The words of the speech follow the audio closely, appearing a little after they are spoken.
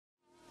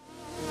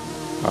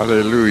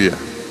Hallelujah.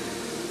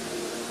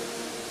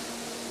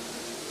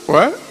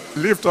 Well,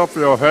 lift up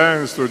your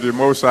hands to the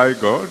Most High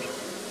God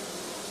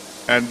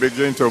and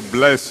begin to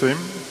bless Him.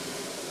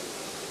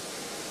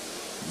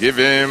 Give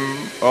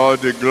Him all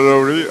the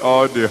glory,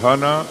 all the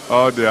honor,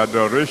 all the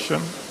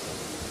adoration.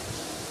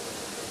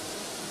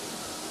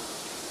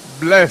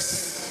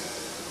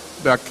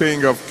 Bless the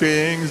King of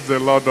Kings, the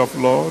Lord of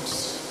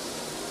Lords,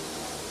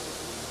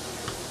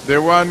 the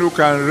one who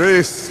can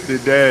raise the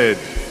dead.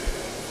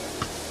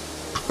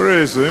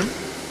 Praise Him.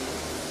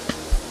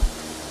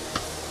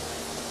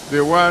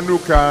 The one who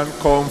can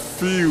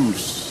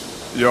confuse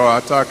your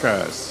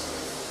attackers.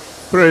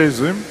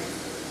 Praise Him.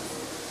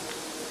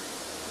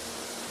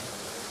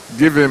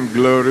 Give Him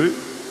glory.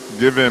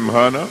 Give Him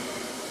honor.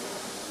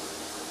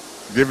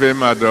 Give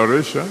Him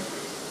adoration.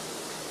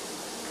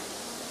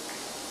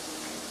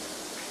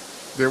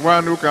 The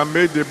one who can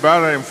make the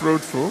barren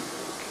fruitful.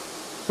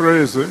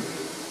 Praise Him.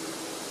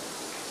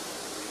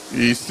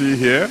 He is still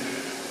here.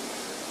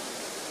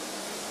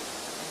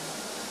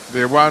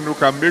 The one who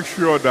can make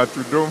sure that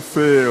you don't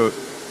fail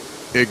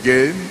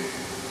again.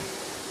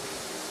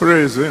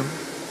 Praise Him.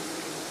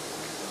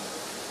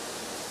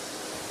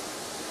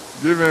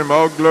 Give Him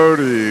all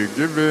glory.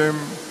 Give Him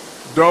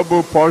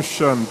double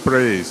portion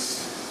praise.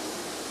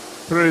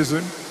 Praise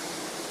Him.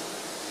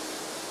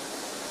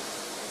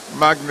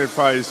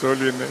 Magnify His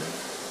holy name.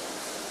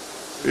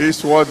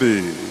 He's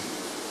worthy.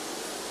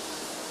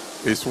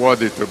 He's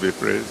worthy to be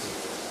praised.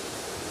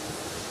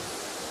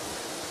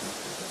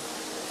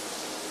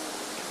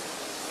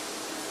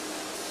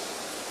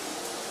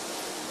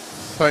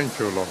 Thank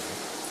you, Lord.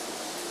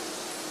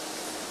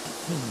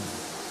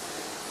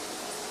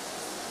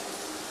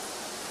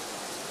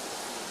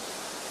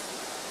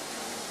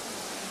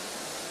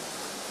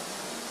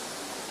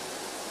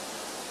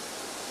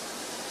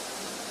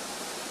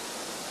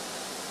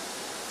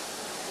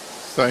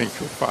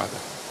 Thank you, Father.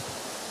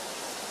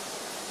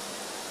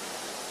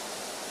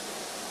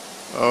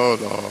 Oh,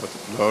 Lord,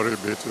 glory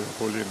be to your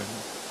holy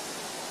name.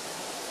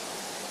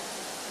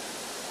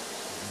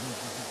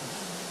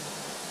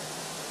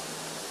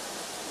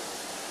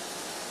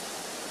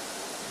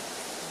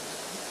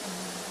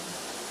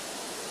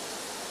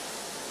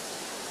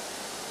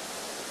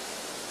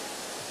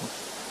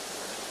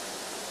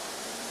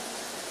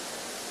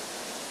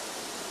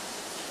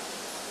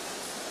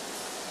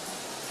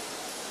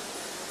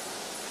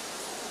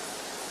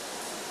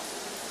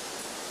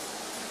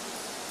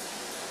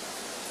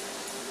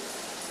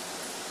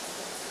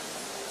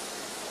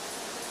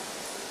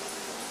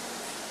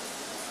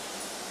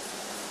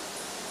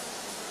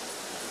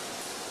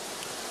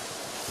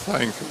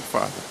 Thank you,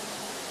 Father.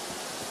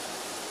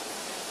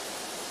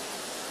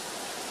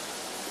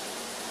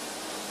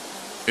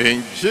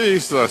 In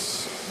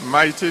Jesus'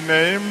 mighty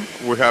name,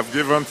 we have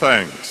given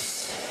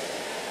thanks.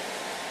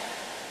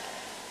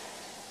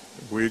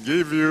 We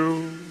give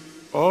you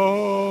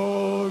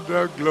all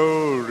the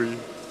glory.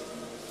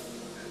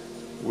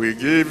 We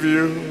give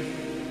you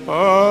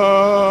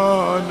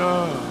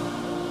honor.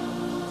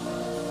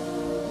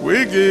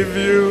 We give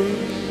you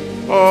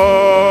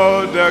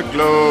all the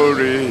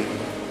glory.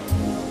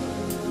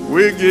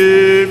 We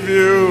give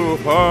you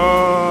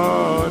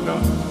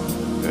honor.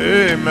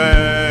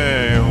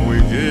 Amen. We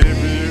give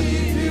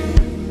you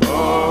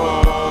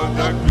all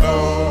the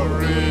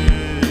glory.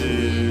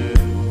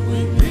 We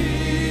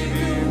give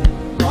you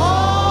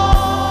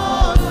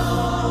honor.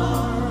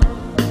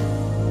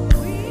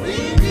 We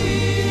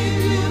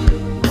give you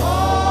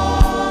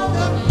all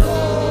the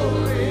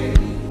glory.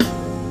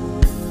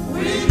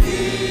 We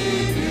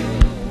give you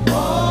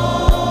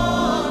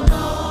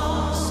honor.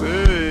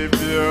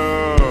 Savior.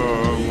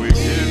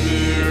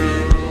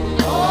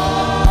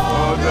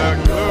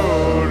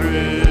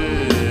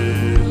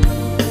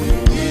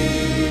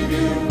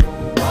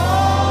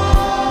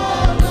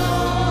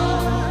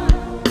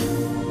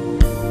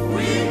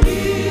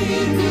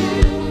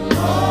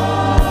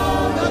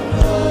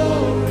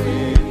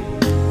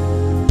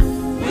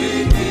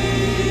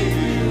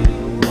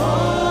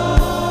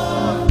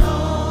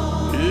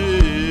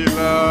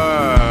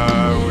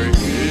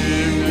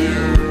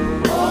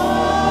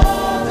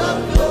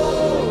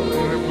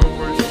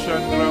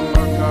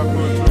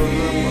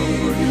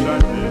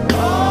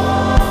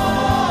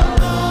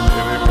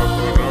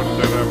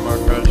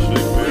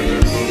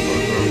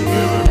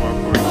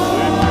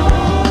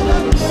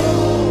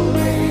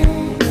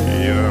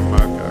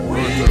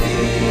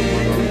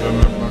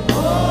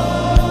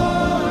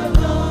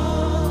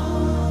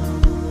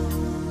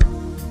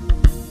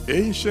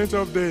 Ancient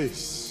of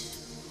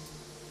days,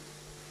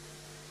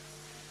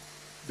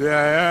 the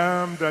I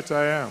am that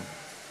I am,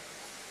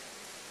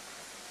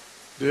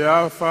 the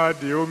Alpha,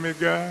 the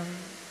Omega,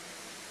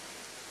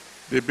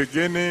 the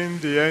beginning,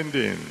 the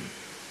ending,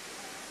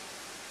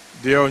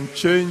 the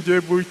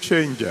unchangeable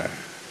changer,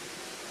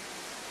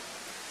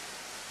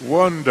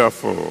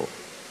 wonderful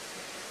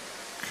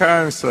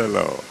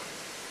Counselor,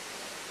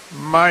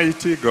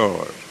 mighty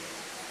God,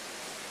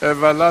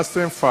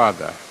 everlasting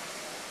Father,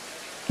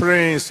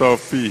 Prince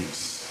of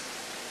Peace,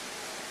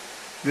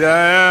 the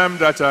I am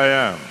that I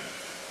am,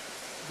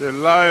 the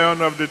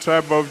Lion of the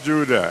tribe of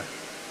Judah,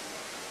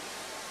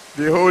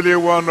 the Holy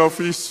One of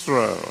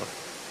Israel.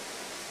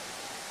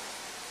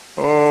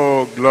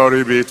 Oh,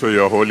 glory be to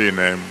your holy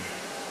name.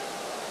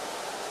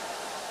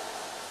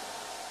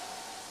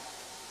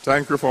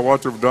 Thank you for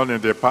what you've done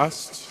in the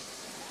past.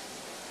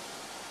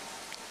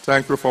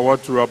 Thank you for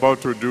what you're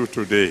about to do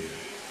today.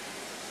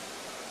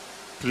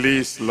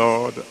 Please,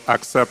 Lord,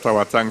 accept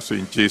our thanks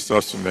in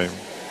Jesus' name.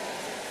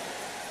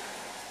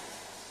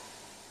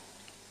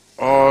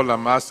 All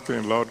I'm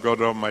asking, Lord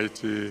God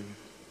Almighty,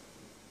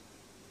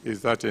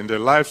 is that in the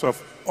lives of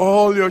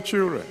all your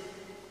children,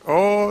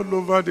 all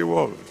over the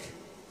world,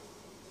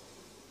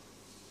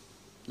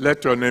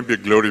 let your name be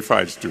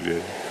glorified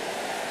today.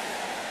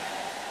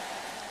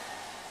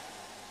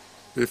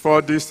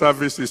 Before this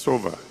service is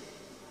over,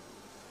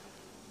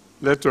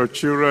 let your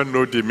children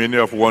know the meaning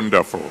of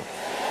wonderful.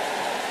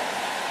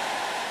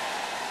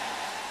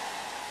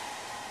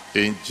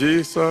 In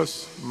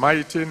Jesus'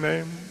 mighty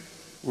name,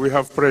 we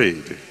have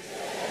prayed.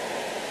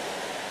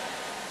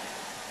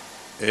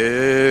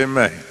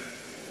 Amen.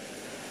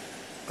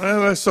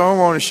 And let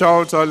someone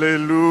shout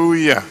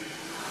hallelujah.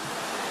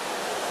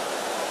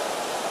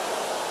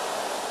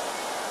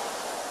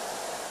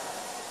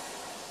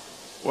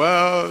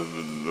 Well,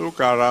 look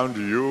around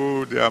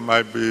you. There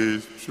might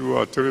be 2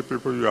 or 3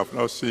 people you have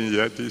not seen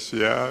yet this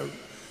year.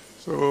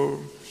 So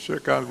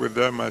shake hands with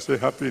them and say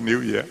Happy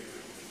New Year.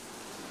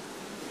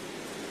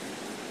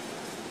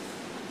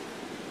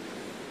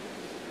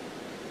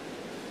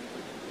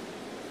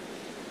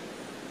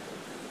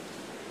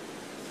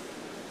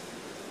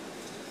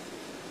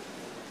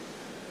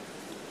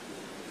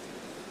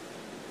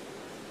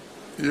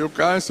 You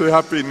can't say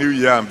Happy New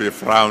Year and be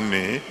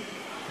frowning.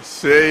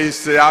 Say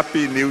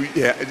Happy New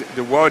Year.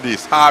 The word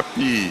is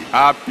happy,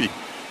 happy.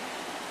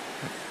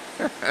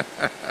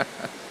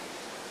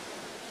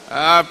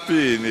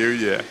 Happy New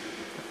Year.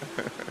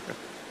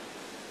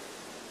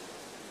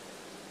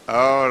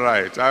 All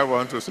right, I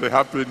want to say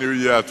Happy New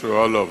Year to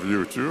all of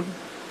you too.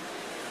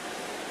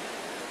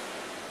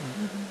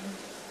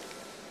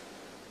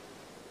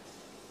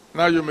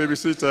 Now you may be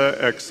seated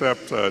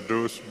except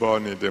those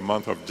born in the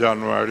month of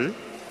January.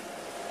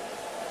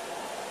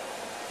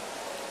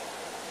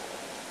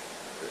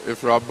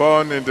 If you are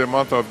born in the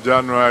month of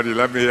January,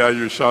 let me hear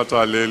you shout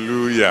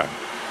hallelujah.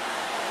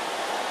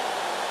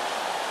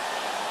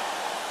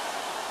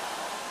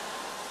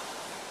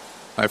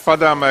 My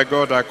Father and my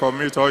God, I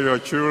commit all your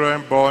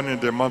children born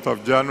in the month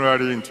of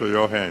January into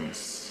your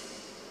hands.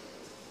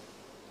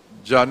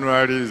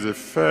 January is the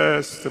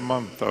first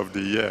month of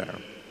the year.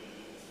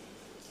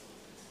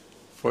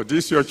 For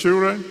this your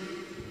children,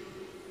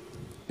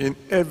 in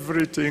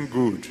everything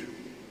good,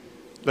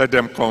 let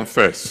them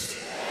confess.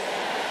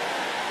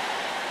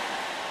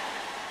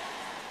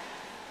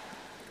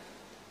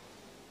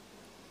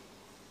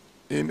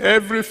 In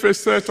every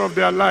facet of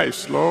their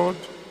lives, Lord,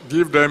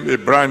 give them a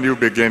brand new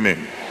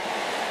beginning.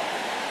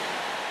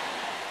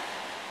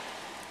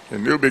 A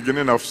new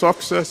beginning of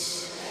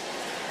success,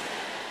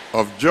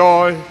 of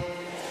joy,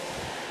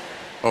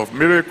 of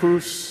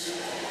miracles,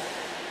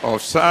 of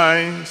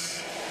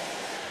signs,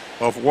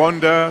 of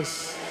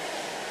wonders,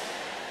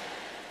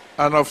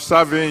 and of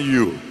serving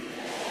you.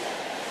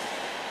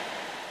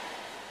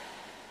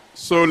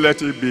 So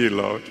let it be,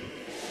 Lord.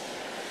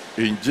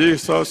 In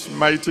Jesus'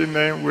 mighty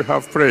name we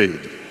have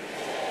prayed.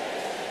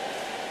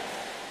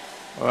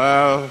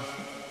 Well,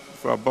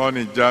 if you are born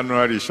in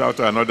January, shout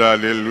another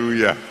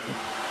hallelujah.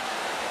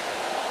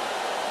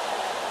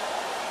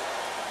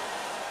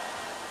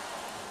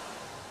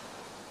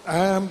 I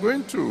am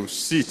going to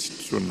sit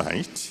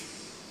tonight.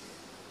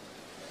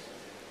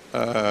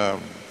 Now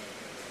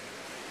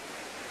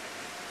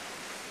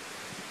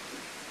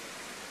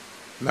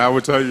I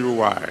will tell you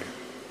why.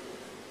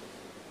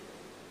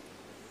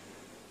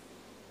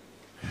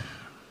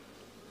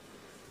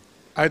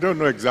 I don't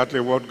know exactly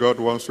what God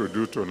wants to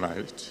do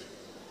tonight,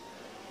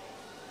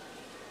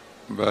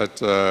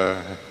 but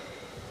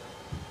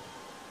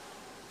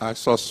I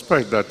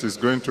suspect that it's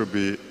going to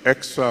be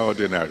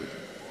extraordinary.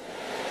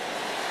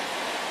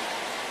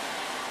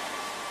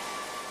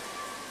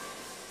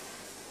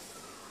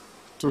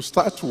 To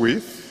start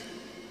with,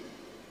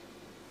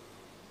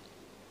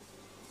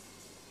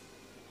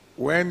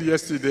 when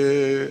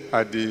yesterday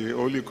at the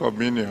Holy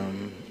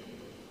Communion,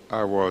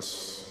 I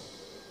was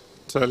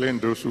telling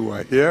those who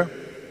were here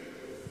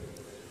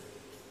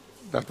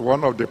that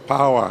one of the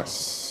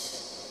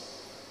powers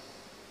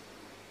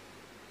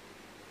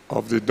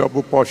of the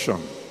double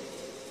portion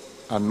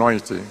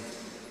anointing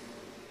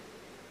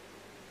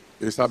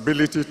is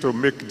ability to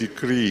make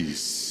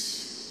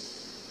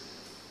decrees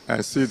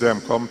and see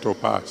them come to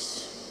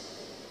pass.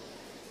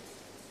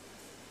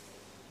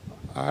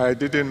 I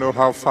didn't know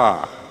how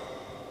far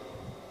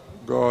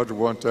God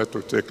wanted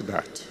to take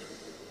that.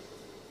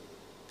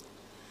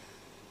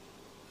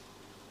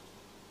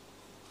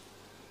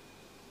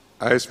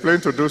 I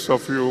explained to those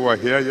of you who were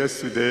here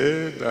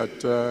yesterday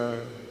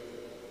that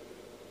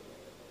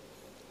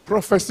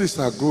prophecies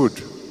are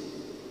good,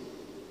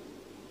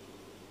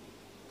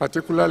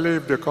 particularly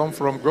if they come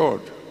from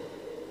God.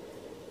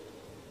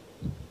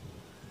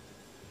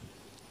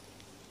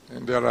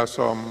 And there are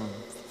some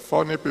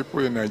funny people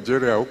in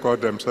Nigeria who call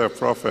themselves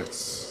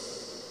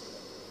prophets.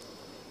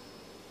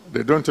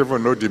 They don't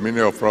even know the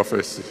meaning of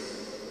prophecy.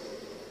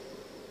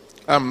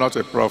 I'm not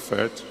a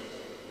prophet,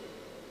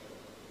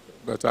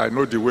 but I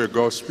know the way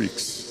God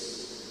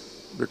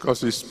speaks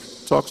because He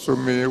talks to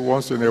me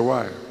once in a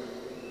while.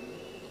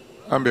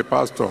 I'm a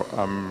pastor.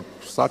 I'm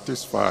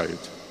satisfied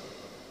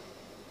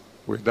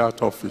with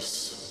that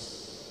office.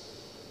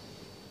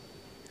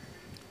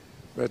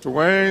 But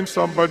when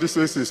somebody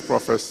says he's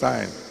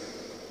prophesying,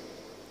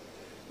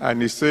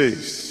 and he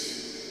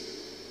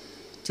says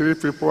 3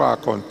 people are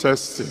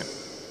contesting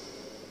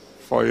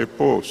for a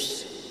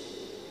post,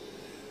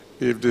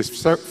 if the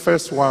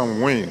first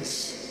one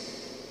wins,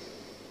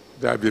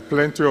 there'll be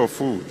plenty of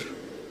food.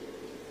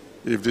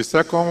 If the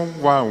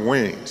second one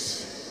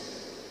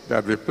wins,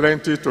 there'll be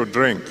plenty to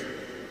drink.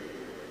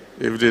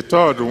 If the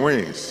third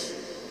wins,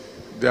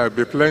 there'll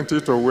be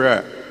plenty to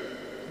wear.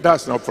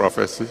 That's not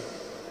prophecy.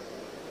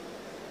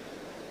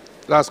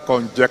 That's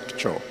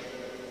conjecture.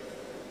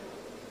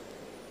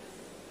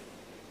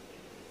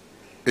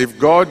 If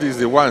God is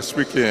the one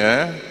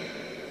speaking,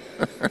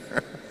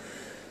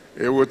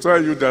 He will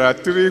tell you there are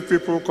 3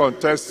 people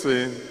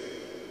contesting,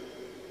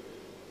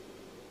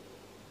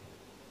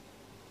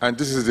 and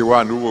this is the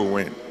one who will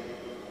win.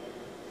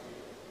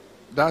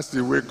 That's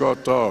the way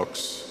God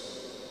talks.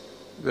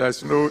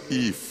 There's no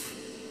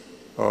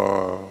if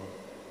or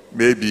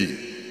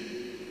maybe.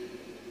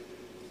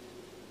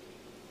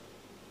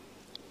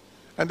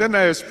 And then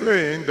I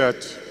explained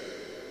that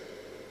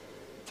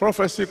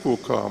prophecy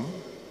could come,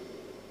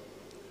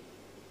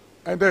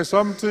 and there's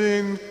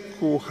something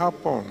could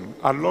happen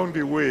along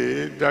the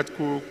way that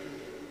could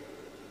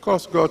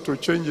cause God to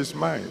change His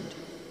mind.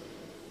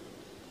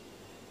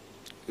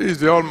 He is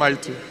the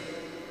Almighty.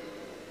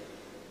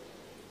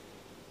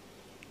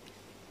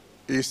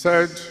 He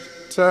said,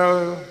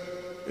 tell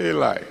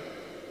Eli,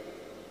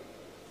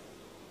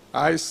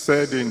 I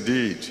said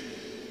indeed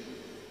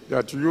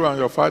that you and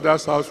your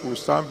father's house will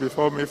stand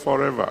before me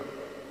forever.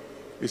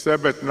 He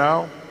said, but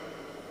now,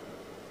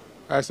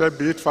 I said,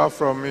 be it far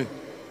from me.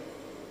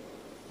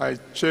 I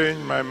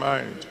changed my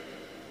mind.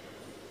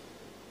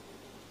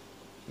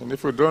 And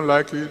if you don't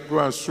like it, go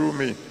and sue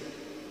me.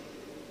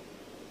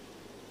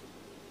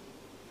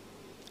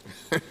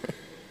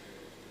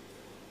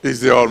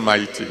 He's the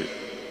Almighty.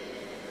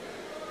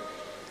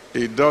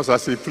 He does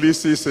as He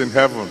pleases in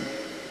heaven.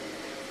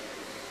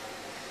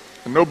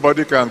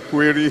 Nobody can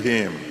query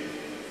Him.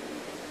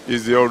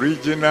 Is the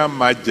original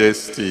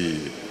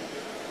majesty.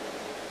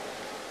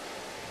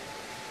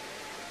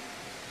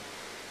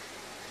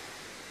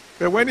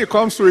 But when it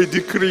comes to a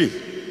decree,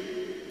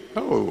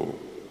 oh,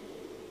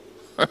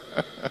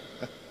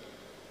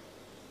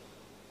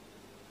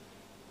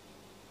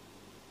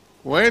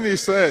 when He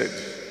said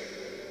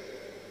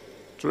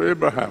to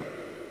Abraham,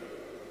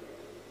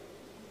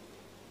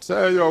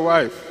 tell your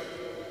wife,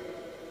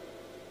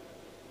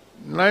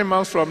 9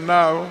 months from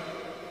now,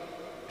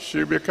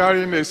 she'll be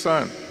carrying a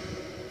son.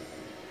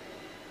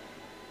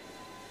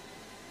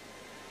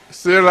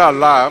 Sarah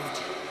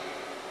laughed.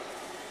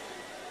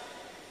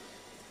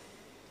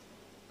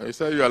 He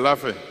said, you are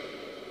laughing.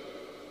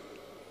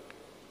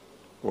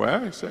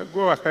 Well, he said,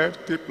 go ahead,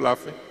 keep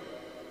laughing.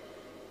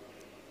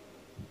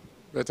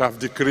 But I've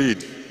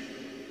decreed.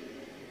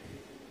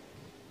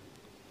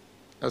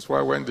 That's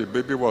why when the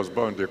baby was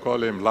born, they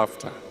call him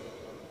laughter.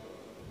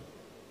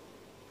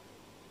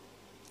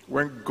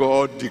 When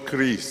God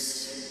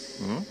decrees,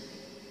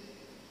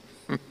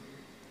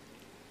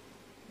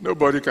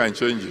 nobody can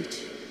change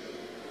it.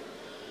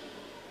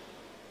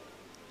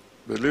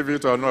 Believe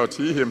it or not,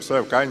 He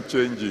Himself can't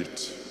change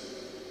it.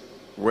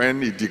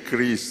 When He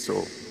decrees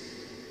so,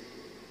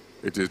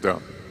 it is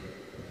done.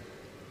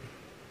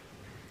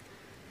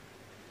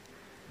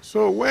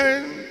 So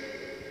when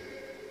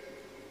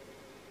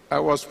I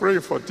was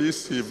praying for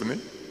this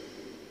evening,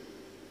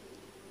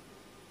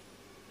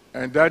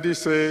 and Daddy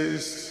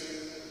says,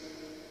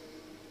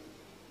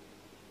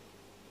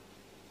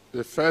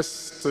 the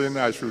first thing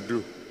I should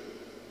do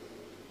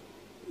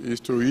is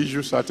to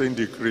issue certain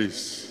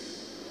decrees.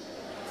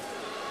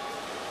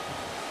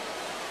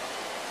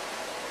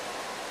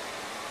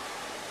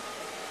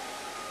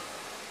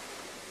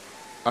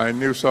 I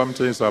knew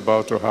something's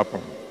about to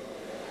happen.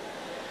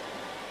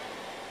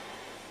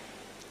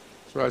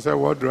 So I said,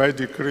 what do I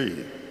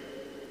decree?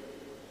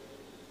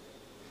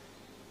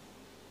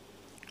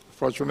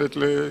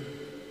 Fortunately,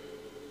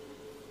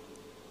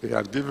 He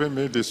had given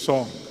me the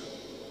song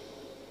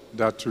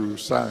that you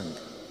sang.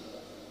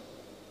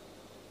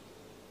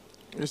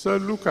 He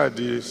said, look at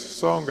the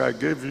song I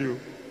gave you.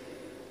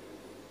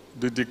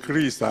 The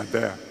decrees are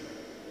there.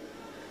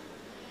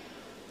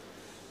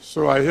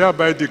 So I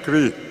hereby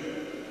decree,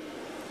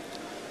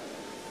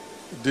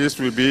 this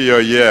will be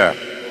your year.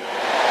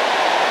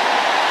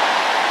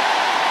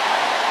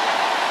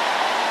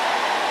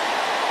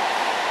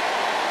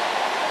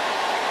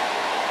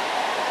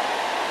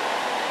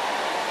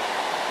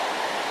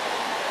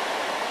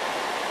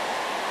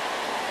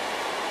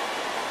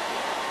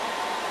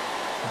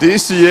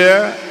 This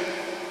year,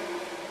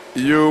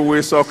 you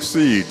will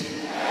succeed.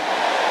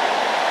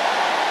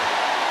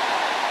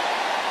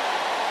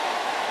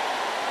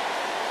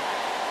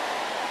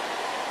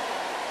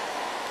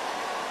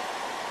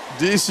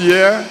 This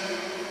year,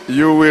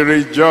 you will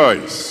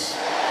rejoice.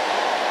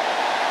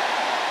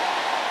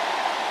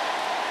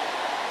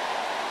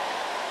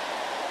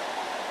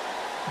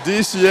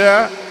 This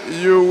year,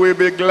 you will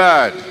be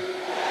glad.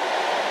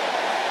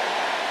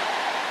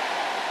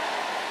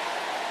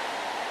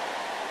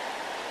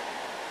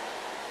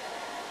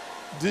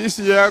 This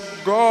year,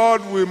 God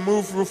will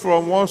move you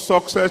from one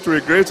success to a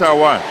greater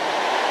one.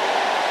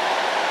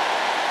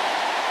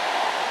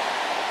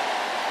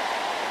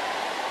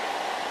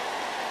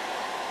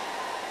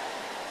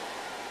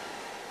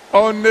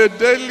 On a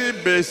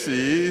daily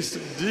basis,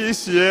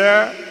 this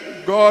year,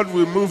 God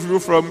will move you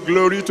from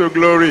glory to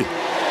glory.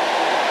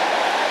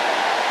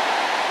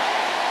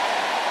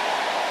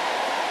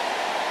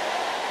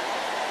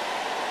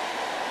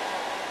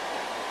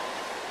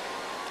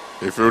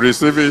 If you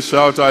receive it,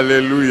 shout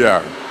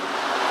hallelujah.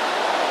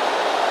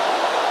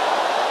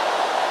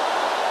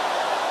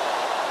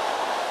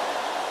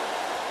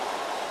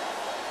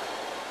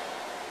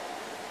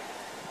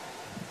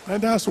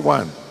 And that's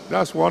one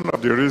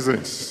of the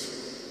reasons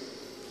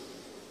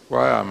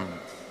why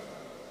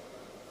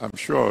I'm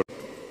sure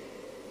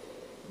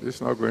this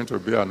is not going to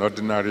be an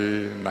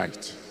ordinary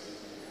night.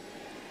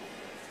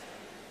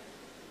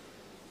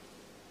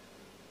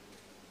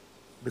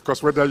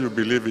 Because whether you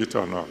believe it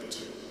or not,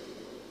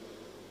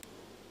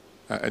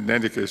 in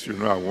any case, you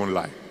know I won't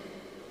lie.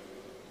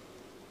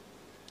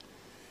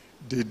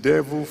 The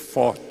devil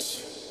fought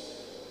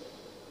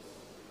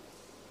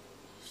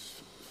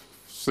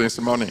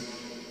since morning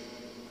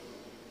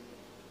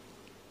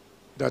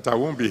that I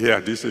won't be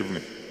here this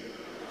evening.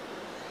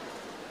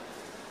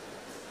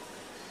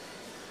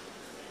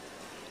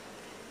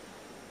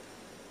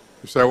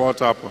 You say, what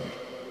happened?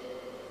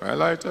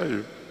 Well, I tell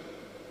you.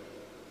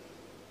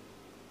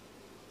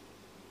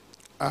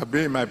 I've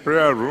been in my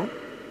prayer room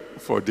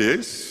for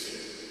days.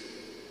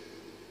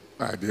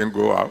 I didn't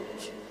go out.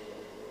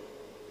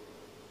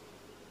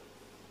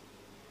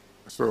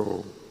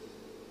 So,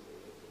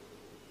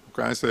 you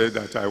can't say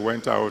that I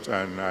went out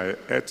and I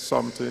ate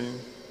something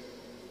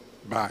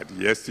bad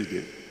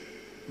yesterday.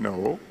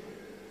 No.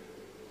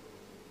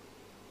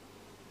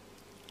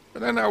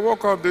 And then I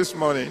woke up this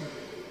morning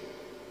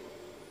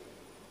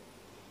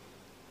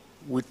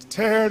with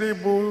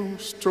terrible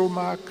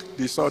stomach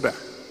disorder.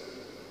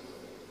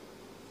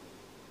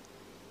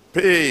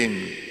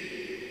 Pain,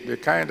 the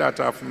kind that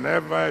I've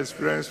never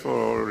experienced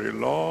for a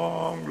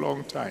long,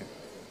 long time.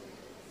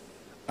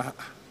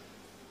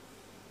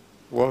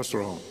 What's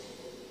wrong?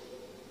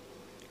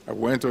 I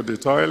went to the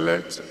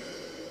toilet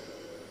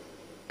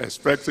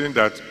expecting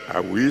that I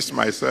will ease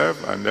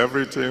myself and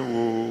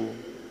everything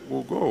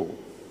will go.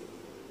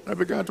 I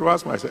began to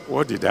ask myself,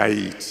 what did I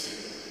eat?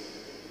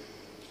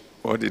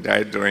 What did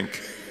I drink?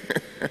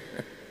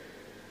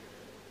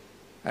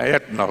 I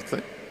ate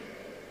nothing.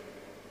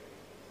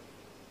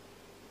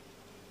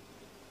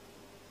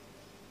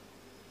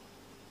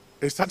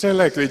 It started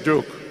like a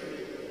joke.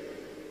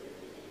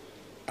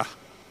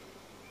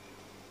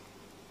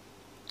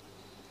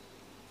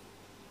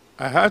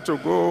 I had to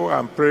go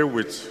and pray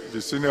with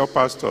the senior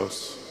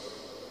pastors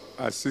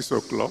at 6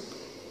 o'clock.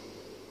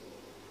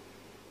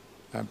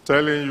 I'm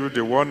telling you,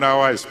 the 1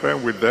 hour I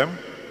spent with them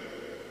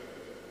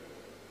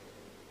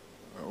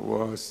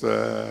was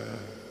a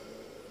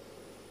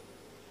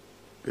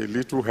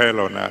little hell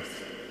on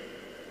earth.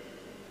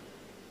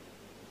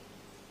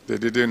 They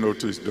didn't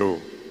notice though.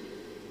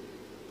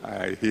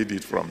 I hid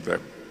it from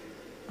them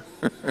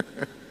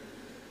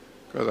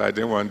because I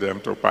didn't want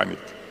them to panic.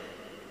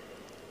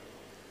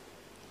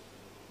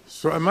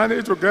 So I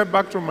managed to get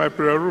back to my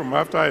prayer room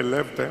after I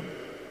left them,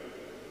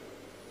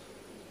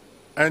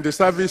 and the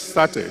service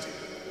started.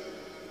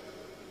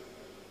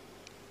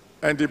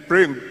 And the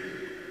praying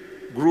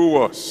grew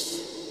worse.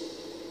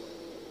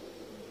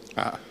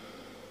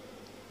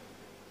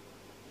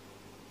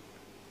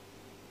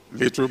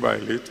 Little by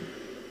little,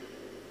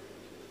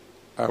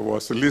 I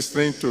was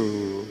listening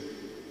to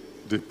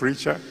the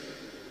preacher.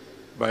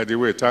 By the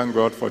way, thank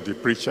God for the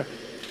preacher.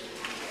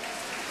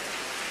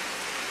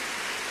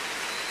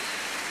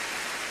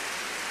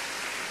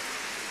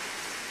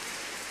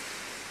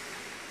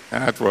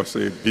 That was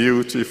a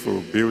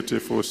beautiful,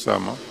 beautiful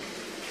sermon.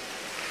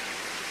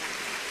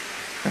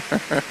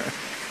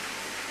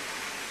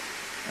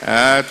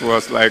 That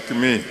was like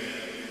me.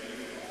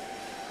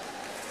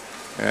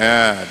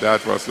 Yeah,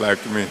 that was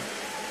like me.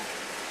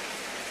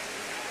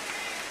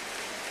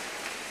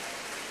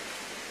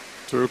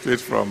 Took it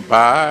from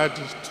bad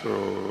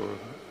to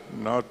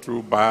not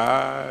too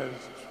bad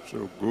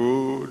to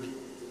good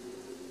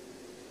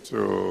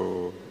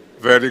to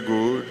very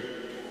good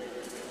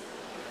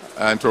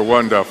and to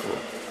wonderful.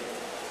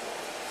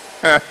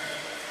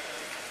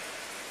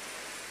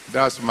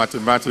 That's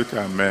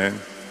mathematical, man.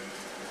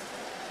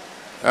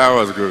 That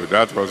was good.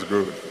 That was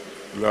good.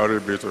 Glory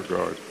be to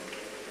God.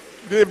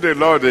 Give the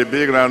Lord a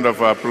big round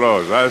of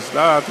applause.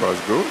 That was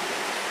good.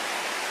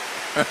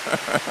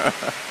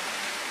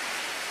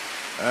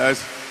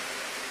 Yes.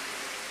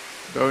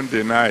 Don't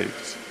deny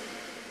it.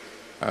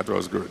 That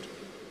was good.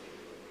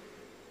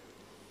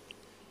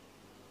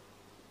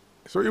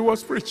 So he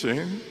was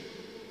preaching,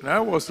 and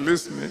I was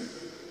listening,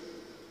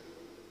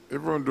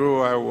 even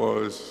though I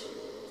was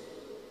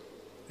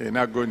in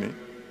agony.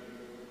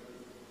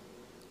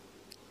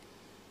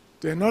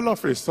 Then all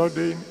of a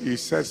sudden, he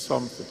said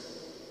something.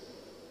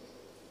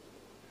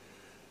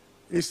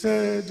 He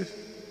said,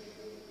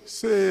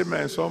 say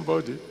amen,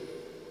 somebody.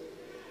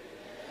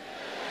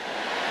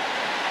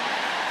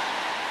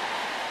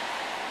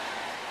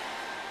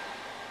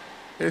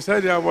 He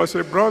said there was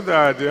a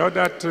brother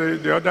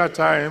the other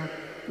time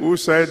who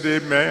said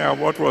amen,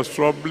 and what was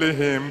troubling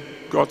him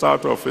got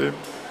out of him.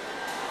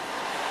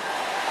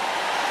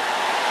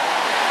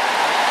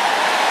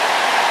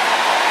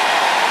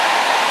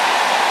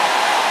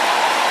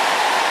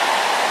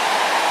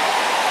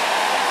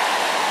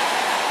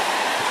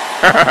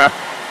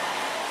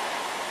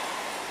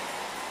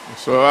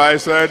 So I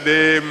said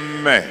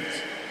amen,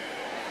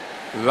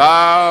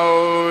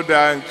 loud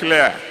and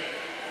clear.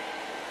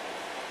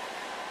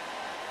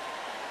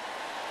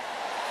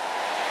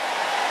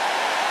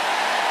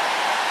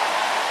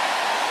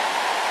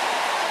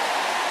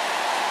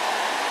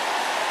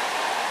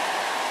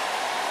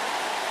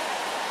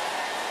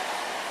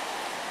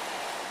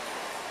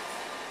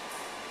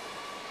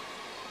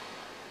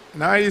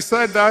 Now he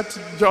said that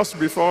just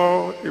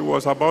before it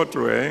was about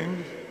to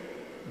end.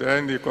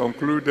 Then he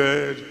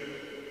concluded,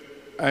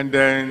 and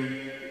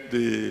then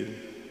the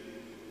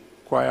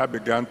choir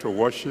began to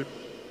worship,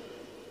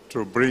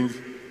 to bring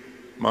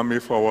mommy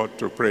forward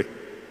to pray.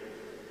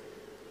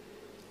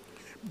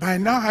 By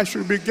now I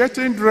should be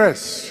getting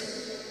dressed,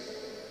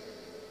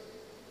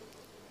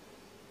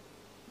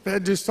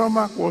 but the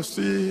stomach was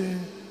still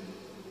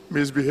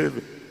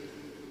misbehaving.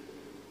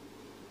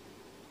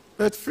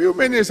 But few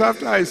minutes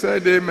after I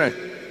said amen,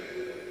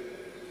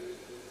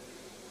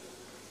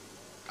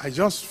 I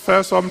just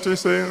felt something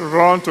saying,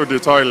 run to the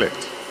toilet.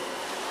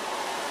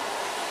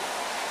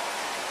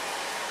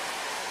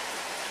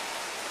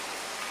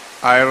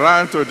 I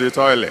ran to the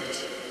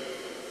toilet,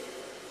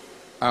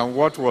 and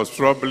what was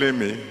troubling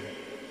me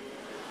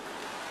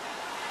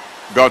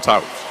got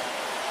out.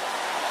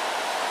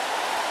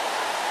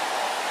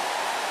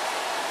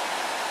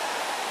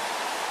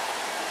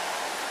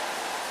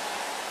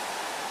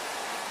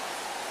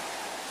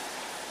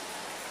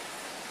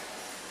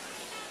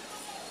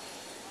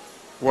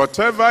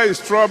 Whatever is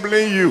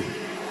troubling you,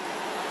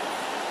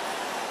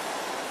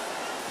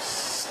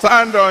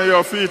 stand on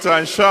your feet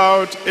and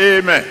shout,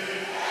 amen.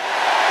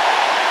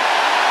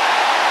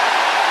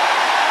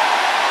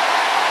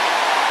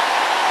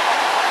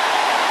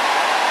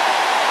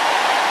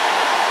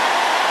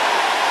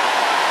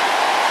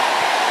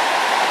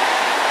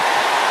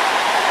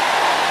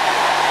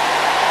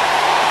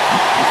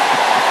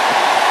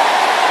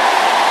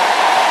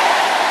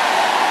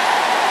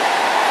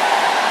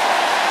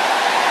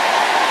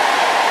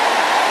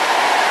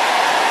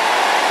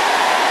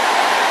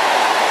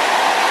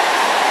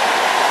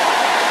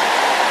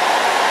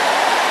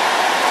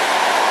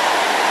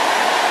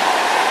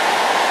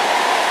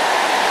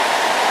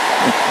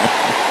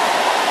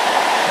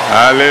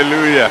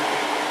 Hallelujah.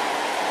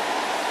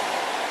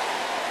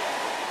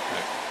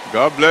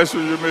 God bless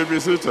you. You may be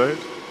seated.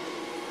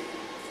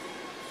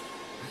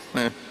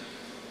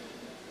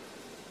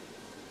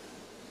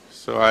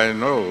 So I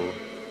know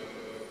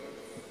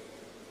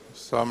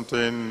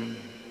something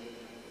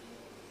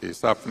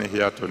is happening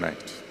here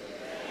tonight.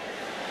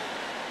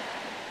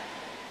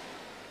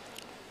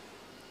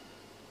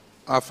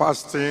 Our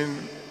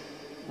fasting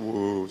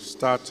will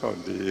start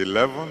on the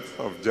 11th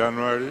of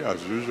January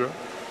as usual.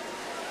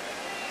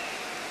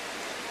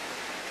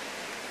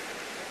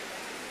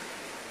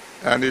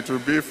 And it will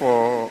be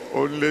for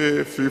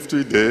only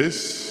 50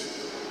 days.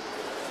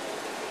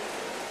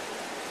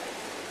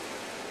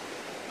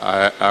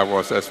 I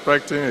was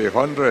expecting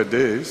 100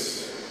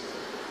 days,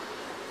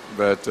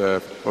 but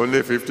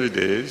only 50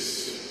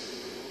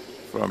 days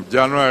from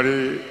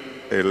January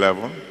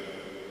 11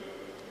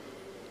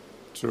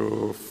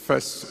 to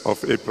 1st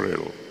of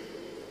April.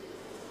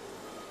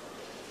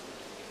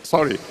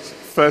 Sorry,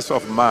 1st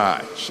of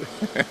March.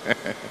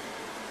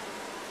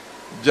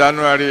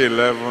 January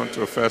 11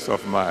 to 1st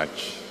of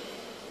March.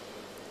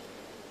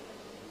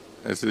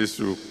 This is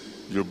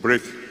you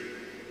break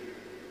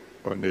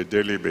on a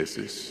daily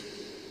basis.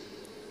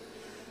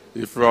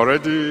 If you're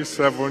already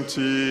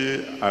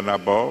 70 and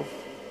above,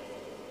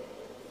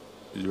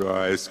 you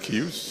are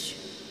excused.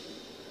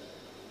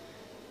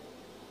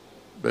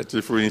 But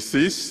if we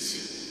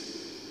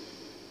insist,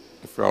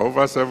 if you're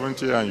over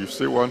 70 and you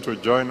still want to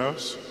join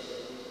us,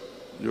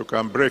 you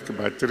can break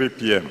by 3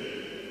 p.m.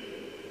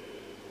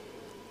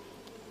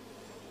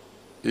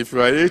 If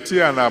you are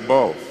 80 and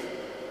above,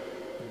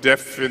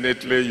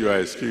 definitely you are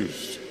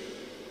excused.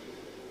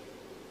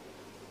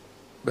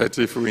 But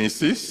if you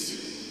insist,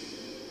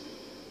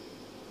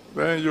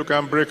 then you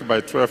can break by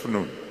 12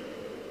 noon.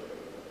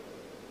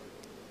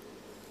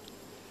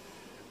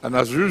 And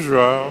as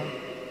usual,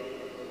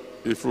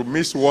 if you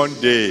miss one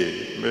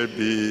day,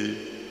 maybe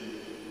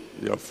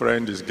your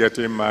friend is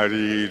getting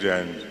married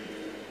and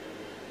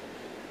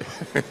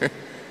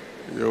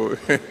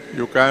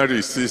you can't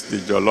resist the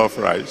jollof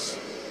rice.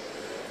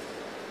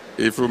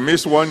 If you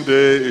miss one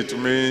day, it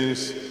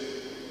means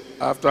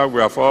after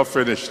we have all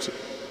finished,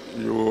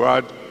 you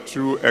add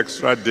 2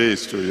 extra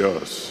days to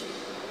yours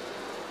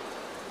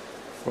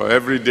for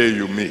every day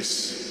you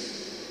miss.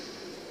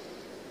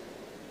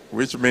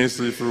 Which means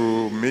if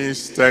you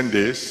miss 10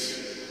 days,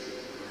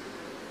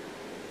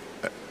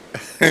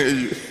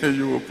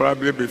 you will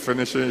probably be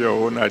finishing your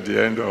own at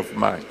the end of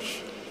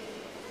March.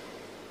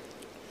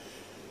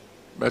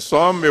 But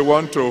some may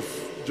want to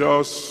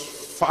just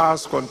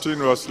fast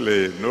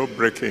continuously, no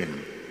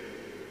breaking.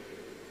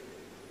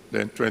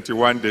 Then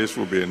 21 days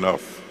will be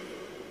enough.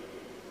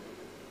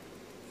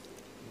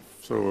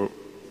 So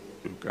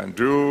you can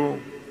do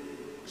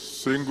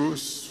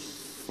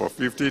singles for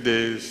 50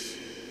 days,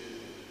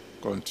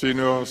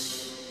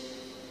 continuous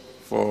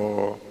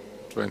for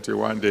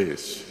 21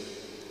 days.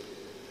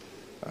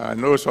 I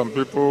know some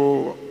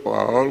people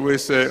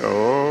always say,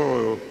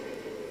 oh,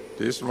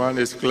 this man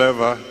is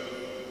clever.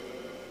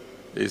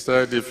 He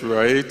said, if you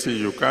are 80,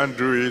 you can't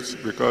do it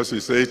because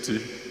he's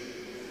 80.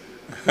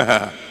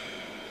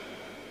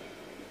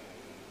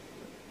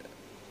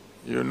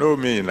 You know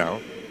me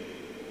now.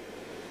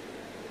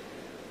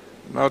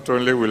 Not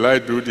only will I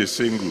do the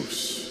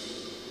singles,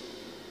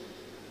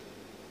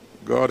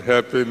 God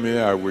helping me,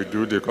 I will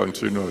do the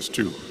continuous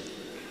too.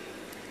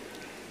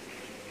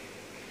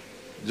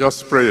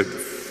 Just pray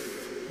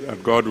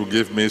that God will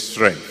give me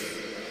strength.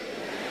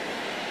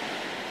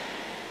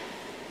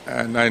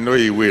 And I know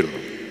He will.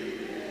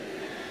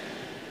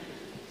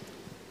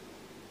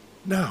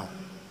 Now,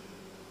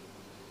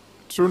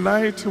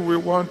 tonight we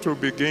want to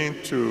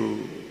begin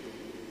to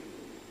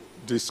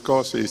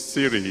discuss a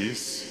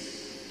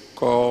series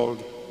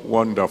called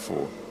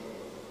Wonderful.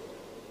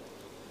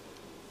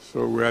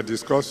 So we are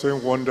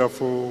discussing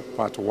Wonderful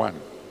Part 1.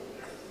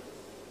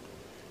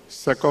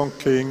 2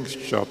 Kings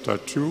chapter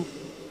 2,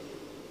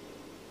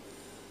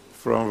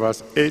 from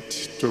verse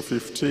 8 to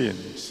 15.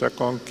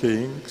 2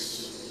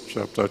 Kings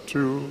chapter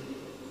 2,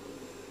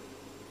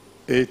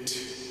 8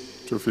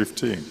 to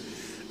 15.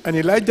 And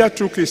Elijah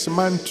took his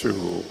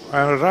mantle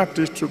and wrapped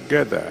it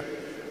together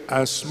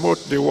and smote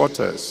the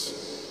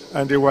waters,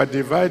 and they were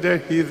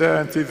divided hither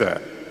and thither,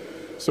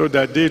 so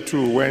that they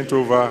too went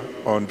over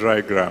on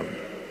dry ground.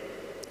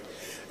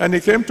 And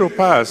it came to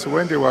pass,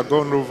 when they were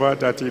gone over,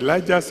 that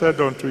Elijah said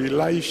unto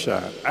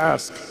Elisha,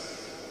 Ask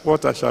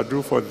what I shall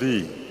do for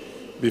thee,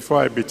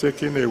 before I be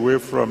taken away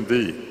from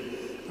thee.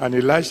 And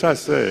Elisha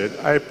said,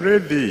 I pray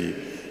thee,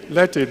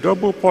 let a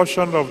double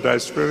portion of thy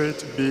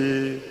spirit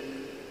be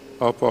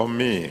upon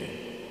me.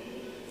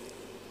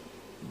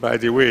 By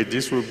the way,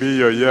 this will be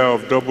your year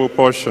of double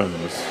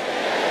portions.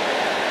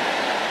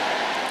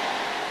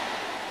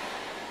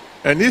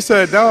 And he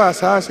said, Thou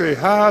hast asked a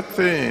hard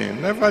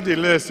thing.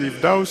 Nevertheless,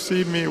 if thou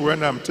see me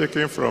when I'm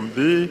taken from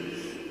thee,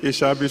 it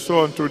shall be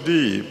so unto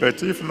thee.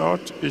 But if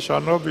not, it shall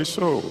not be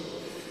so.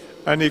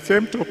 And it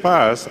came to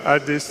pass,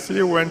 as they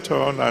still went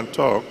on and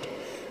talked,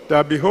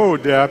 that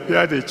behold, there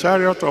appeared a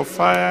chariot of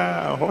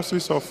fire and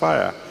horses of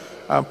fire,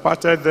 and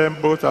parted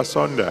them both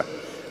asunder.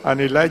 And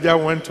Elijah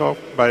went up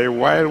by a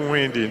wild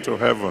wind into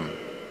heaven.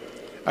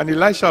 And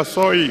Elisha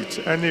saw it,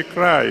 and he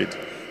cried,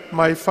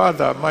 my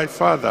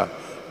father,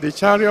 the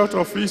chariot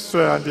of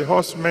Israel and the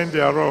horsemen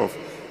thereof.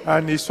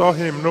 And he saw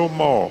him no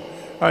more.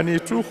 And he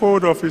took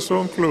hold of his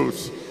own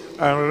clothes,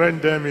 and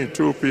rent them in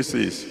 2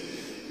 pieces.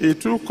 He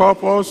took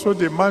up also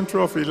the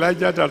mantle of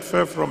Elijah that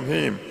fell from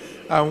him,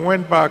 and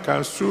went back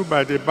and stood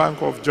by the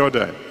bank of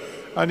Jordan.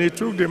 And he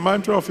took the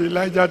mantle of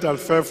Elijah that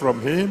fell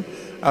from him,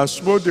 and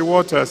smote the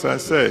waters,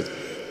 and said,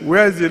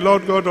 Where is the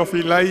Lord God of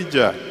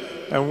Elijah?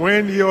 And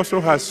when he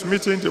also had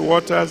smitten the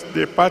waters,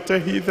 they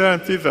parted hither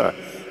and thither,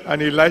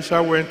 and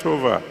Elisha went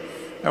over.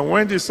 And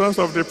when the sons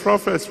of the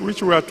prophets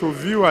which were to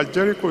view at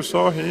Jericho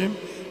saw him,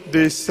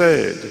 they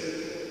said,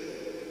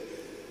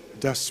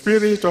 The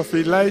spirit of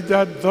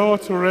Elijah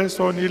doth rest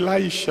on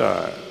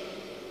Elisha.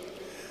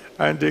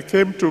 And they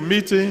came to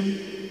meet him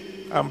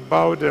and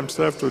bowed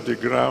themselves to the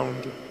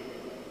ground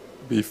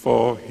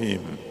before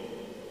him.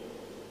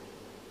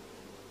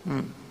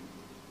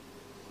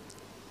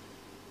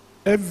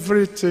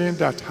 Everything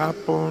that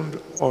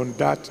happened on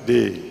that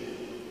day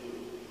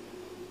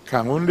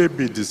can only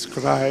be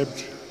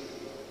described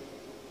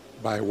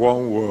by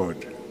one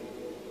word: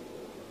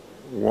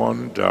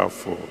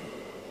 wonderful.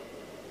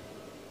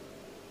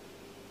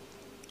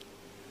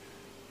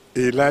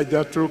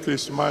 Elijah took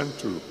his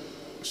mantle,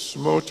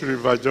 smote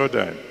River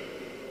Jordan.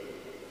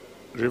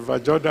 River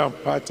Jordan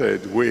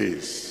parted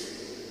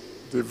ways,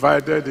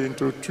 divided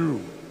into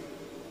 2.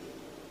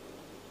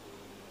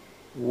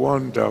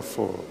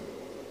 Wonderful.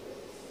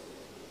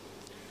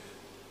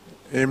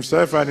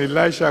 Himself and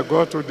Elisha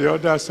got to the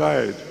other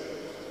side.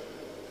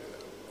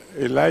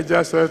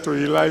 Elijah said to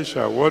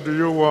Elisha, What do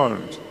you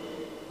want?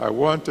 I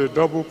want a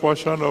double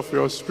portion of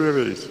your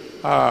spirit.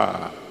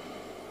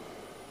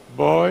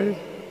 Boy,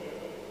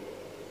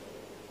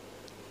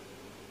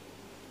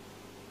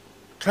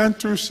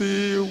 Can't you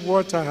see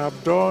what I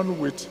have done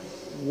with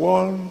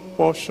one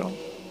portion?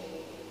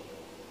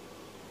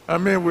 I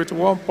mean, with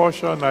one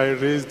portion I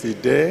raised the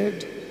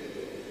dead.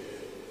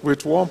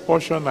 With one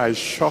portion I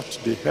shut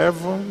the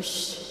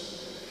heavens.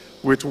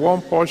 With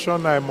one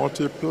portion I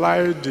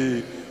multiplied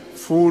the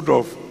food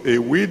of a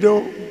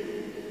widow.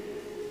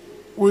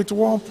 With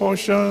one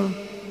portion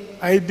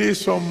I did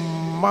some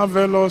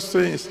marvelous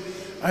things.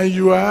 And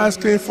you are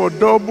asking for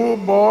double,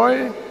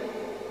 boy?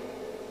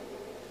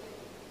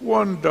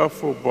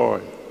 Wonderful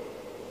boy.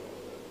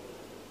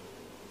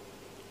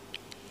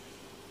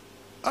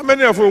 How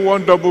many of you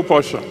want double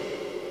portion?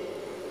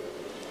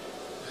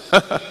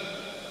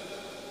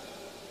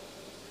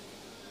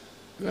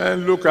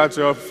 Then look at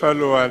your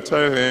fellow and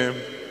tell him,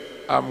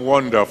 I'm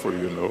wonderful,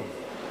 you know.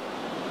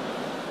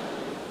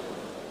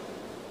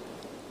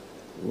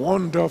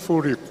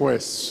 Wonderful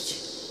request.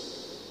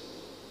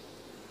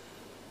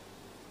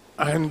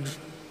 And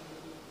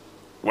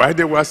while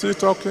they were still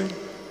talking,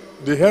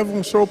 the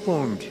heavens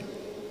opened.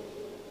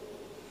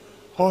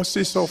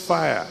 Horses of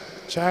fire,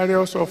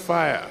 chariots of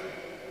fire.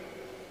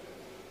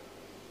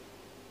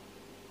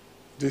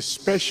 The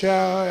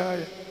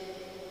special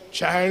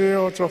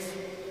chariot of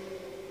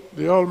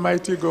the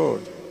Almighty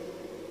God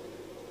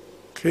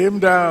came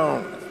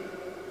down,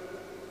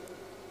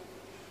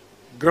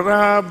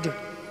 grabbed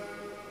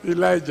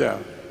Elijah,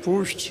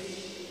 pushed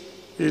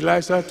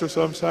Elisha to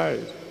some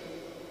side.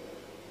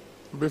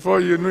 Before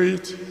you knew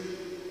it,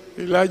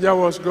 Elijah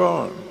was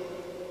gone.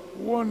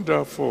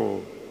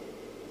 Wonderful.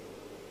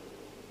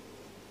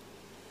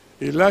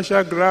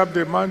 Elisha grabbed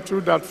the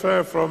mantle that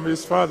fell from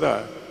his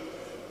father,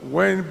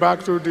 went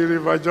back to the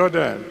river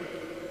Jordan,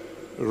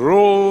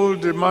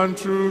 rolled the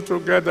mantle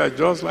together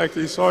just like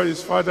he saw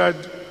his father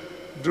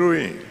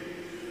doing.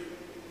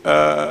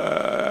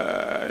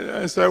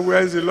 And said,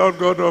 where is the Lord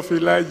God of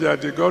Elijah?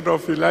 The God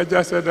of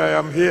Elijah said, I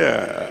am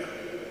here.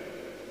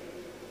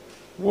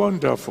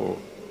 Wonderful.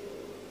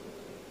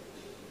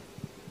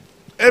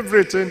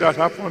 Everything that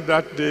happened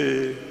that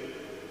day,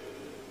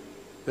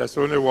 there's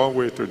only one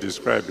way to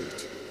describe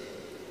it.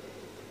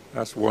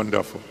 That's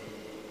wonderful.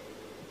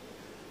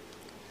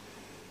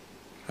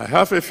 I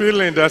have a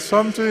feeling that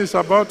something is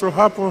about to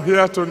happen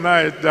here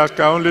tonight that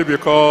can only be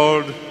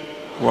called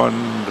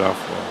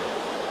wonderful.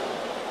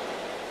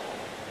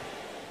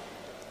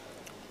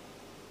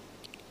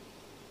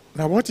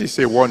 Now, what is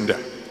a wonder?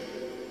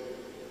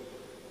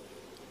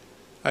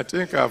 I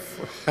think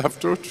I've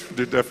told you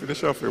the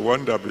definition of a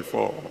wonder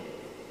before.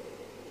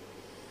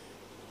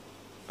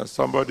 And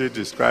somebody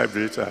described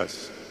it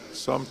as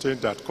something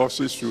that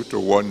causes you to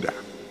wonder.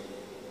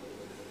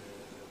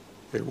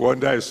 A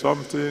wonder is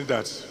something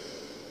that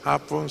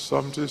happens,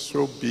 something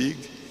so big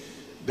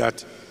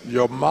that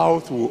your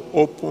mouth will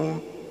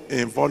open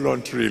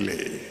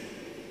involuntarily.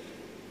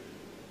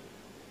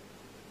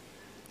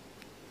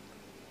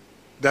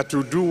 That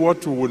you do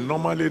what you would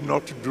normally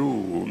not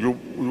do.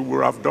 You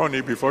would have done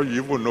it before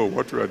you even know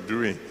what you are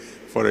doing.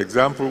 For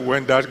example,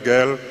 when that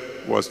girl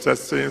was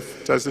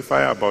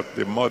testifying about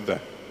the mother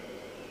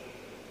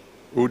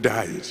who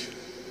died.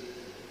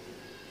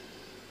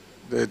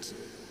 That,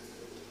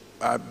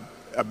 I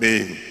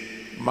mean,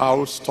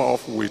 mouth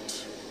stuffed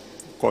with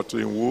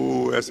cotton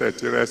wool,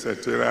 etc.,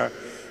 etc.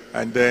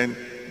 And then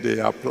they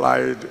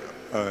applied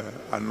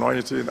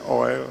anointing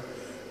oil,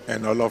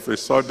 and all of a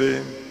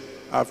sudden,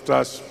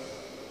 after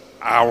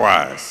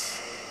hours,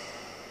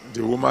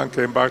 the woman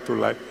came back to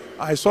life.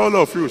 I saw all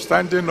of you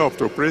standing up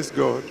to praise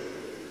God.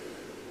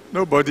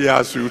 Nobody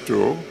asked you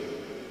to,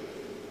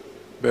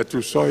 but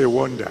you saw a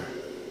wonder.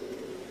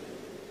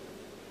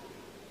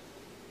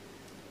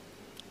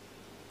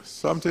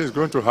 Something is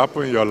going to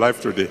happen in your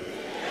life today.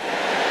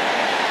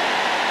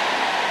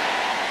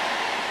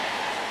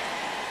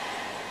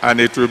 And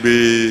it will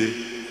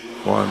be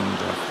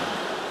wonderful.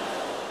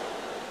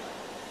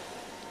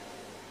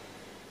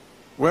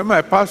 When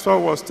my pastor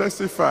was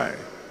testifying,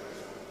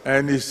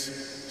 and he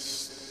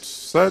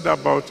said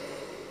about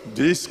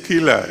these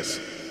killers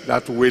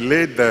that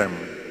waylaid them,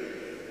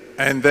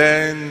 and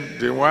then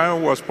the one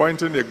who was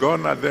pointing a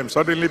gun at them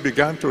suddenly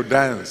began to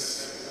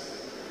dance.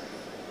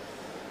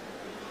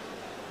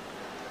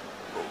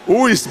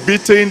 Who is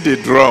beating the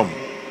drum?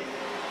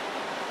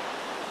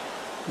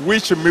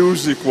 Which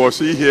music was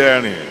he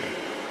hearing?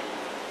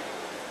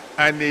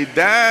 And he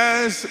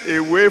danced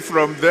away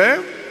from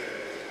them,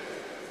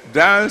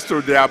 danced to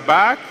their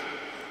back,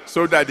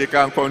 so that they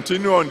can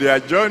continue on their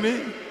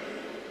journey.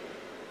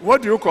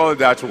 What do you call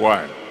that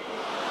one?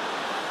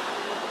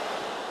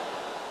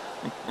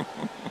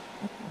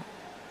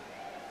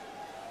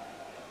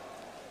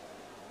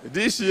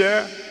 This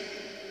year,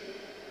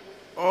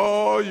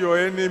 all your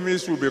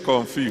enemies will be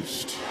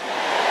confused.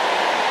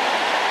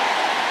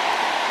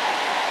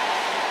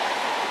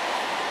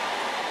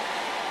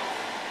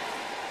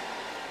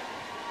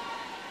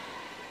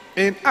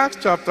 In Acts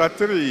chapter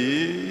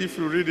 3, if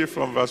you read it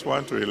from verse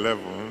 1 to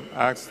 11,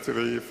 Acts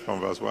 3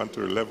 from verse 1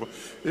 to 11,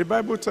 the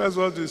Bible tells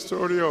us the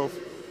story of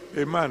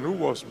a man who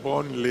was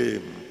born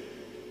lame,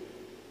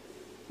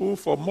 who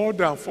for more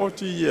than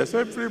 40 years,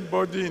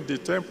 everybody in the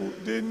temple,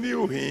 they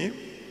knew him.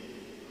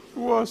 He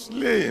was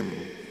lame,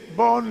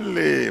 born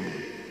lame.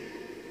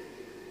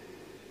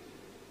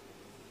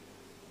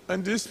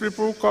 And these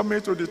people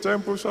coming to the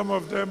temple, some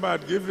of them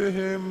had given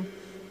him,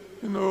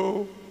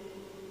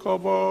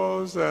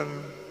 kobbos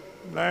and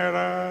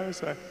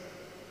nairas. And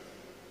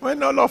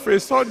when all of a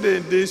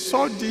sudden they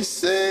saw the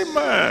same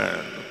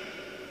man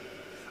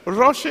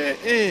rushing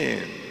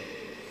in,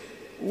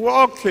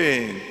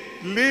 walking,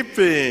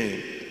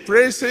 leaping,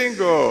 praising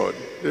God,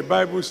 the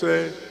Bible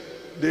said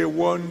they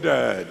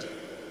wondered.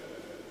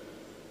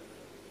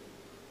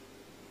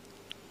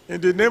 In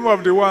the name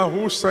of the one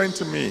who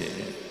sent me,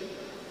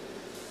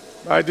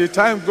 by the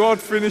time God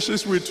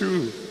finishes with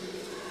you,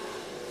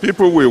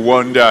 people will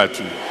wonder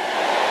too.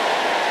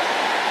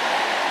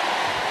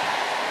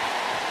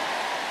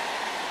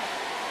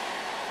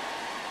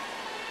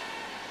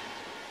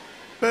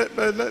 But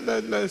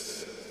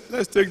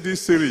let's take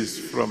this series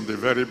from the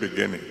very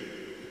beginning.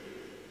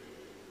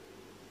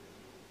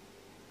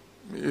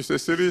 It's a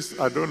series,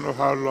 I don't know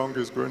how long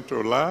it's going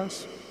to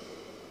last.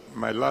 It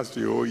might last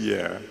the whole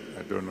year,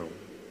 I don't know.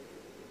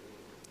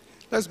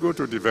 Let's go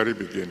to the very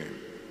beginning.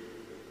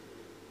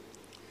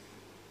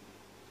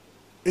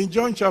 In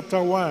John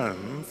chapter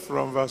 1,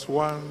 from verse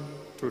 1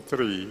 to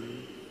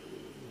 3,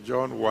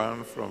 John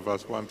 1 from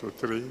verse 1 to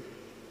 3,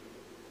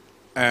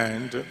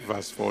 and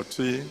verse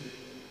 14,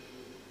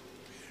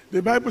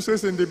 the Bible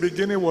says, in the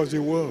beginning was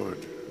the Word.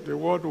 The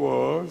Word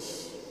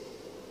was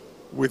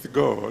with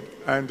God,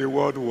 and the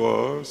Word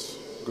was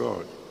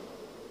God.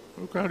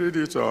 You can read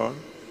it on.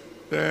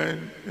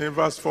 Then in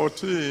verse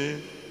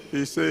 14,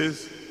 he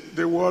says,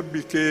 the Word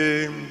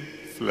became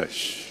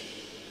flesh,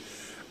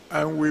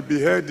 and we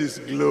beheld his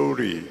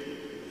glory,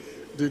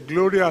 the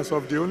glory as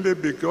of the only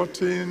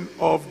begotten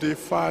of the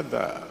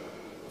Father,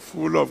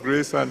 full of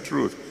grace and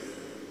truth.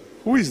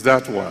 Who is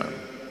that one?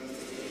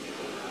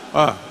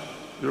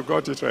 You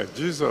got it right,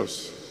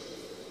 Jesus.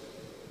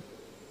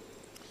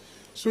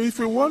 So if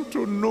we want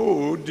to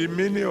know the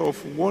meaning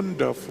of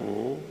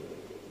wonderful,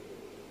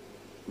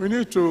 we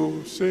need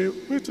to say,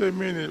 wait a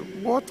minute,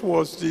 what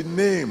was the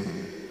name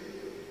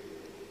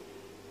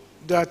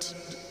that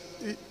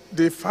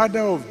the Father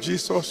of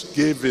Jesus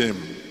gave him?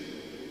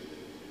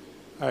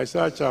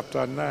 Isaiah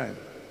chapter 9,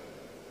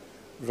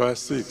 verse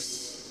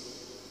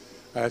 6.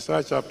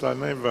 Isaiah chapter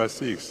 9, verse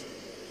 6.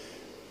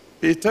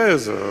 It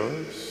tells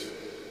us,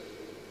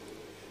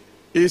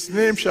 his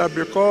name shall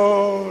be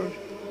called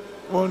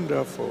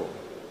Wonderful.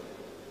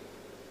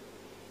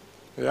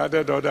 He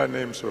added other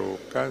names, so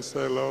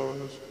Counselor,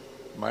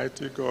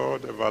 Mighty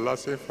God,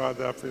 Everlasting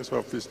Father, Prince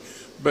of Peace.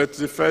 But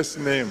the first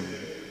name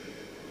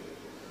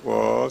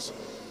was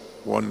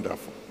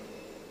Wonderful.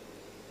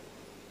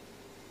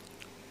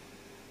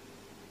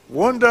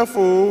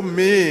 Wonderful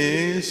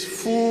means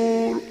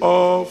full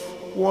of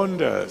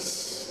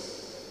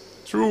wonders.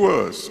 Two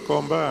words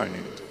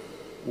combined,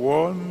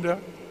 wonder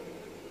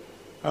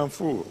and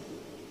full.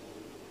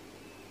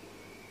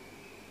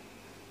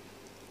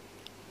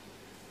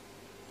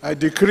 I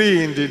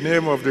decree in the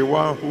name of the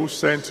one who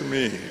sent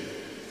me,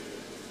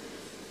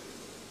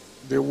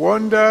 the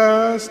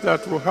wonders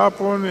that will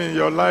happen in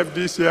your life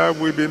this year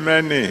will be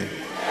many.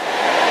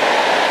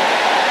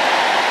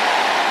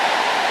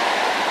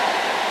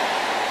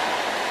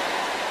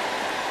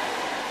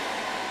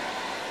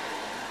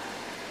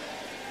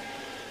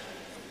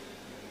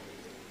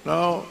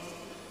 Now,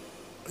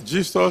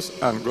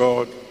 Jesus and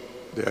God,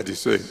 they are the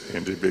same.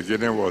 In the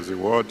beginning was the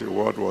Word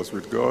was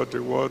with God,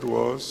 the Word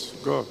was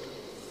God.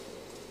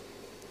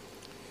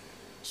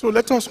 So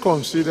let us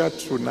consider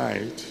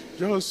tonight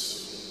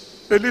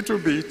just a little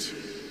bit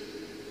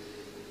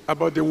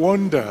about the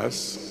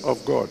wonders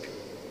of God.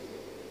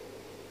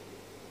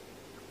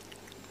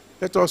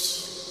 Let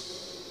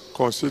us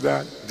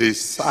consider the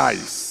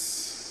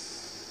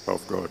size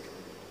of God.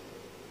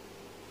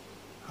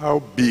 How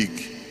big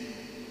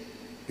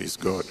is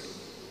God?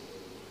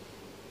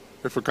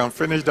 If we can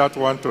finish that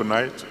one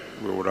tonight,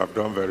 we would have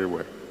done very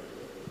well.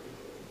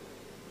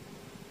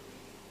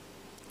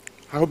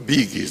 How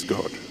big is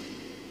God?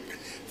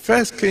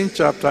 1 Kings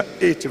chapter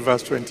 8,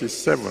 verse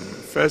 27.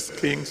 1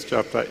 Kings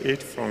chapter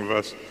 8 from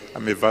verse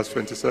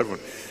 27.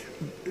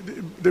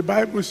 The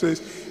Bible says,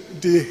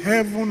 the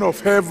heaven of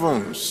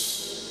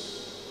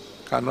heavens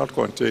cannot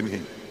contain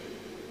him.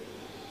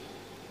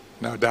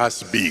 Now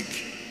that's big.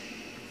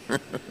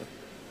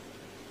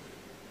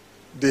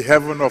 The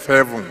heaven of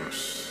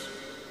heavens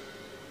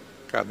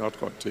cannot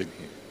contain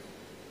him.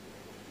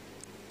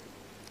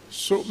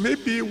 So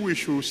maybe we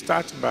should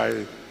start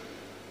by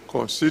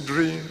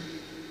considering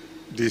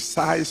the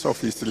size of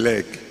his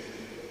leg.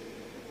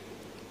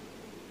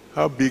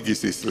 How big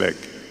is his leg?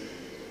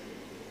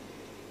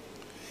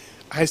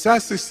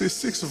 Isaiah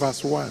 66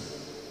 verse 1.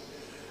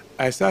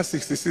 Isaiah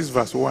 66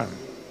 verse 1.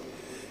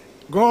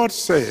 God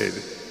said,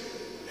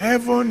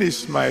 heaven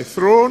is my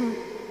throne,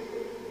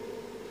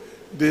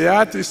 the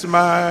earth is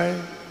my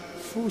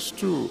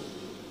footstool.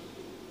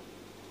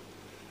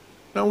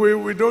 Now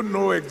we don't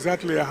know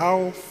exactly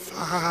how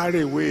far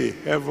away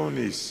heaven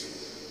is.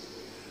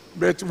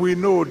 But we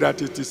know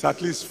that it is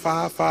at least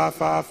far, far,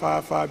 far,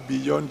 far, far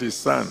beyond the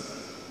sun.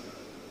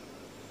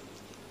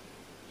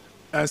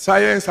 And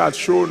science had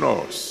shown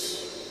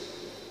us,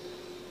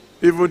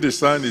 even the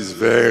sun is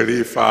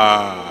very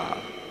far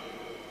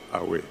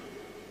away.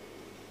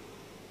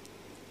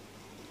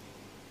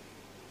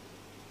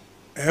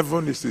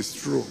 Heaven is his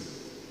throne.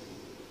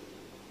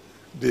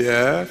 The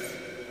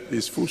earth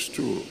is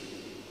footstool.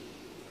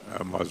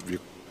 There must be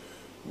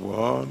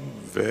one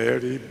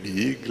very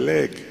big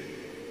leg.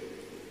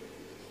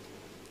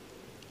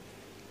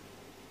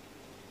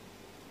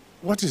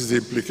 What is the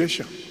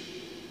implication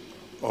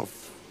of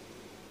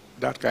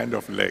that kind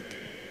of leg?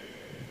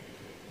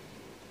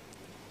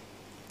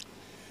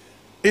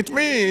 It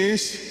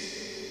means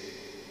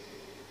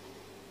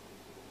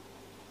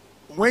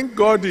when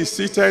God is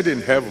seated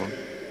in heaven,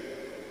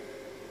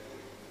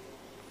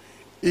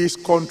 he is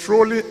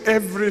controlling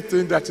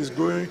everything that is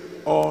going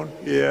on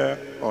here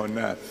on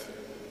earth.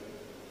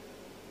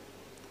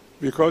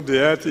 Because the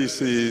earth is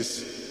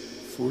his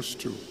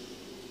footstool.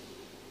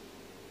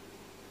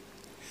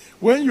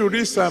 When you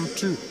read Psalm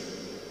 2,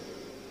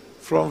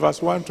 from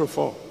verse 1 to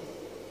 4,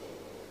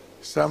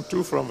 Psalm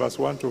 2 from verse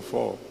 1 to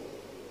 4,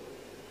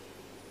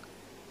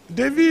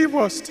 David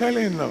was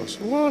telling us,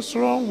 what's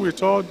wrong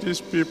with all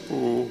these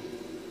people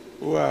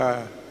who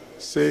are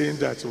saying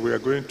that we are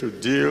going to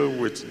deal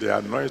with the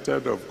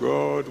anointed of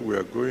God, we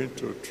are going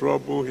to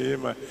trouble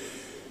him.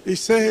 He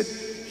said,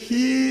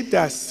 he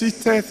that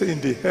sitteth in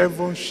the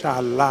heavens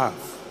shall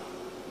laugh.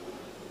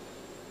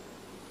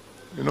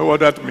 You know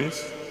what that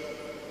means?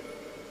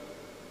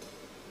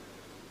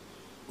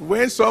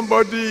 When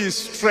somebody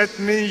is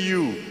threatening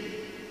you,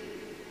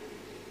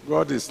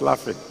 God is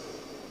laughing.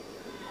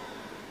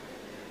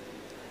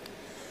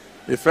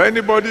 If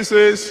anybody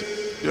says,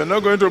 you're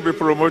not going to be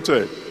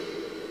promoted,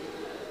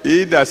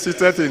 he that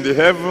sitteth in the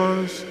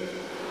heavens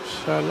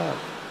shall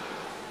laugh.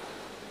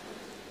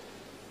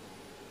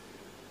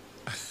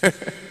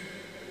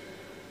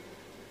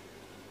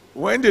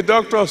 When the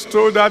doctors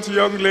told that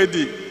young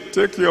lady,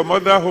 take your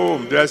mother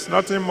home, there's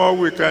nothing more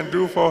we can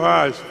do for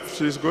her,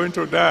 she's going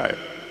to die.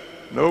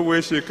 No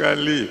way she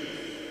can live.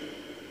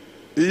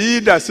 He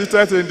that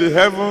sitteth in the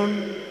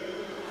heaven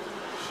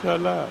shall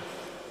laugh.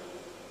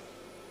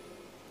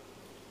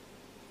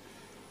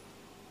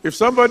 If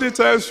somebody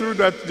tells you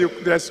that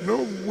there's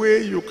no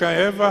way you can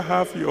ever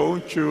have your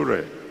own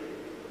children,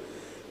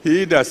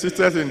 he that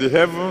sitteth in the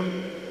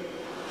heaven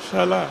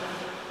shall laugh.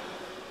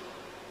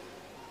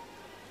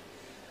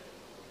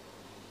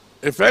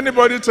 If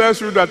anybody tells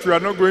you that you are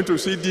not going to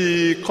see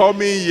the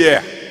coming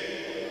year,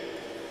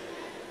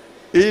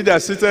 he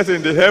that sitteth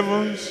in the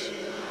heavens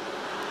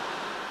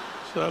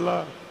shall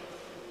laugh.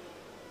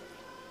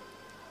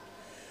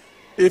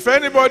 If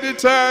anybody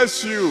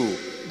tells you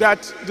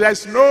that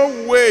there's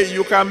no way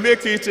you can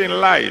make it in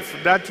life,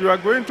 that you are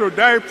going to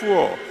die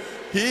poor,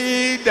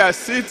 he that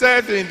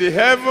sitteth in the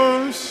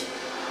heavens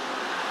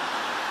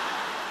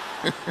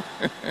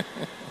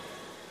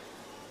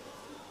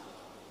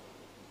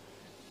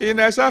in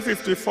Isaiah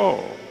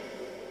 54,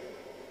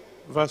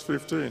 verse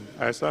 15,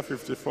 Isaiah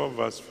 54,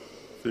 verse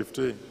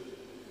 15,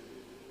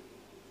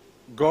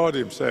 God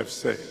himself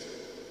said,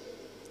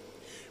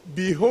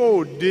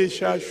 behold, they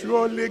shall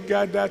surely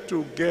gather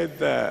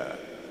together,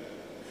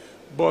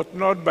 but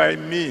not by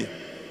me.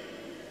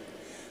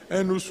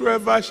 And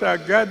whosoever shall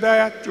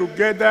gather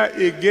together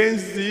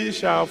against thee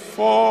shall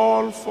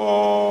fall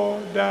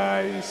for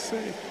thy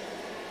sake.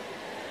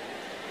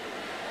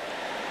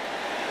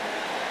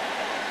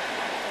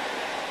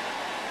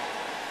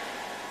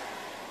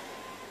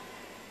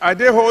 Are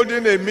they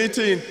holding a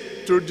meeting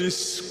to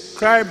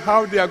describe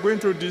how they are going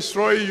to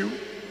destroy you?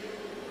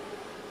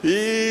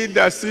 He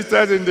that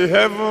sitteth in the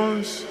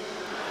heavens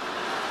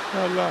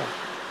shall laugh.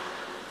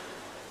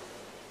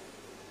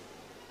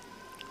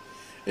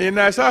 In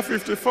Isaiah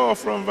 54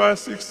 from verse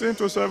 16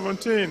 to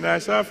 17,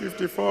 Isaiah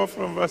 54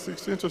 from verse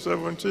 16 to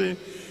 17,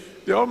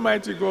 the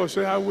Almighty God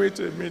said, wait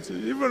a minute,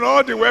 even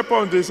all the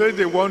weapons they say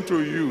they want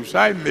to use,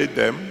 I made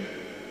them.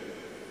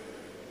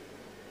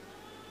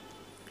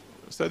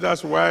 So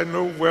that's why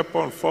no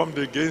weapon formed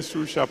against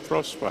you shall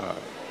prosper.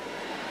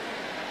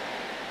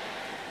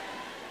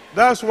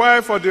 That's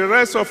why for the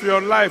rest of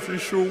your life you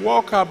should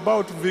walk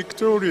about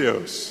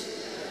victorious.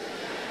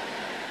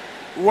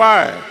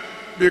 Why?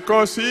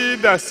 Because he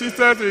that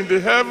sitteth in the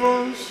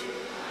heavens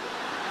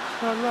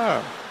shall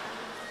laugh.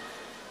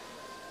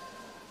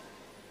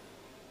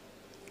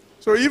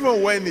 So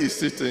even when he's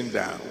sitting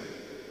down,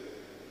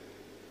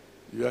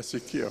 you are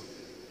secure.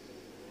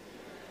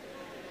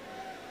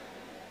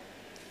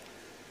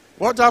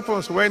 What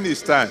happens when he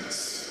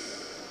stands?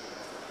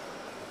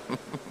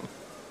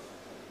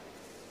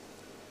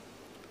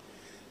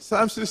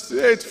 Psalm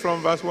 68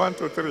 from verse 1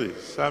 to 3.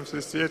 Psalm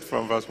 68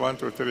 from verse 1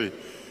 to 3.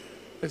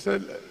 He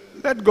said,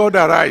 let God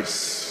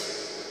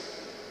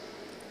arise.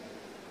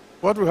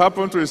 What will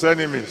happen to his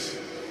enemies?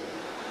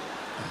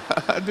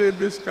 They'll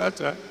be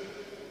scattered.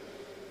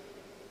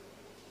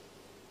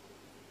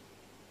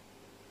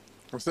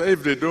 So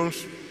if they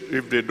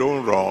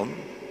don't run,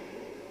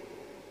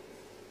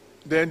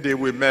 then they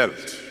will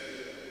melt.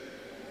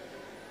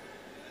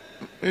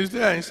 It's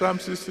there in Psalm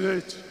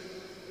 68,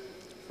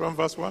 from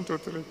verse 1 to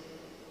 3.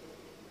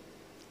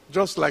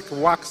 just like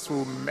wax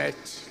will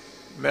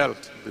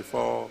melt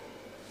before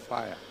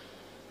fire.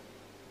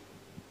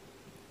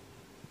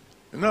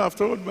 You know, I've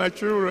told my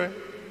children,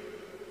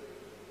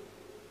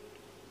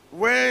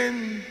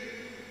 when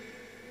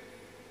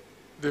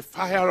the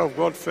fire of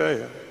God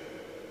fell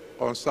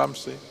on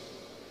Samson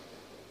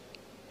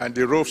and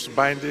the ropes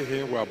binding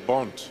him were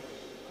burnt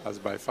as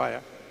by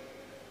fire,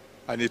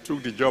 and he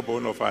took the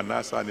jawbone of an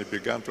ass and he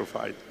began to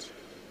fight.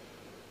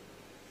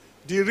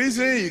 The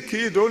reason he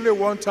killed only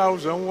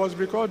 1,000 was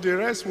because the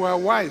rest were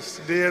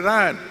wise. They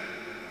ran.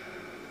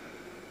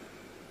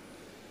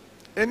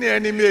 Any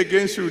enemy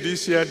against you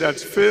this year that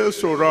fails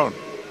to run,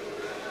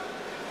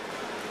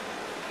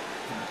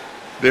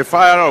 the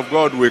fire of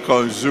God will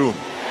consume.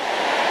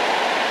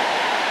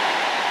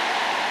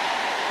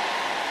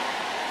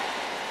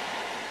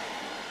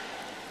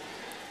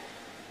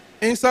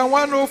 In Psalm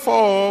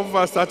 104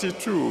 verse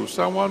 32,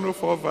 Psalm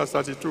 104 verse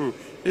 32,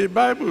 the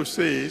Bible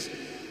says,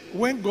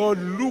 when God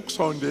looks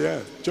on the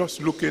earth,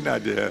 just looking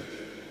at the earth,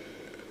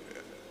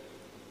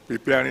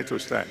 preparing to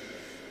stand,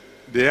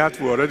 the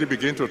earth will already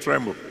begin to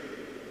tremble.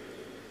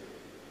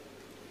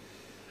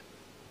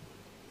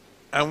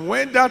 And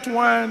when that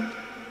one,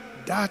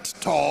 that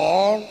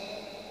tall,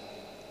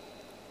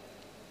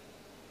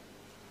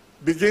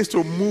 begins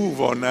to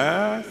move on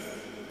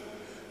earth,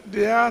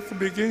 the earth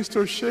begins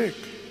to shake.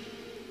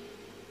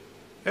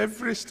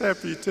 Every step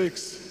he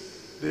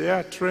takes, the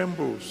earth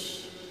trembles.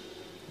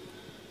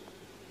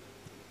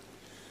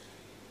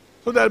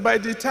 So that by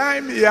the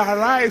time he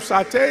arrives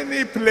at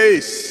any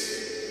place,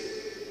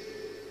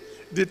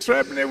 the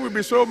trembling will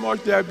be so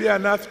much there will be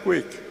an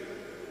earthquake.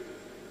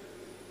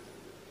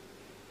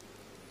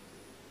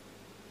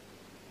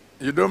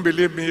 You don't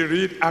believe me?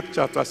 Read Acts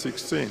chapter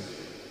 16.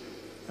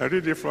 I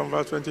read it from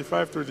verse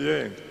 25 to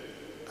the end.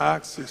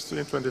 Acts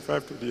 16,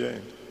 25 to the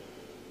end.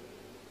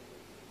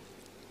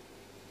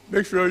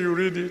 Make sure you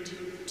read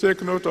it.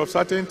 Take note of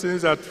certain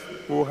things that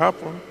will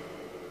happen.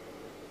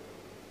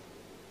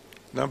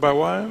 Number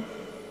one,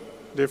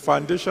 the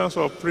foundations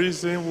of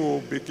prison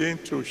will begin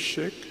to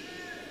shake.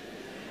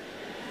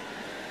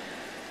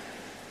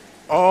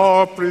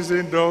 All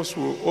prison doors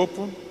will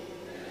open.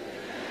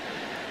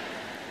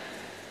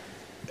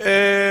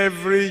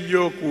 Every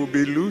yoke will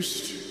be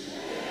loosed.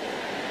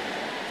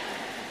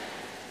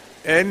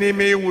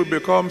 Enemy will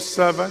become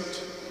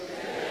servant.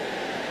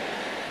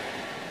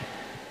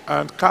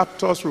 And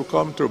captors will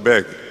come to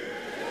beg.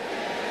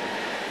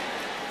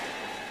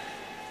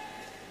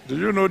 Do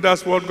you know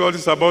that's what God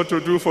is about to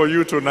do for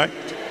you tonight?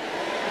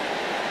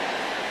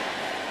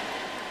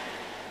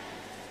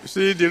 You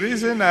see, the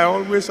reason I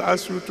always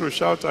ask you to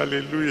shout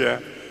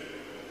hallelujah,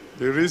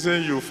 the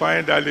reason you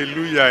find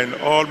hallelujah in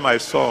all my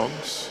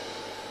songs,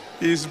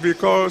 is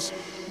because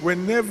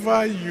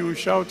whenever you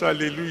shout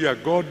hallelujah,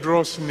 God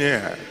draws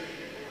near.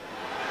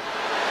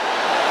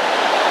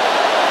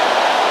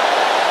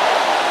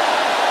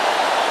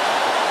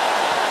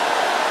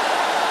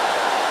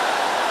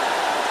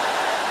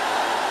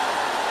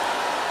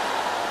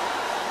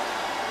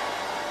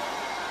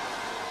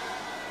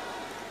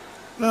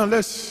 Now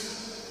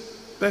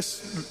let's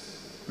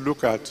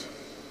look at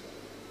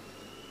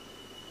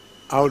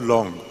how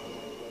long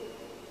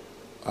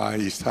are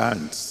his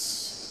hands.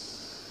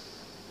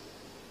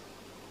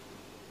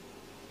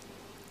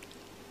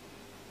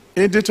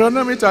 In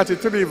Deuteronomy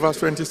 33 verse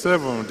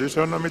 27,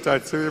 Deuteronomy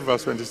 33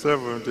 verse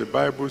 27, the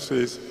Bible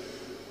says,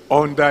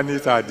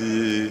 underneath are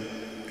the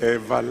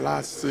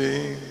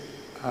everlasting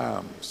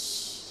arms.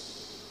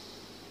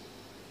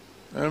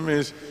 That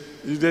means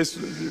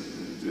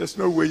there's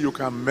no way you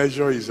can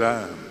measure his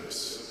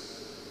arms.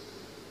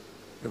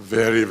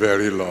 Very,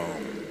 very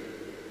long,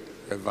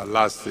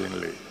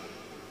 everlastingly.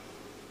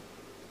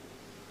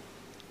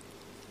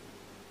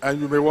 And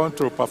you may want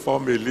to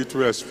perform a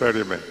little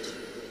experiment.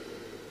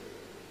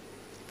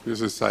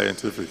 This is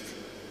scientific.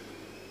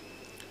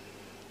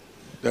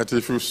 That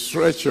if you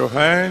stretch your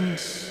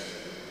hands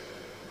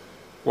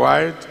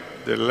wide,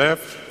 the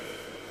left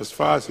as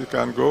far as you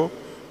can go,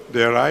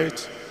 the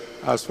right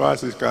as far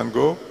as it can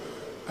go,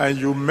 and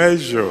you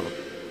measure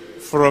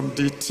from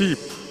the tip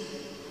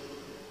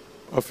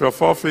of your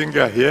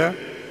forefinger here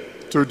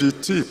to the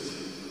tip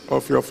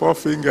of your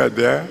forefinger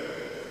there,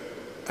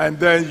 and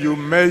then you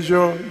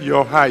measure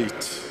your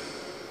height,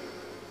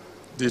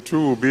 the two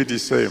will be the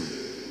same.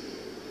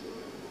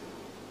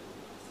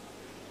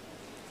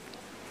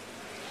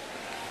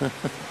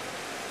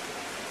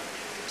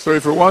 So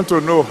if you want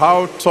to know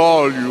how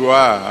tall you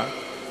are,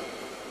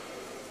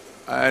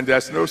 and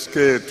there's no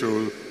scale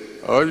to,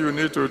 all you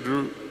need to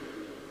do,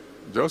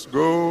 just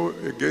go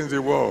against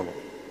the wall.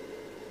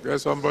 Get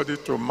somebody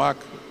to mark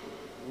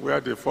where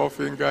the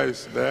forefinger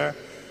is there,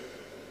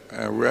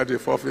 and where the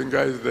forefinger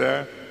is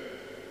there,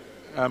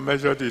 and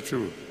measure the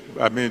two.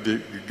 I mean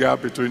the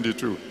gap between the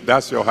two.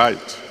 That's your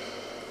height.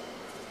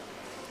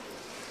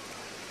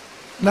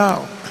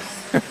 Now,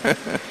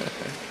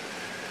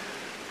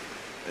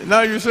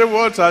 now you say,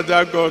 what has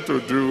that got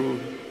to do?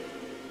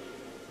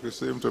 You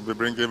seem to be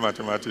bringing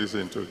mathematics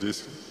into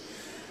this.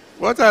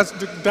 What has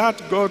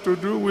that got to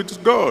do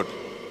with God?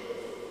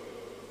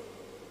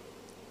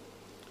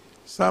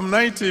 Psalm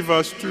 90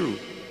 verse 2.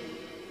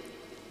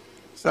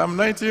 Psalm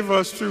 90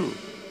 verse 2.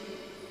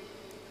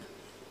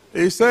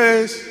 It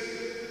says,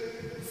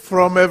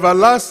 from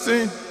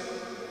everlasting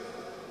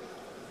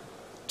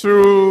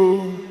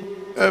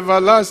to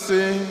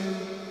everlasting,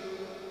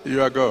 you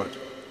are God.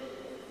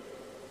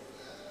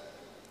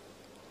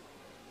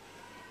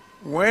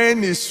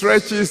 When he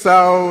stretches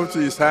out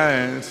his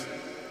hands,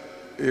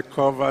 it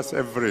covers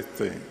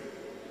everything.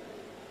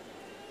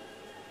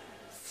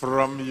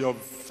 From your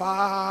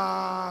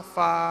far,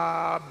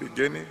 far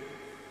beginning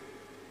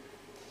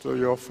to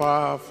your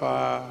far,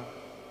 far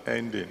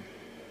ending.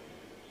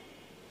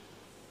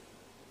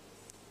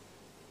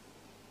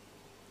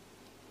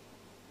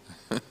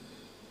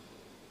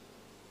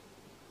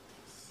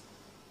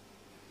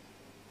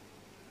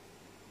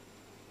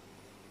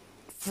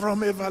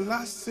 From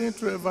everlasting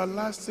to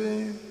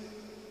everlasting,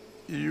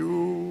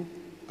 you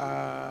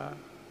are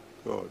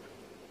God.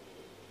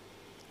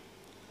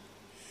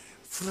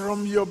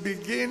 From your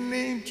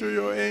beginning to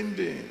your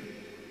ending,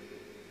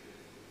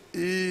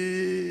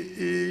 he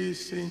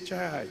is in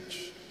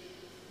charge.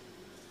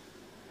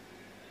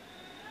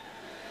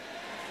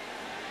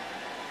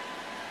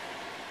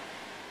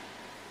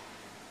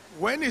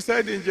 When he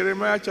said in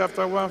Jeremiah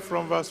chapter 1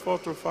 from verse 4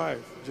 to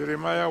 5,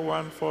 Jeremiah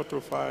 1, 4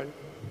 to 5,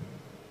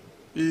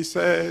 he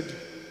said,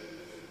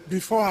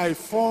 before I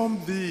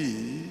formed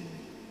thee,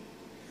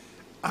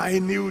 I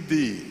knew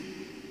thee.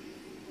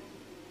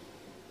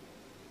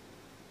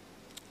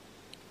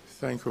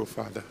 Thank you,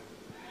 Father.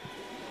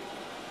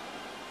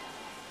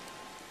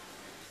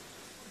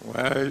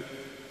 Well,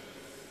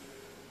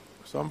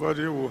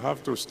 somebody will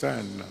have to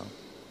stand now.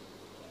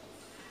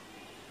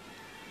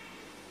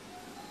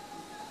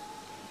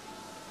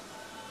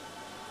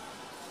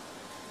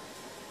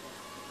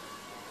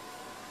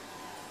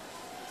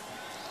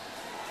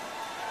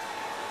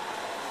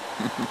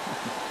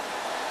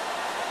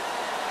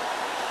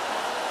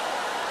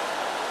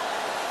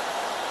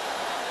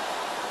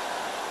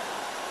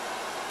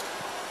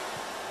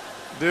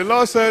 The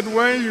Lord said,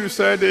 when you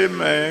said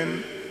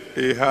amen,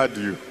 he heard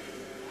you.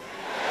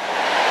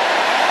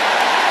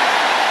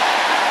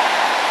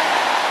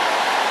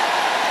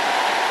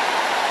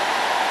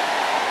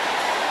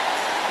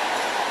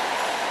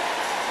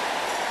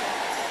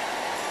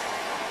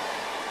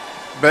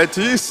 But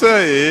he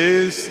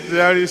says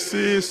there is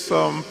still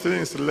some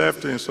things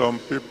left in some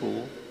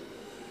people,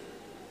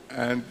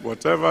 and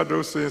whatever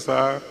those things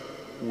are,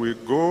 will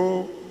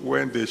go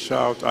when they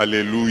shout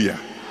hallelujah.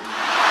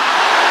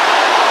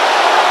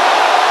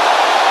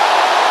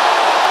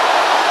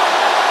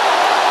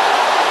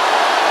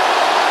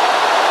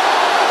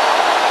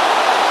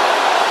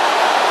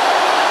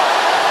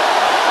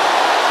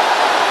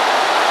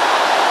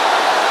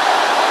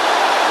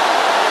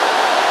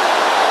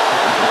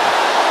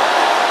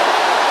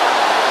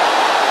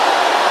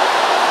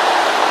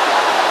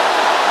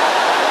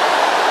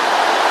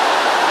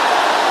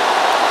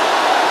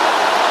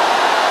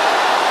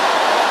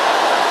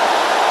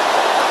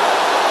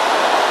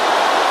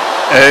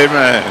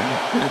 Amen.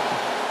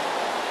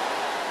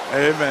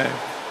 Amen.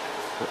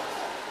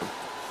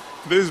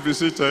 Please be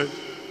seated.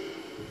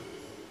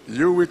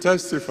 You will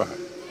testify.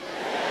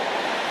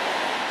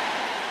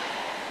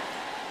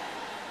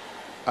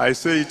 I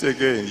say it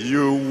again.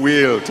 You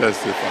will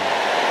testify.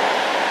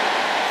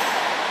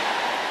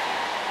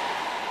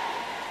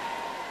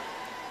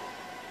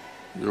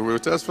 You will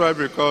testify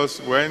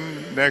because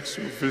when next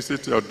you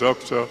visit your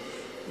doctor,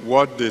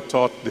 what they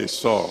thought they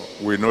saw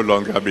will no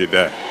longer be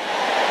there.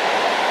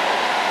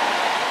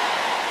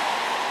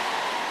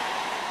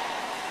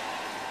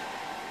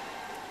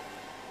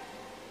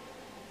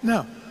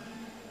 Now,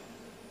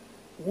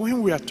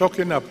 when we are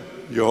talking about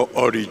your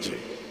origin,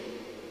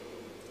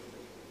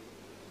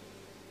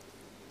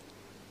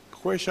 the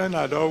question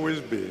had always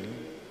been,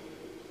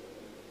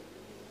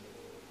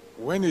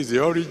 when is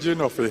the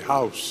origin of a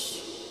house?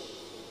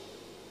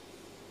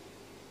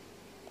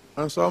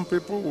 And some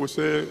people will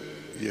say,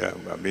 yeah,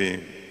 I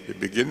mean, the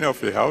beginning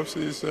of a house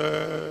is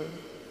the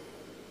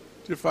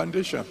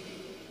foundation.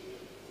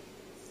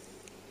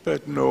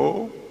 But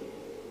no.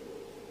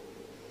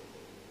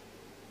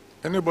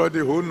 Anybody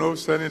who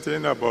knows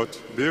anything about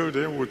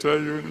building will tell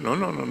you,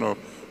 no.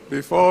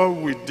 Before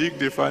we dig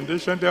the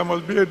foundation, there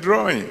must be a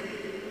drawing.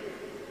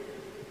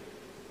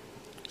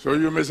 So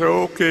you may say,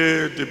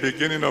 okay, the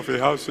beginning of a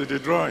house is the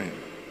drawing.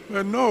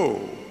 But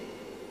no.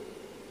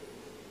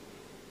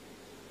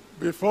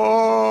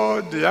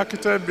 Before the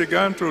architect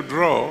began to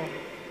draw,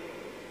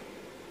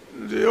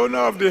 the owner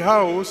of the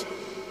house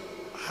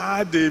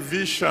had a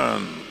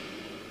vision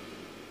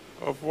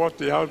of what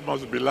the house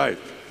must be like.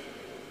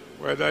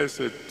 Whether it's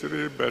a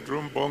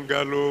 3-bedroom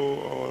bungalow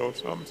or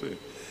something.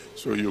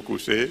 So you could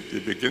say the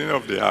beginning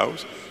of the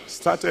house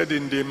started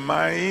in the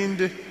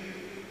mind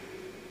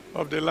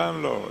of the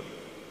landlord.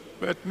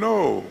 But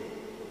no.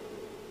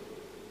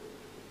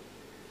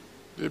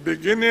 The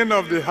beginning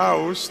of the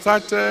house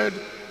started,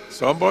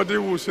 somebody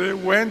would say,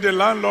 when the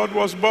landlord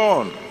was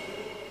born.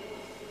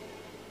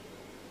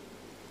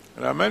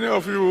 There are many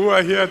of you who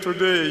are here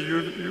today,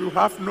 you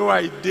have no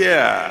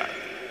idea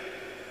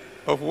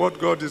of what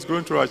God is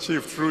going to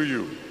achieve through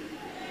you.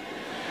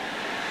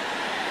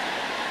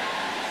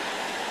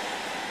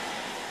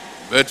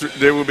 But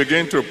they will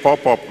begin to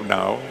pop up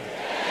now.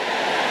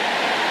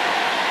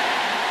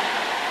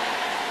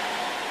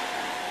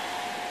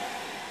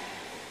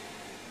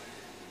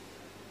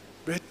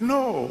 But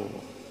no,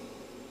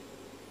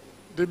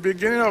 the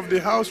beginning of the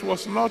house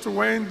was not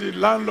when the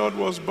landlord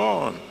was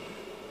born.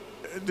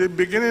 The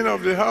beginning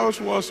of the house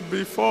was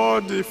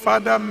before the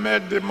father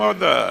met the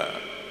mother.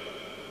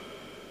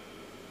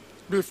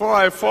 Before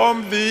I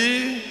formed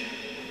thee,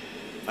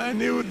 I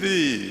knew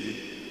thee.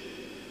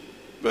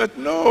 But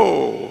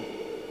no,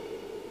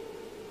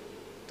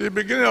 the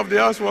beginning of the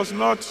house was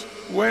not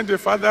when the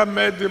father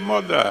met the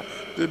mother.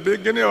 The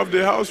beginning of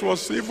the house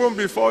was even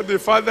before the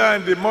father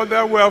and the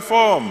mother were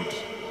formed.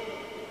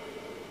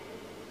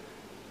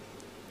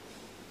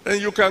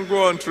 And you can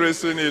go on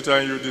tracing it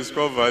and you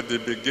discover the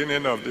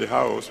beginning of the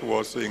house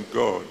was in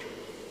God.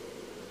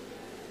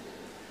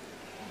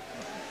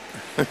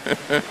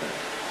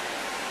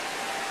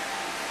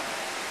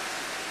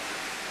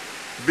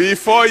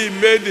 Before he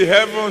made the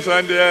heavens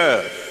and the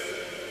earth,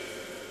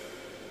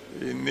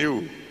 he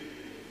knew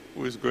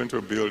who is going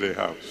to build a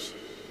house.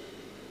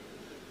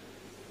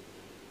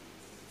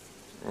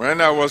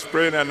 When I was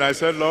praying and I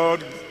said,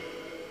 Lord,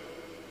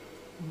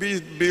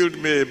 build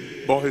me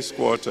a boys'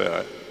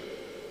 quarter.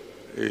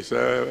 He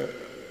said,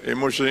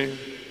 emotion.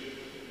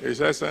 He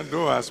said, son,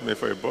 don't ask me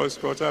for a boys'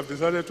 quarter. I've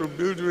decided to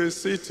build you a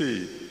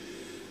city.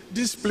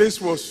 This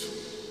place was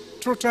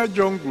total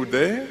jungle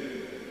there.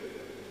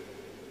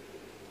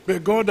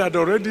 But God had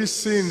already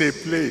seen a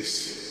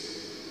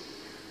place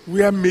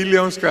where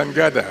millions can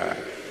gather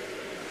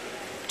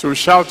to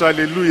shout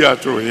hallelujah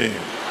to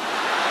him.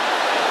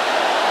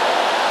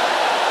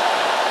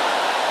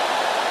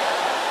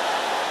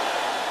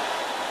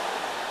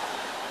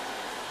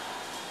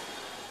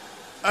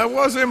 I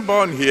wasn't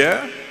born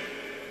here.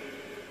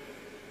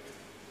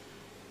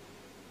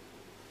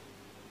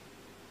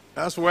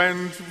 That's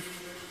when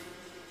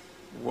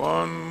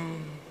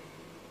one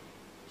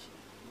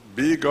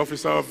big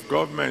officer of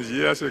government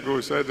years ago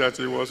said that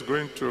he was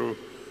going to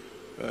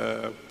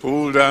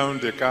pull down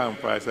the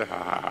camp. I said,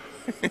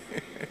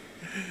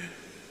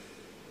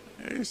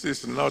 this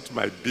is not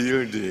my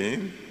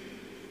building.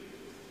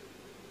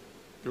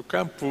 You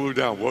can't pull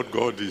down what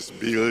God is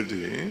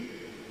building.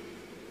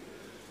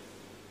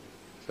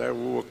 So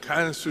we will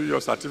cancel your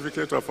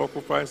certificate of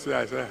occupancy.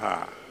 I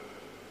said,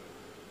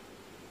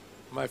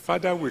 my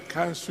father will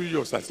cancel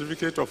your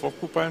certificate of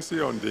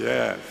occupancy on the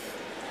earth.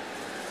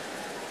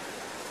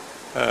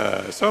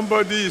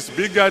 Somebody is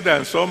bigger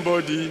than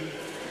somebody.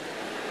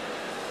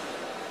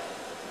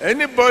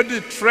 Anybody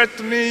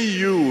threatening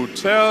you,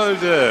 tell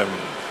them,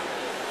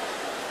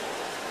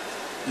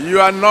 you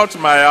are not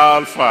my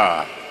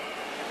Alpha.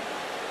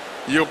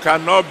 You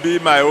cannot be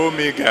my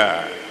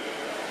Omega.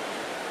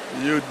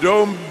 You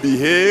don't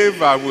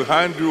behave, I will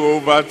hand you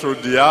over to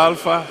the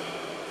Alpha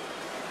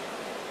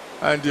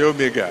and the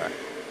Omega.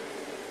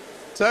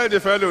 Tell the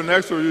fellow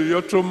next to you,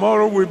 your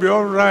tomorrow will be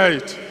all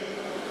right.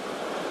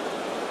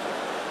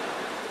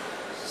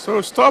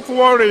 So stop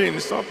worrying,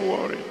 stop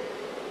worrying.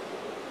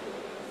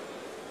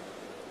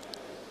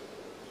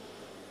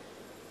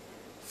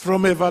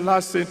 From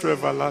everlasting to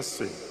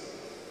everlasting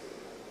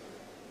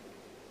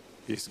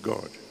is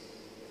God.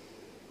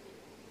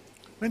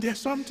 And there's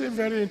something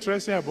very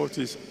interesting about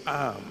his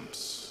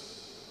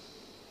arms.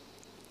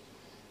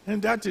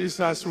 And that is,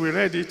 as we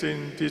read it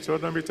in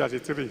Deuteronomy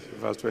 33,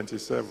 verse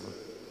 27.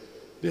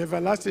 The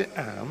everlasting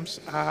arms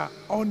are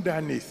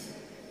underneath.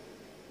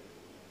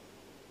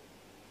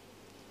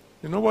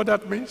 You know what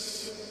that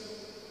means?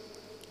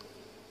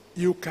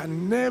 You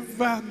can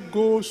never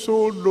go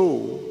so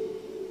low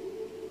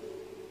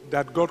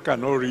that God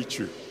cannot reach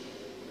you.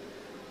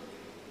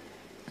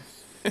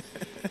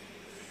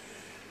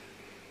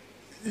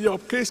 Your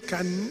case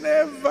can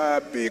never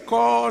be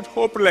called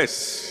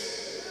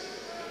hopeless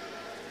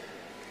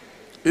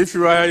if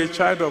you are a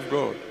child of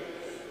God.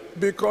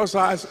 Because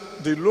as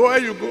the lower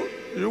you go,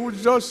 you will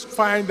just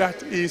find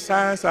that his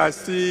hands are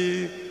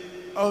still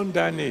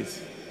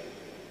underneath.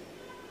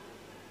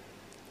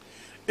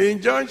 In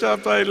John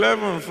chapter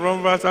 11,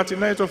 from verse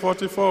 39 to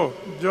 44,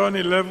 John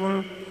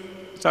 11,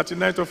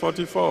 39 to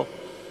 44,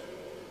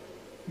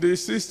 the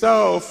sister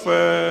of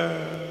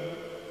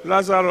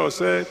Lazarus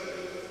said,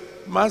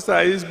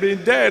 Master, he's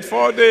been dead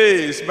 4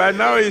 days. By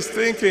now he's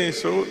thinking.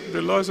 So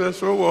the Lord says,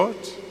 so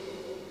what?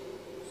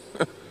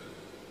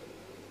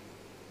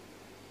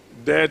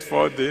 Dead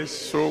 4 days,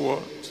 so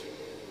what?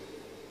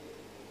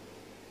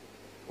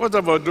 What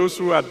about those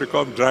who had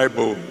become dry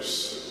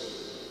bones?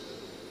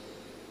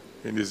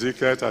 In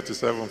Ezekiel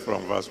 37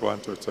 from verse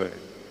 1 to 10.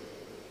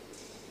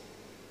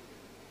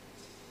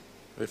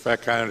 If I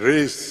can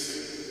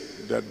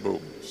raise dead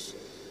bones,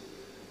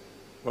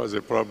 what's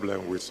the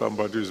problem with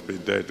somebody who's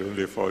been dead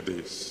only 4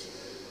 days?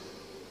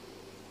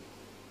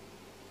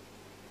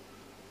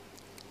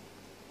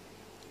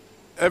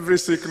 Every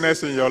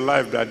sickness in your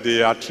life that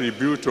they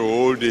attribute to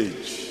old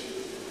age,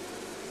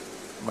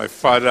 my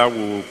Father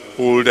will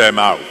pull them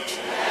out.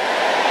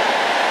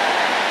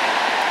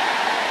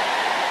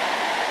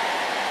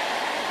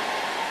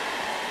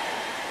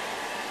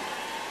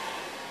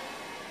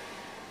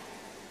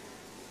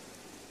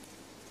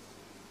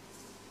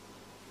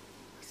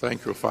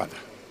 Thank you, Father.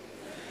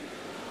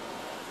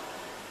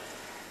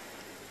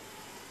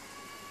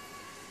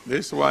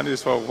 This one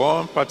is for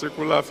one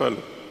particular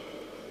fellow.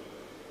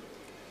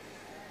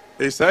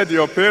 He said,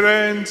 your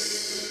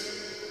parents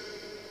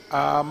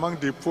are among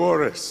the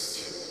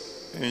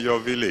poorest in your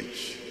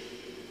village.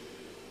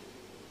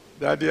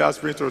 Daddy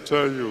asked me to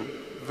tell you,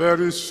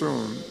 very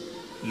soon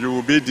you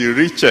will be the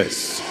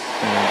richest in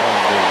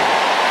that village.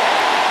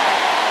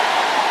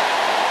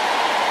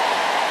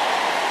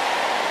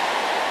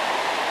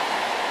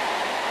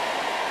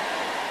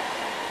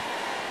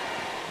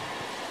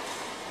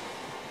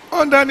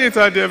 Underneath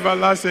are the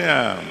everlasting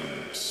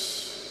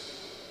arms.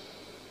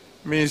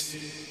 Means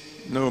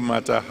no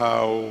matter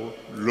how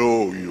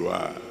low you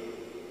are,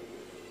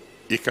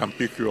 He can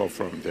pick you up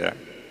from there.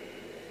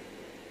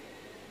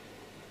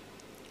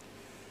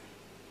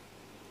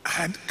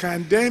 And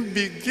can then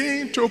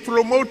begin to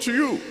promote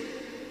you.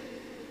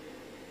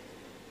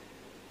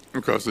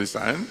 Because His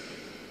hand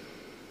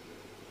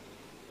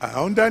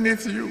are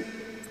underneath you,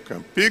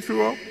 can pick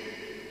you up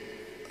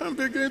and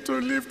begin to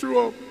lift you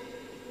up.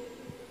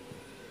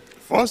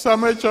 1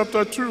 Samuel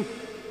chapter 2,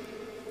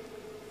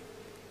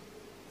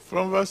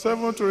 from verse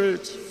 7 to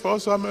 8. 1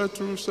 Samuel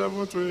 2,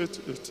 7 to 8,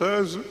 it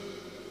tells you,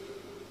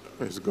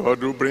 it's God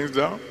who brings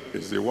down,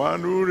 it's the one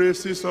who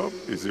raises up,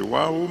 it's the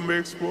one who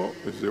makes poor,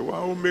 it's the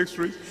one who makes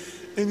rich.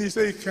 And He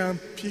said He can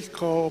pick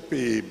up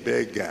a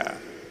beggar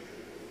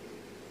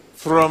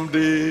from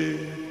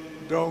the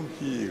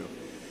dunghill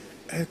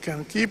and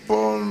can keep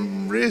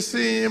on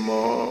raising him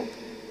up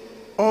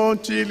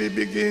until he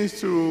begins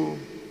to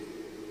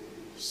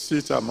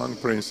sit among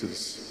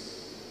princes.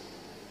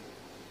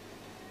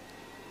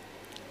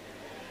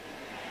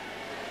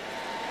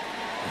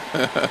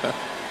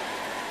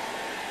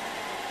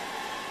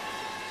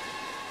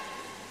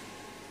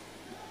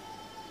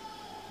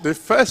 The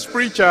first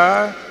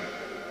preacher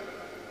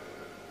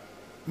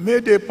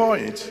made a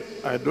point.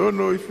 I don't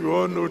know if you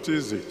all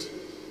noticed it.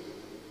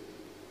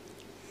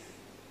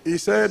 He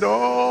said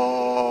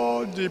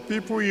all the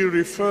people he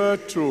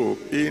referred to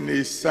in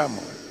his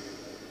sermon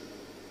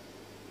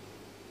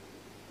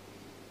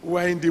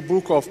were in the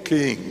book of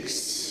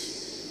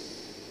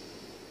Kings.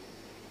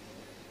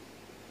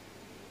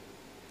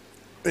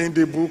 In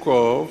the book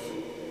of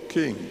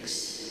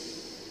Kings.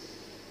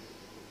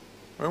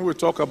 When we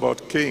talk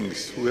about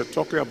kings, we are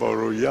talking about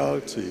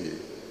royalty.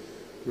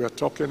 We are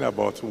talking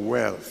about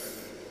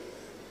wealth.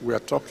 We are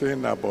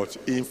talking about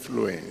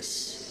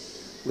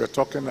influence. We are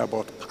talking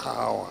about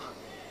power.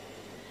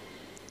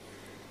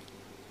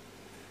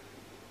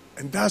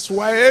 And that's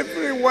why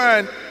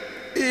everyone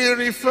he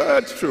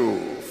referred to,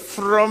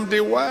 from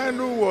the one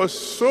who was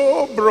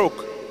so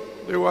broke,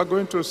 they were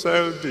going to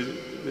sell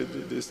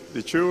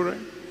the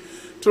children,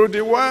 to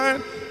the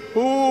one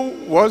who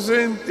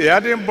he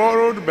hadn't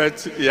borrowed, but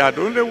he had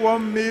only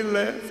 1 meal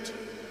left,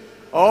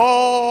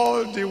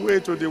 all the way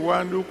to the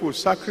one who could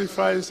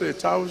sacrifice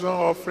 1,000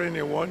 offering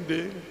in one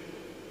day.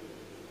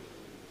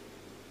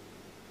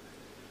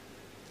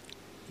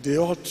 They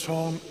all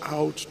turned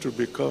out to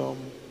become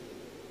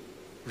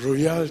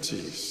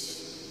royalties.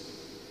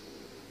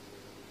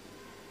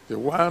 The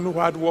one who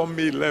had 1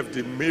 meal left,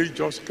 the meal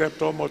just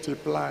kept on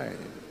multiplying.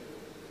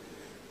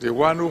 The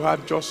one who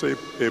had just a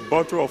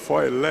bottle of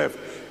oil left,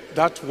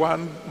 that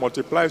one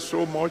multiplied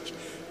so much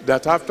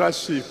that after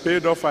she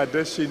paid off her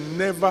debt, she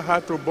never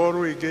had to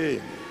borrow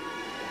again.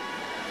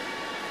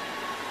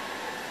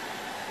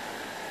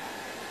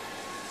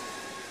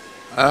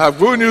 I have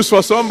good news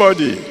for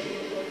somebody.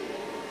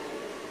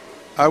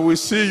 I will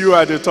see you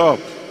at the top.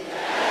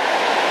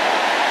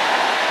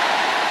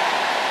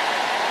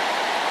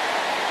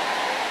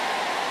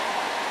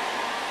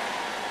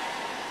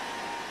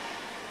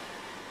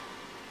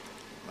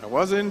 I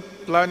wasn't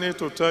planning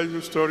to tell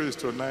you stories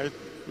tonight,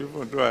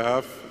 even though I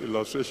have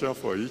illustration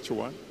for each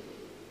one.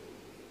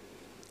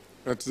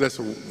 But there's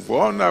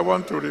one I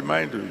want to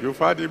remind you. You've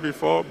heard it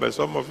before, but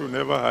some of you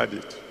never heard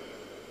it.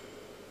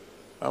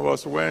 That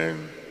was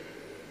when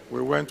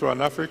we went to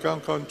an African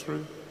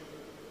country,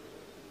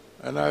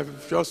 and I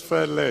just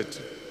felt led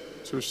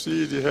to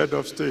see the head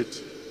of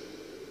state.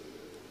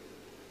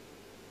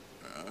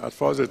 At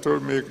first they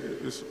told me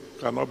this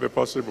cannot be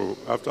possible.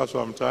 After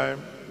some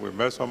time, we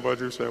met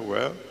somebody who said,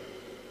 well,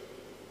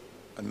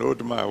 an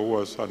old man who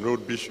was an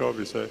old bishop,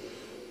 he said,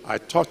 I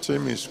taught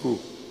him in school.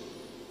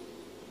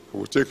 He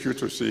will take you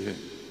to see him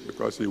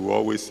because he will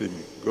always see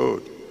me.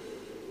 Good.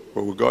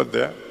 But we got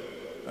there,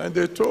 and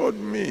they told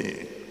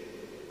me,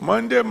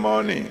 Monday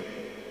morning,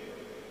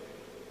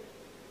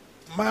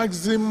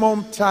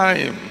 maximum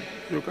time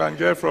you can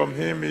get from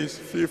him is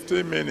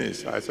 15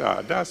 minutes. I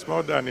said, that's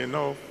more than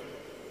enough.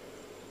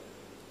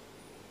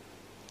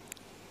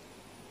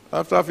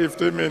 After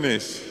 15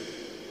 minutes,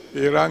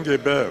 he rang a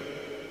bell.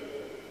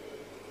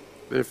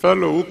 The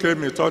fellow who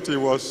came, he thought he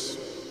was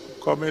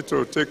coming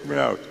to take me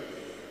out.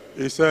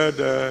 He said,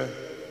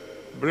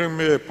 bring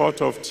me a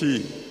pot of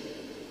tea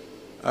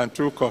and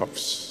 2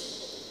 cups.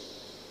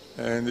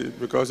 And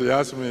because he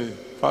asked me,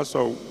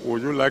 Pastor,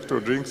 would you like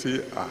to drink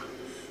tea?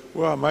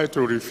 Who am I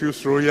to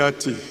refuse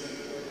royalty?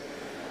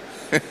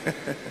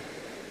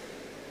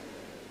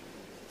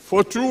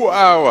 For 2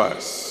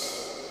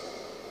 hours,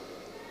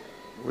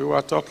 we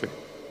were talking.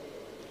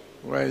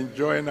 We were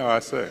enjoying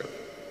ourselves.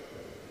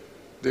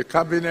 The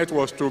cabinet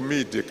was to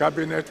meet. The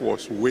cabinet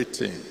was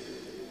waiting.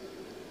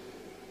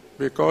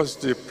 Because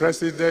the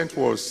president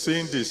was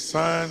seeing the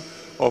son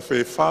of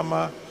a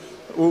farmer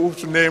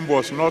whose name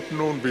was not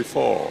known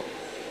before.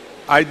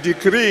 I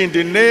decree in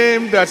the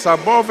name that's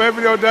above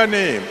every other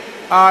name,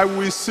 I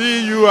will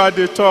see you at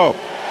the top.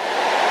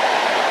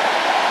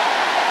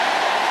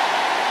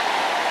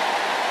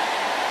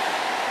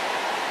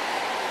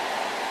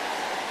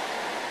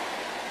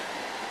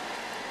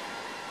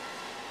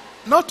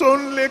 Not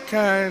only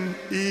can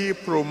he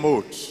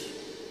promote,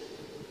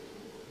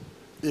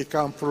 he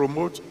can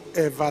promote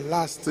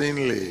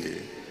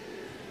everlastingly.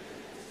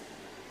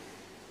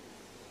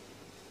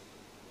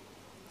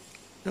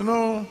 You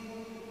know,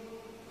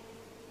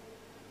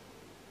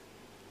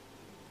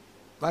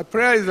 my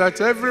prayer is that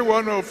every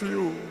one of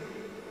you,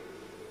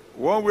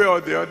 one way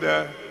or the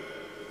other,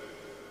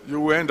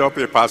 you will end up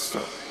a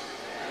pastor.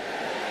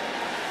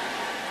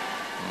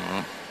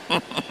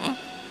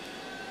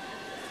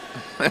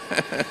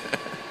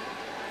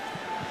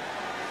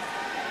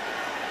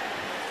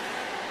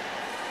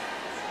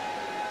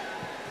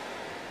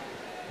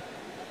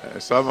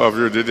 Some of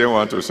you didn't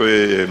want to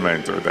say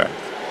amen to that.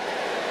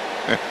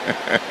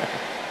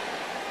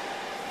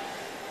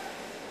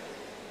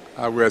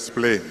 I will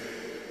explain.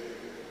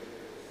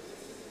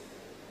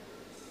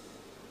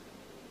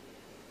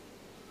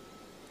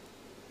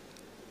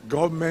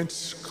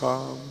 Governments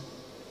come,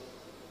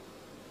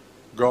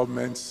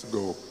 governments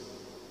go.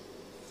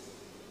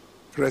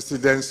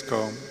 Presidents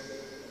come,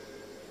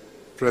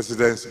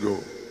 presidents go.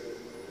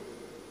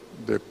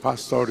 The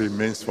pastor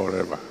remains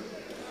forever.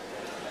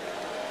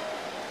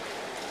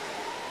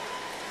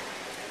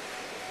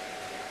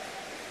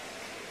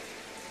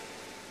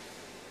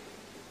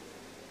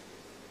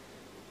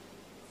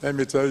 Let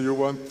me tell you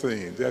one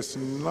thing. There's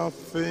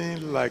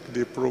nothing like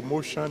the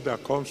promotion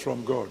that comes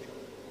from God.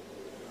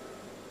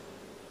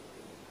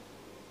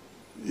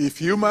 If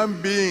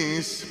human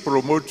beings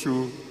promote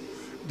you,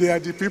 they are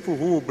the people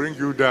who will bring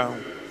you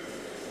down.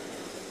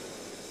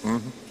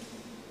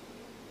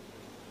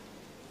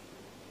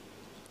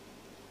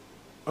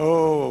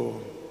 Oh,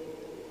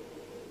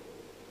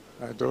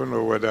 I don't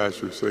know whether I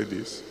should say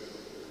this.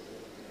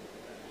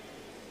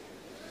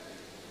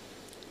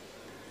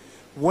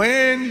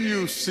 When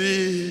you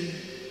see,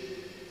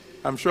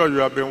 I'm sure you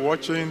have been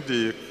watching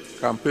the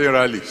campaign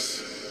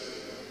rallies.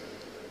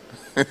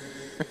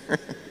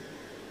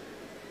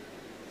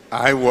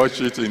 I watch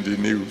it in the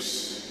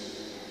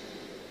news.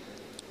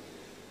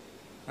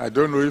 I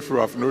don't know if you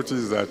have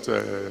noticed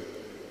that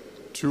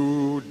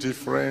two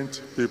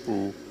different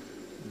people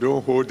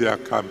don't hold their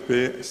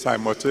campaign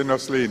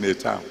simultaneously in a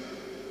town.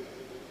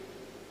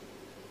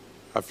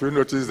 Have you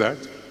noticed that?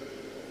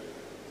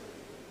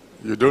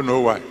 You don't know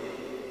why.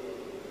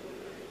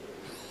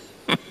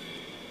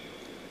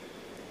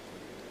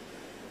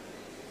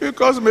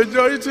 Because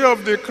majority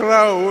of the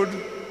crowd,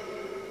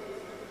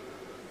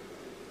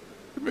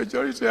 the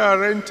majority are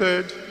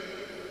rented.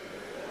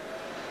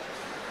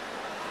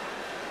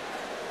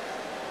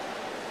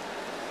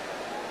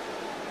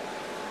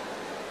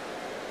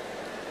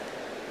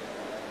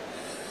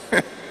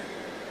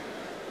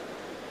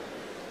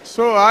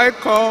 So I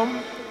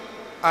come,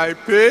 I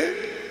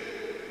pay,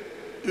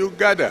 you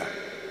gather.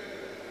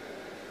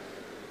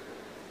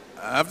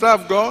 After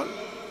I've gone,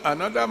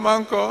 another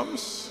man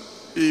comes,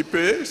 he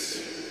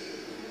pays,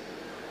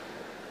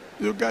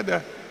 you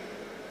gather.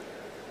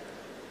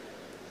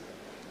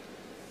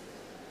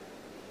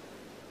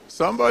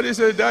 Somebody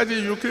said, Daddy,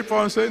 you keep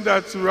on saying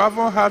that you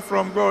haven't heard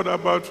from God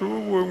about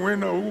who will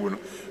win or who will not.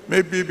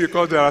 Maybe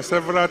because there are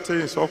several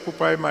things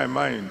occupying my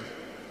mind.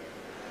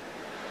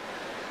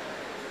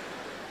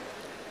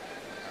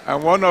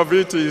 And one of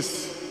it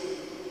is,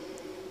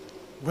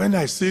 when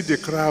I see the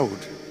crowd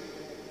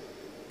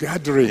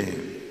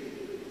gathering,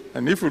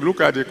 and if you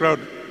look at the crowd,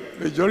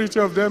 majority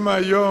of them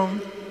are young.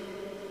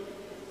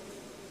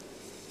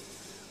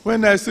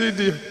 When I see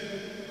the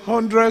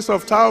hundreds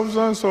of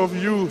thousands of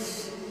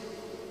youth,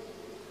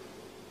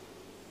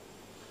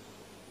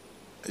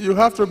 you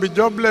have to be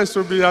jobless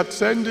to be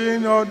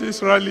attending all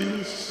these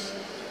rallies.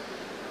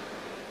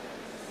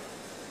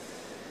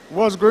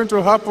 What's going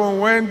to happen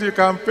when the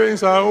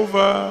campaigns are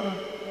over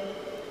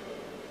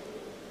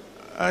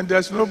and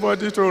there's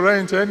nobody to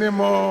rent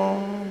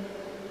anymore?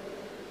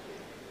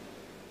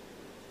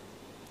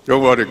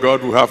 Don't worry,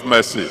 God will have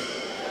mercy.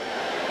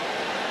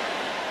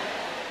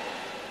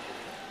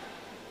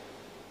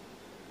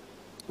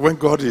 When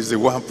God is the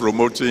one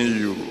promoting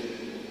you,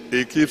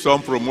 He keeps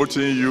on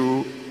promoting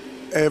you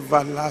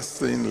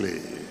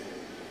everlastingly.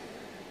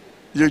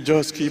 You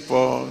just keep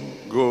on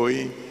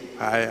going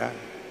higher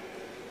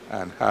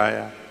and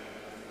higher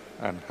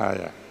and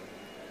higher.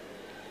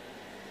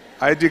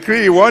 I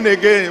decree once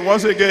again,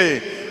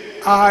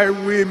 I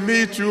will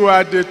meet you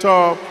at the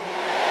top.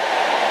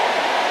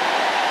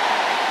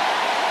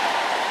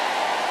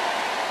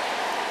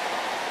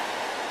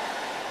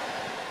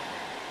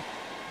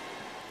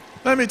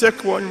 Let me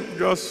take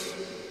just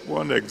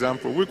one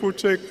example. We could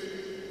take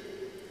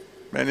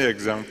many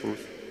examples.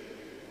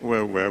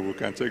 Well, we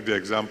can take the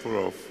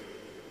example of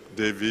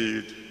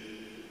David.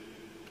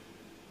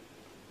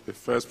 The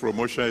first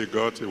promotion he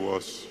got, he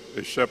was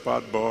a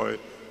shepherd boy,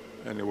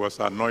 and he was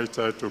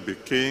anointed to be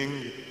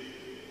king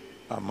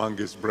among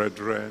his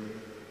brethren.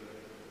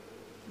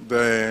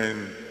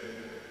 Then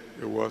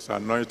he was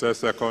anointed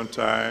second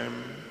time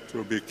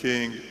to be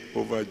king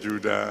over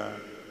Judah.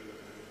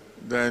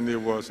 Then he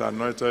was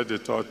anointed the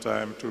third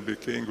time to be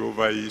king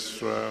over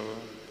Israel.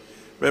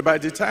 But by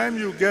the time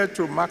you get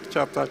to Mark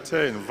chapter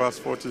 10, verse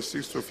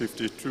 46 to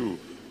 52,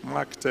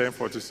 Mark 10,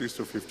 46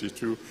 to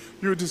 52,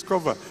 you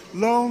discover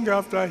long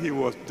after he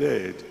was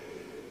dead,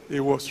 he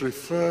was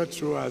referred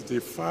to as the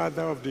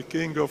father of the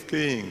King of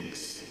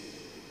Kings.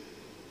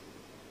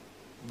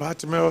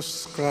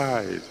 Bartimaeus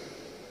cried,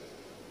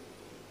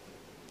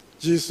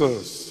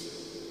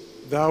 Jesus,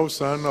 thou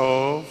son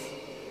of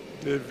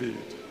David.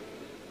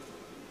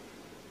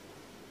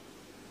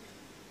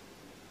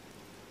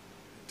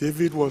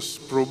 David was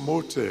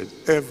promoted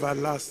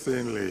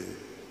everlastingly.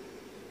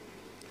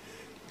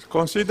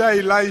 Consider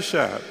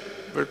Elisha,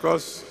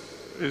 because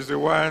he's the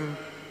one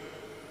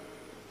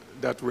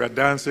that we are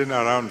dancing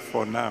around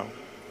for now.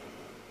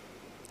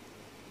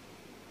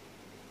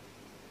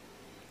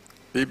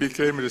 He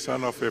became the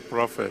son of a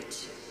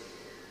prophet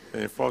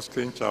in 1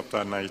 Kings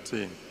chapter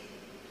 19,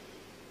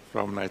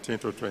 from 19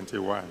 to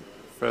 21.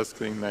 1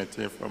 Kings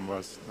 19 from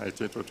verse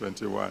 19 to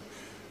 21.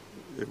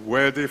 A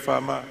wealthy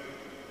farmer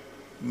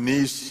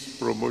needs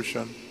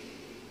promotion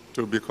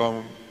to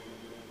become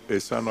a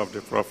son of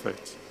the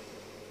prophet.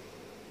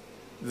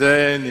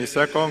 Then in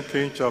 2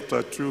 Kings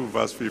chapter 2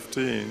 verse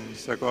 15,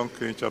 2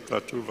 Kings chapter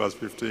 2 verse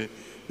 15,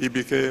 he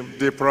became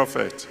the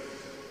prophet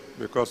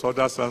because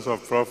other sons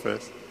of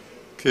prophets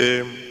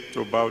came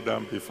to bow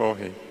down before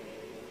him.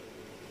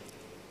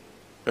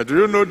 But do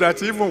you know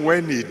that even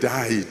when he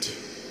died,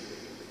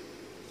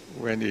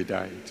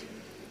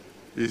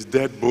 his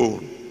dead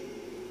bone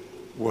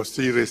was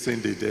still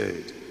raising the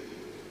dead?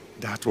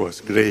 That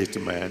was great,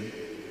 man.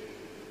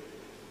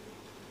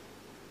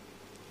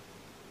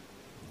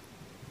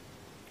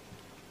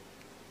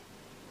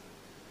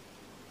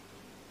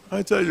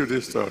 I tell you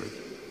this story.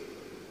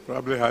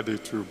 Probably had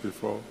it too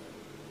before.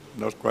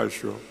 Not quite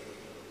sure.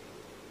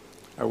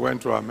 I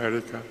went to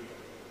America,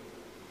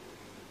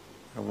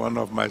 and one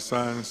of my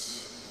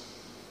sons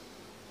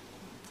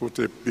put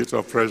a bit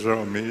of pressure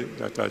on me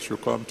that I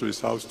should come to his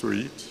house to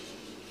eat.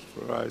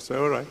 So I said,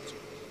 all right.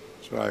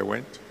 So I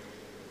went.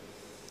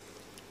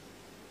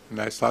 And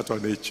I sat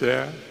on a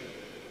chair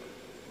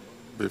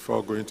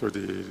before going to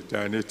the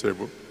dining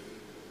table.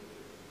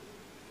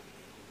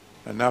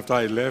 And after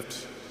I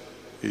left,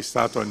 he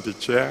sat on the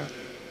chair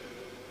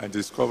and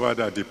discovered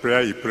that the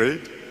prayer he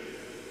prayed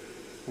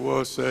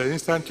was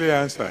instantly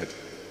answered.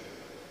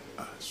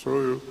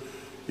 So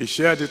he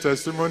shared the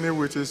testimony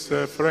with his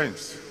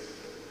friends.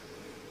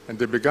 And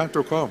they began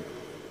to come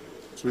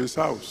to his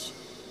house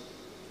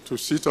to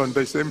sit on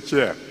the same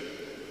chair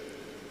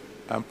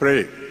and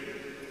pray.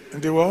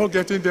 And they were all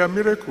getting their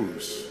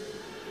miracles.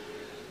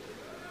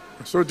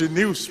 So the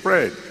news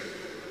spread.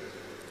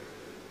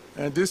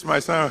 And this, my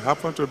son,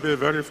 happened to be a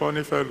very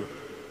funny fellow.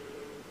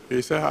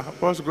 He said,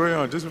 what's going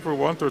on? These people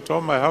want to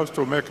turn my house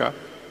to Mecca.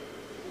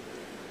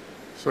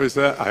 So he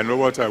said, I know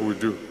what I will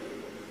do.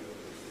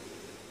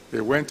 He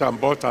went and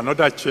bought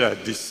another chair,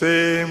 the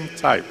same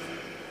type.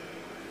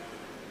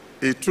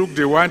 He took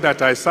the one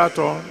that I sat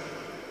on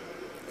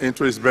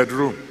into his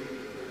bedroom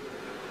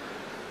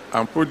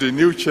and put the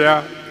new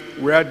chair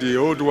where the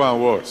old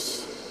one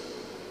was.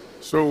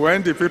 So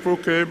when the people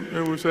came, he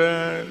would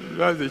say,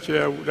 that's the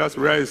chair, that's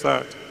where he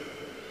sat.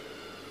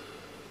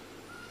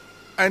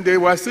 And they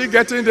were still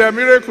getting their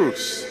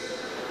miracles.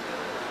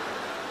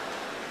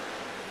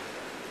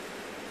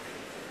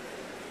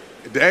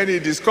 Then he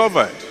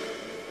discovered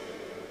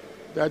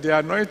that the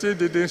anointing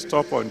didn't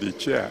stop on the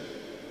chair.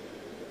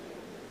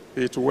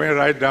 It went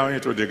right down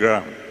into the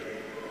ground.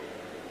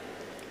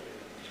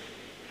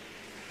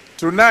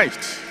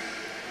 Tonight,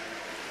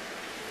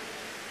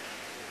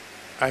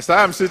 as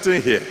I am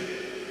sitting here,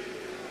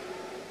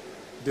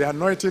 the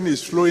anointing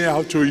is flowing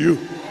out to you.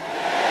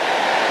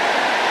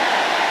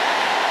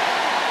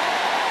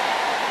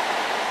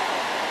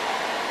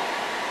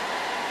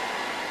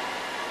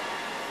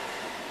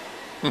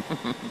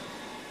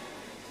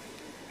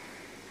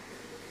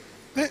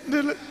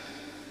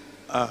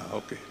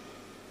 Okay.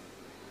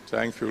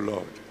 Thank you,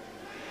 Lord.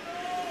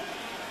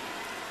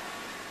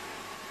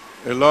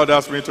 The Lord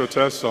asked me to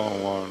tell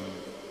someone.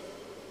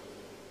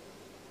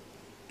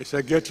 He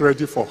said, get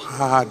ready for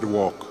hard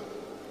work.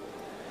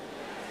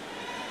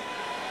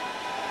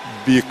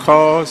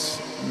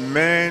 Because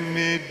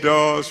many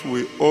doors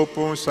will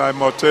open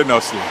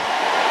simultaneously.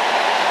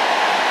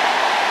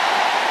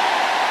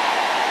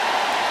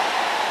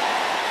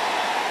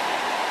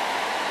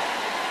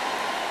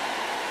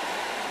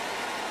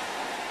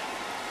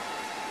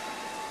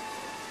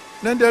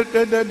 Then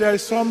there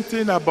is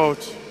something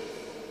about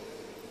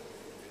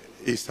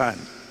his hand.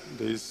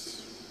 There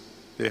is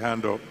the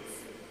hand of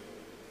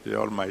the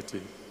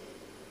Almighty.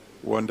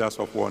 wonders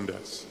of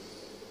wonders,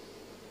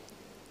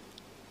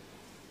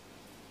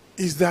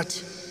 is that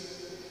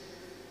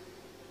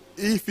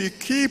if he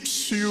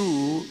keeps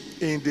you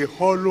in the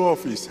hollow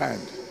of his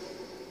hand,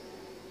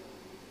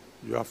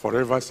 you are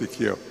forever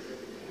secure.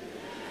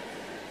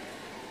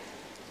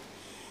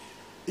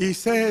 He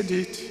said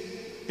it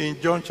in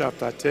John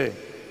chapter 10,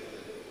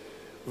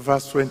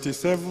 verse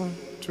 27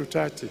 to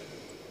 30.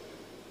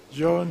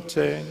 John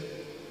 10,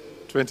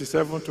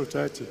 27 to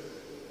 30.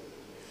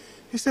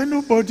 He said,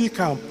 nobody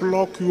can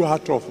pluck you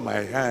out of my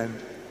hand.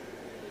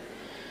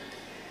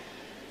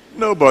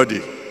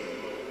 Nobody.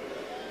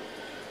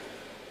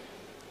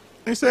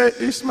 He said,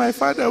 it's my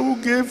Father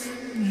who gave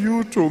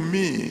you to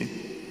me.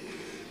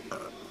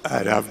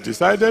 I have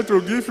decided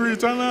to give you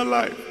eternal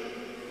life.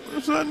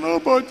 He said,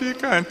 nobody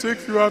can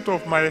take you out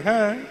of my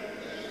hand,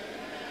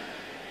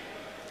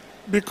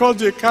 because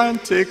they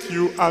can't take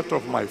you out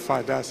of my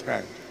Father's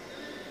hand.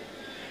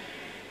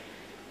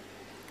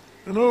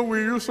 You know, we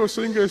used to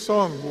sing a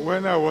song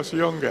when I was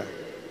younger.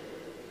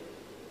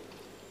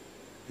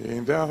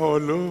 In the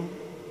hollow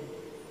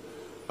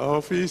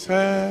of his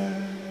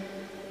hand,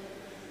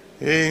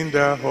 in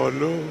the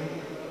hollow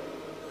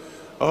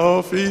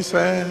of his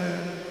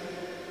hand,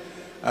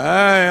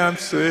 I am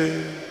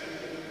safe,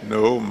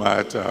 no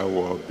matter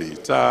what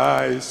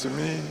betides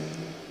me.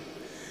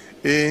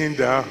 In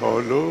the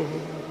hollow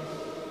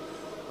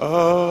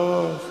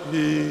of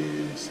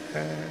his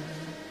hand.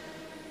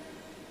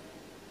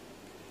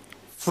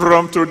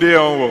 From today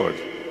onward,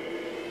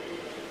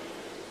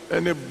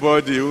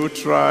 anybody who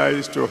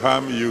tries to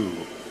harm you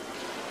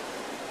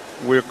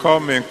will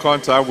come in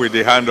contact with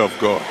the hand of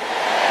God.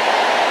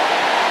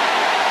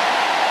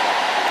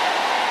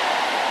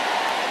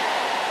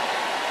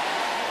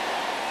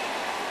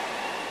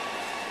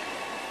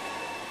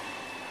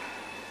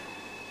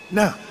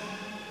 Now,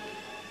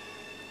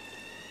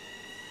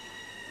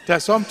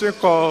 there's something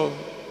called,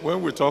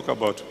 when we talk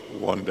about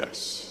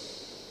wonders,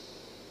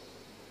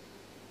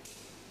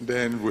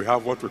 then we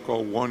have what we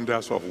call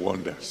wonders of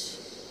wonders.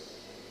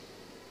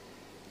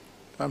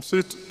 I'm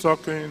still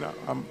talking,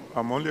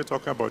 I'm only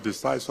talking about the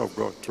size of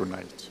God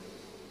tonight.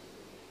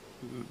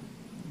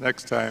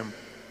 Next time,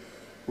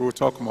 we'll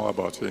talk more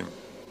about him.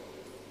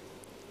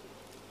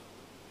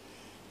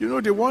 You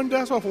know, the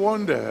wonders of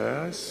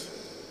wonders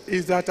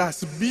is that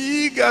as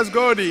big as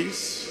God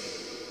is,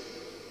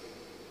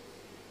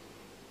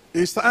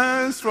 his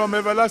hands from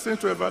everlasting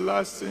to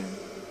everlasting,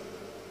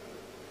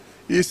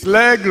 his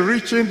leg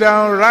reaching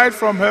down right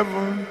from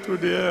heaven to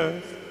the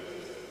earth,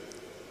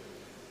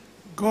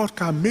 God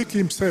can make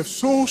himself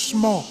so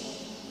small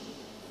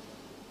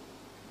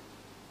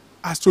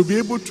as to be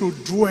able to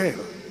dwell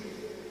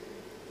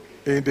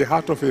in the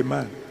heart of a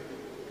man.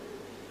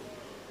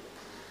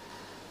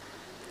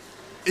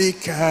 He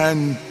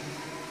can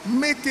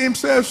make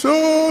himself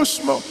so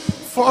small.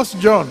 1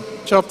 John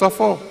chapter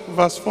 4,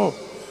 verse 4.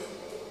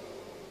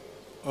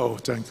 Oh,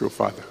 thank you,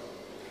 Father.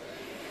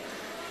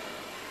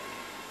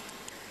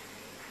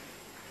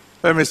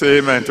 Let me say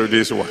amen to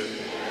this one.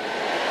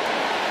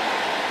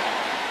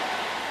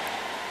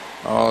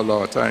 Oh,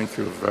 Lord, thank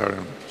you very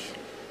much.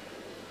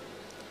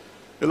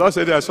 The Lord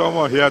said there's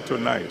someone here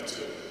tonight.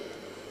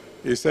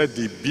 He said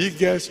the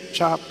biggest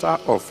chapter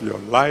of your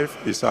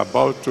life is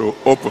about to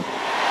open.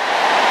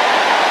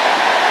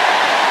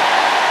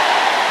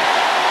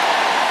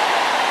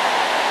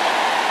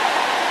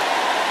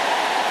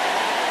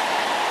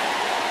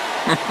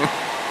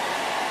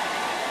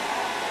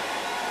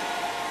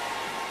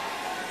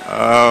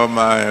 Oh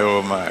my,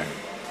 oh my.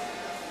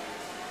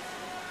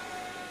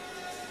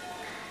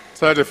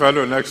 Tell the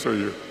fellow next to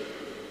you,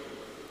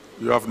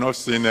 you have not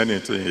seen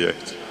anything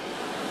yet.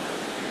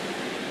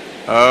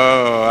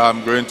 Oh,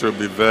 I'm going to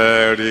be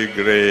very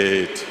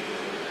great.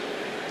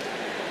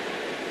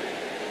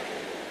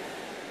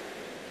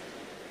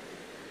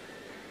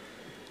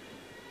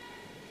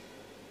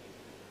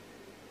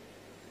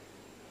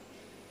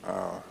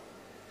 Oh.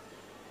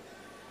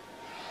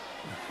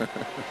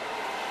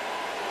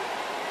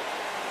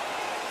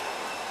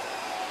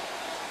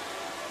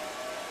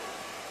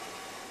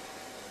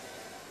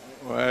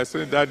 Well, I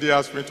think Daddy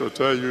asked me to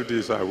tell you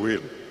this, I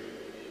will.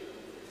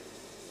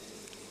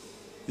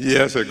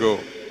 Years ago,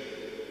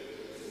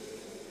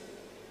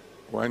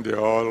 when the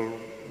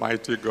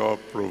Almighty God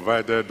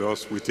provided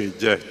us with a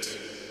jet,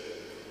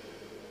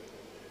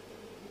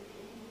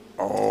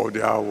 oh,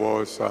 there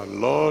was a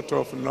lot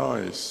of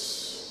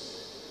noise.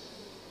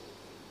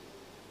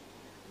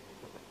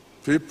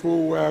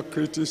 People were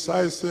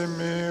criticizing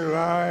me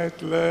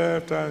right,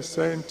 left, and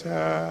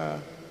center.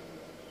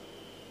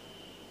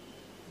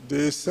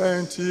 They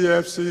sent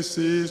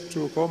EFCC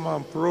to come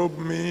and probe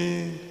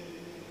me.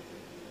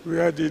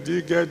 Where did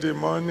he get the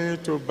money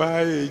to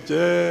buy a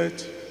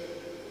jet?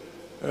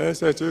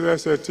 Etc.,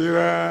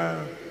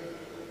 etc.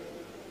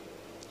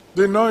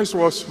 The noise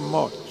was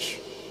much.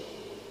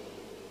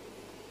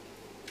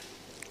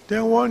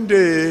 Then one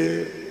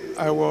day,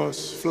 I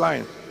was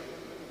flying.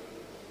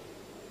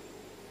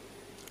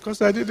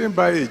 Because I didn't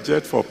buy a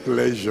jet for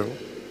pleasure.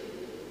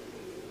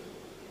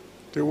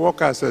 The work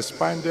has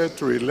expanded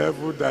to a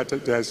level that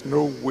there's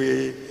no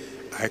way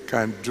I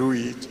can do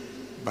it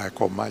by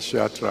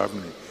commercial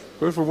traveling.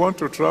 But if you want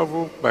to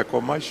travel by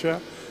commercial,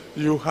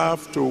 you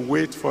have to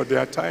wait for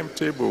their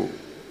timetable.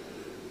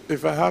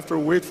 If I have to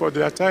wait for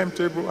their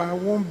timetable, I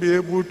won't be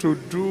able to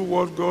do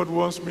what God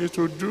wants me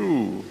to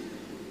do.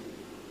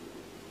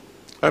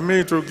 I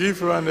mean, to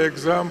give you an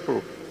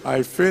example,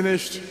 I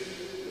finished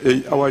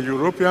our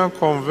European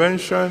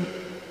convention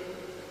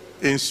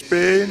in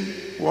Spain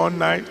one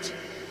night.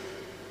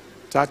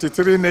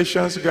 33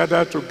 nations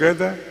gathered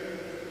together.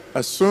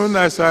 As soon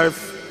as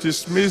I've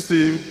dismissed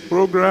the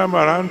program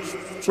around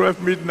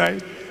 12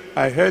 midnight,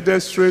 I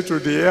headed straight to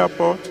the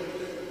airport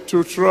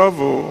to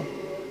travel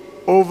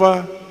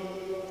over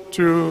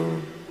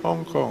to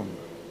Hong Kong.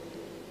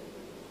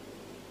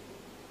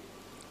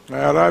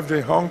 I arrived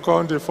in Hong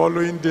Kong the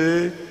following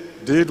day,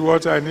 did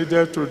what I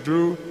needed to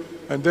do,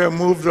 and then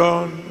moved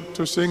on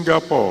to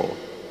Singapore.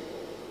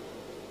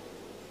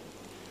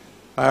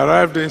 I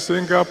arrived in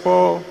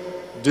Singapore,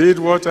 did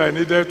what I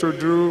needed to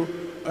do,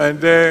 and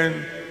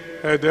then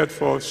headed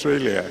for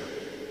Australia.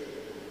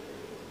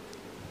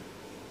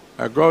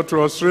 I got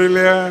to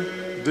Australia,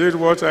 did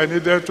what I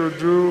needed to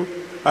do,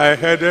 I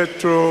headed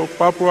to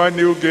Papua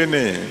New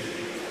Guinea.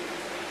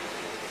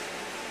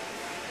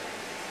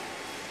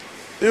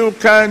 You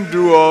can't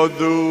do all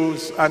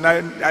those, and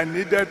I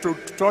needed to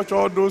touch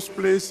all those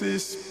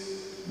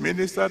places,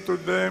 minister to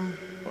them,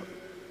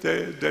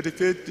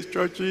 dedicate the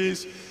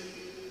churches,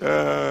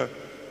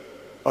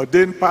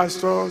 ordain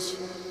pastors,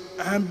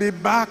 and be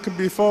back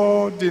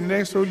before the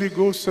next Holy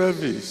Ghost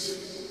service.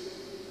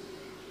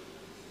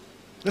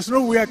 There's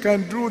no way I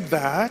can do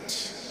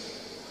that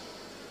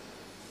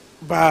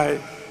by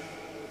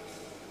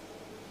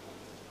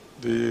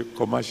the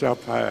commercial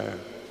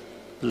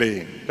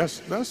plane.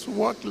 That's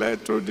what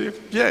led to the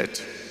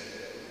jet.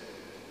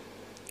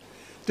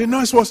 The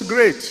noise was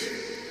great,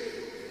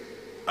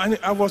 and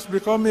I was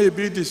becoming a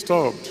bit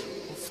disturbed.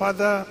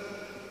 Father,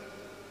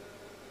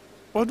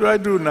 what do I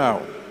do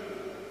now?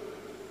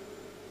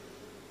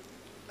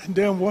 And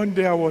then one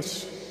day I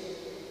was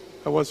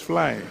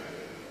flying.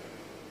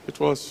 It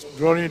was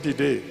during the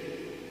day,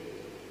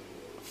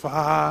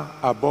 far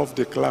above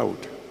the cloud.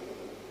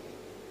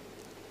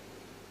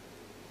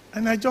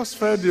 And I just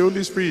felt the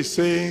Holy Spirit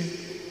saying,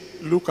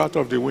 look out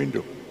of the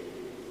window.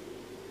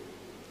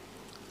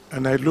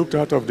 And I looked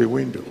out of the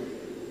window.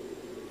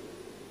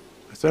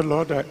 I said,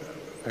 Lord,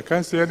 I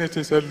can't see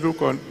anything. He said, look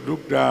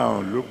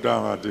down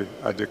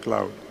at the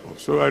cloud.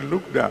 So I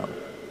looked down,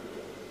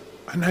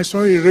 and I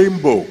saw a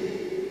rainbow.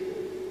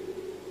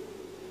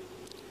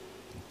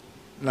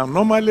 Now,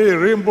 normally a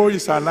rainbow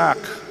is an arc.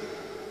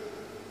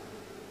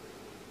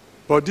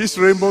 But this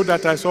rainbow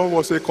that I saw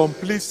was a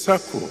complete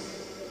circle.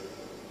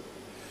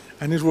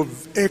 And it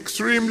was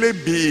extremely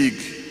big.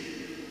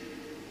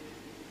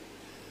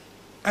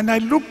 And I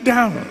looked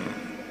down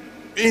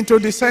into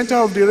the center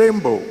of the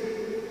rainbow,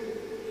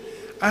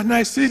 and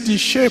I see the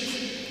shape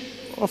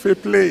of a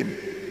plane.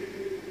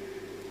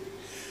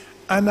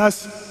 And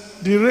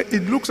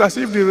it looks as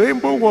if the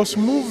rainbow was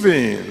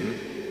moving,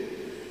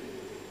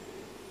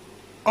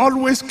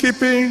 always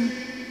keeping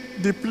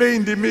the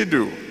plane in the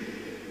middle.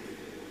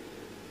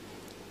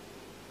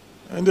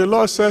 And the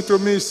Lord said to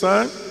me,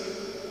 son,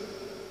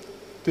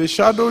 the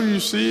shadow you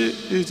see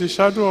is the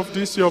shadow of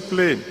this your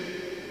plane.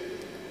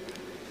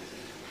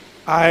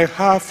 I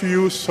have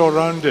you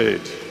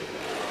surrounded.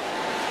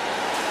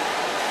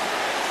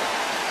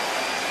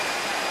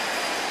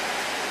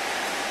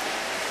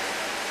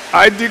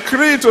 I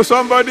decree to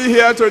somebody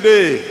here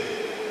today,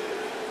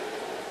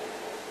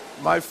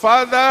 my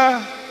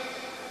Father,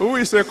 who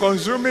is a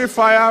consuming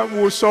fire,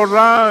 will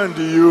surround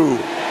you.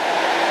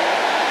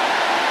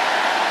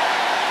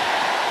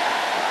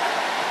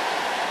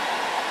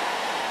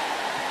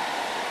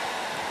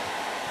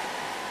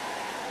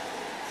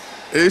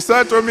 He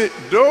said to me,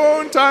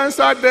 don't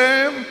answer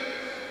them.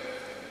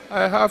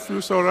 I have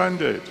you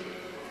surrounded.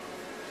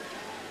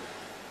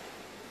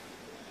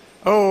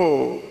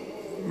 Oh,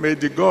 may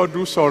the God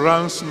who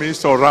surrounds me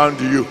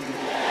surround you.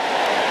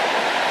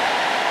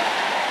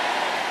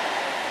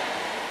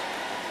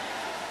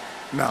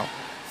 Now,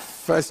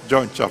 1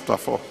 John chapter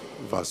 4,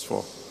 verse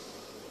 4.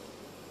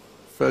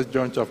 1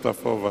 John chapter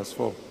 4, verse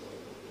 4.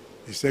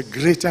 He said,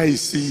 greater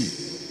is he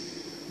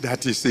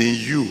that is in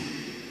you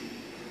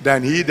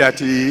than he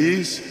that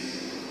is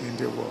in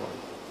the world.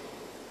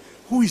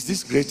 Who is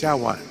this greater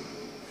one?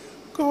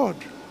 God.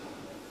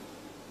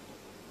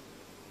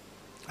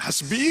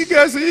 As big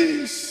as he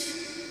is,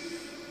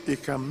 he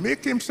can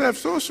make himself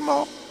so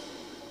small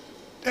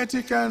that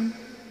he can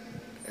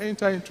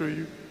enter into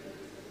you.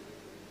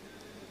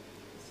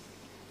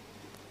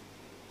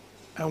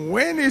 And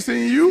when he's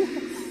in you,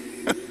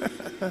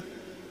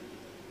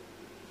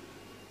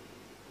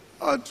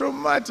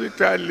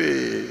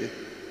 automatically,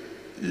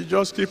 you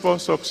just keep on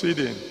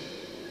succeeding.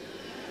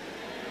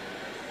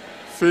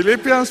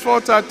 Philippians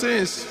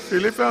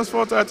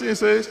 4:13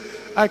 says,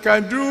 I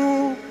can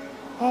do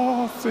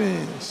all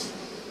things.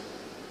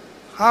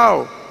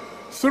 How?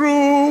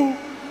 Through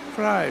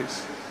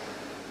Christ.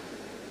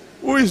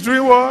 Who is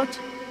doing what?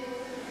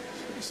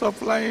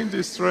 Supplying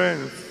the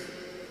strength.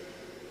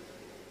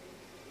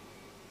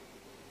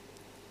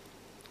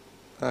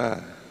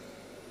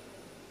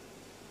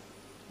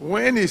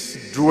 When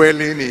it's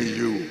dwelling in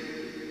you,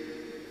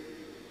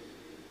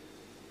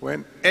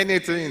 when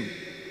anything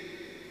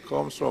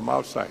comes from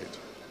outside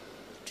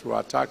to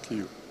attack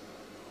you,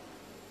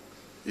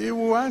 he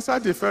will answer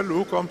the fellow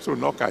who comes to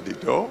knock at the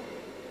door.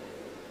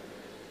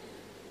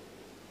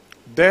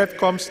 Death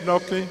comes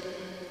knocking,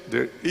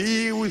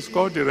 he who is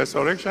called the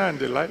resurrection and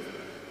the life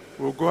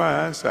will go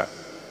and answer.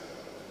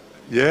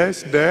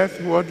 Yes, death,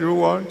 what do you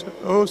want?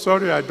 Oh,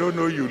 sorry, I don't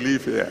know you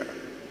live here.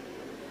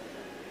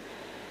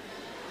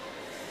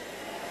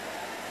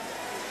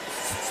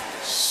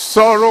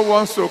 Sorrow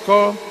wants to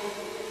come,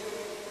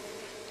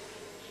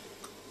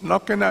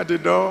 knocking at the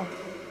door.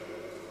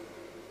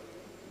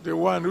 The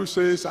one who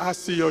says, I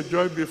see your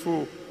joy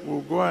before,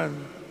 will go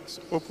and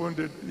open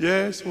the door.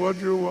 Yes, what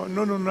do you want?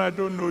 No, I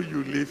don't know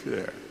you live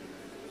here.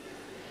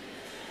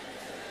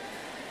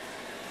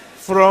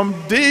 From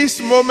this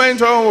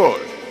moment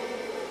onward,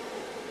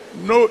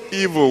 no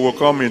evil will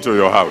come into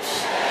your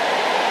house.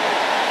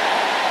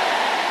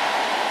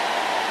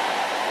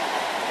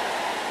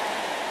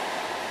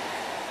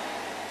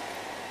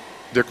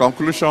 The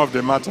conclusion of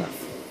the matter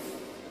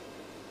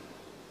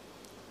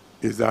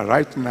is that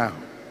right now,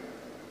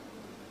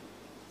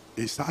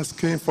 he's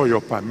asking for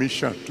your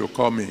permission to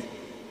come in.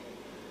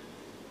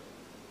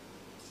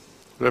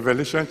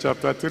 Revelation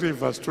chapter 3,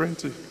 verse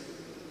 20.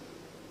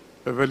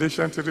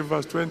 Revelation 3,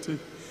 verse 20.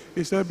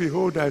 He said,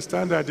 behold, I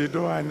stand at the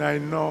door and I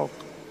knock.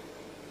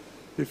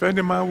 If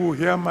any man will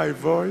hear my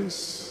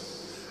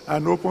voice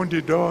and open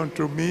the door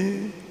unto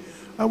me,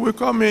 I will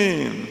come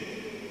in.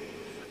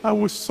 I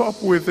will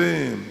sup with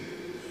him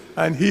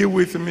and he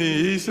with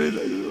me. He said,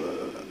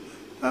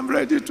 I'm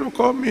ready to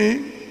come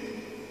in.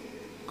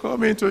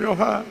 Come into your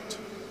heart.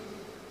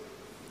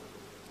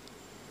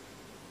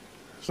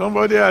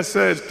 Somebody has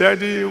said,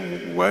 Daddy,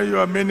 when you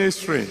are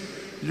ministering,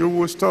 you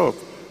will stop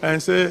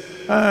and say,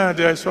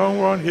 there's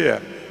someone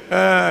here.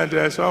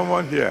 There's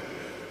someone here.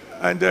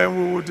 And then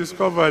we will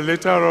discover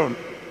later on,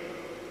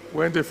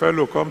 when the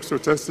fellow comes to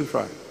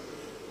testify,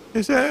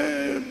 he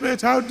said,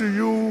 but how do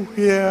you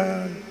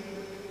hear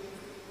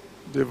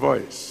the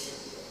voice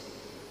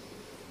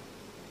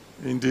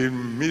in the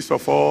midst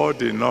of all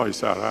the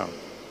noise around?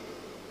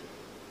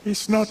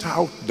 It's not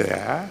out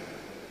there.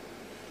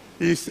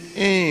 It's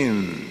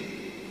in.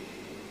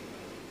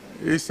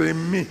 It's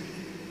in me.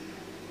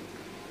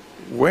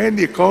 When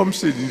he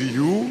comes in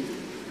you,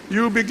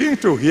 you begin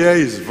to hear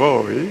his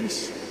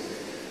voice.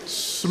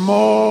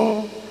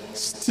 Small,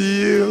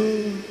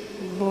 still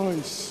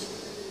voice.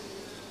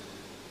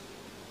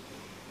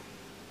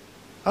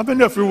 How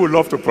many of you would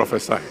love to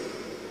prophesy?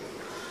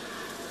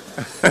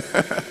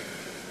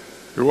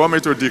 You want me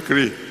to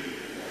decree?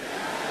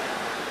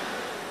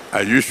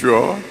 Are you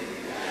sure?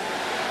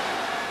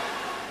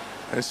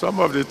 And some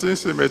of the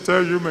things he may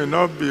tell you may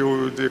not be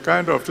the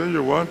kind of thing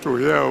you want to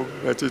hear,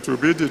 but it will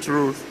be the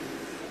truth.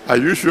 Are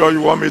you sure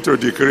you want me to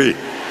decree?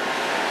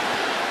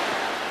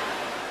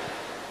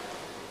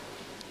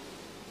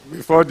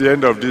 Before the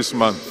end of this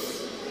month,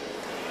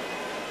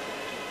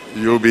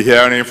 you'll be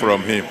hearing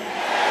from him.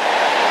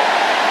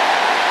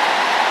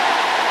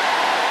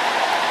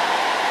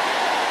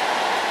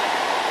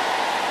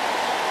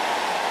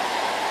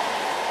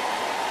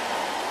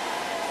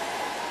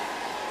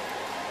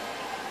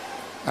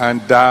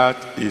 And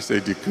that is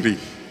a decree,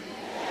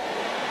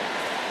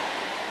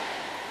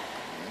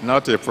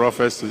 not a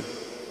prophecy.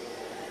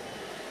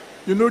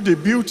 You know, the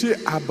beauty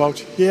about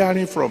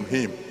hearing from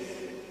him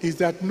is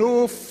that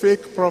no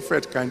fake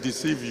prophet can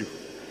deceive you.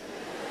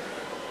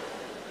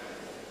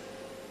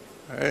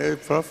 A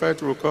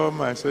prophet will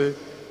come and say,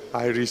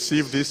 I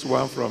received this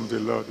one from the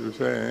Lord. You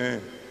say,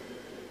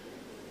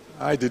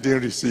 I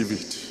didn't receive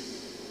it.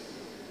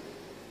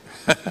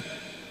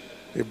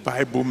 The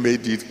Bible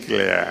made it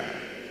clear.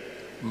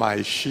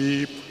 My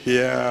sheep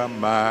hear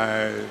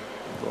my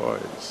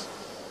voice.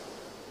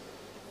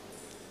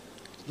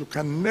 You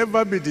can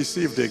never be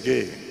deceived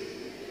again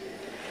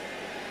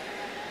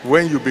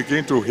when you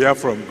begin to hear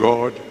from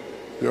God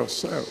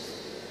yourself.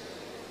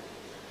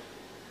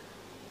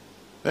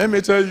 Let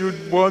me tell you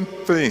one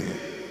thing,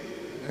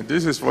 and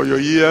this is for your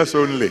ears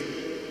only.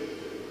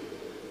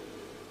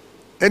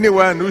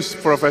 Anyone who's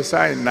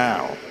prophesying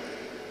now,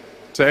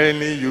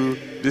 telling you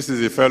this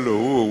is a fellow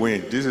who will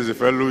win, this is a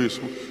fellow who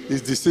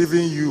is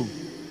deceiving you.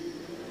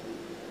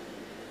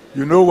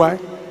 You know why?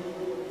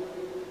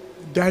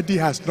 Daddy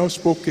has not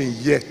spoken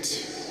yet.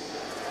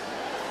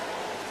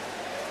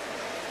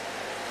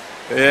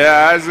 He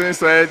hasn't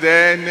said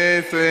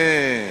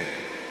anything.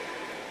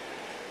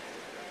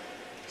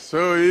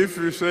 So if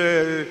you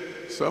say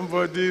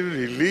somebody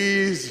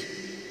released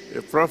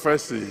a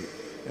prophecy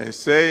and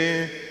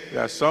saying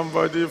that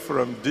somebody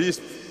from this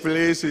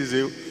place is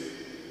a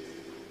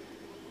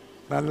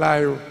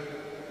lie.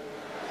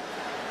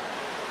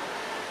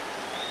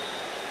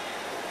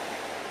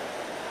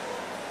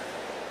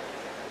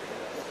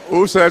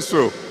 Who said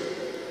so?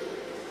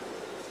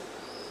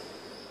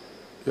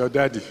 Your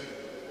daddy.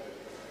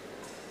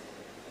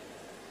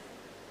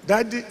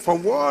 Daddy, for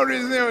one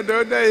reason or the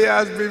other, he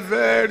has been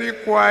very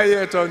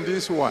quiet on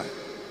this one.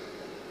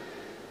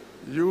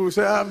 You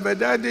say, but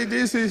daddy,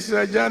 this is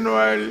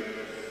January.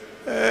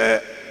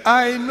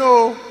 I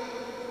know.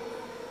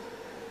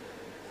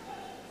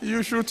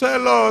 You should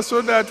tell us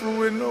so that we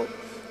will know.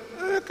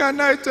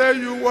 Can I tell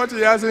you what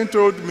he hasn't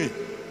told me?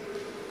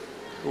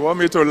 You want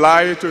me to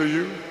lie to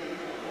you?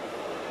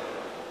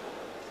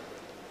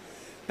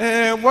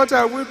 What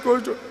are we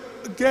going to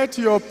get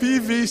your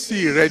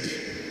PVC ready?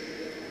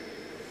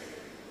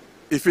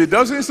 If he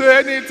doesn't say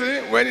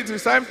anything, when it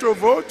is time to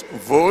vote,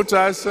 vote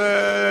as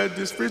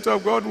the Spirit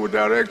of God will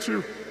direct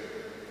you.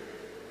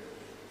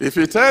 If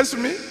he tells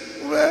me,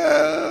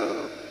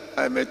 well,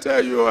 I may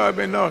tell you, I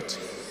may not.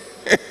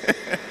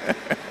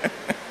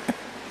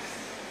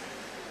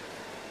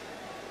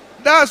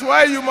 That's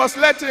why you must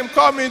let him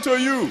come into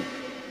you.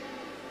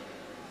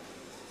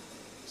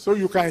 So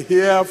you can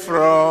hear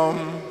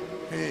from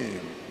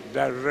him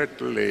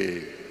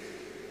directly.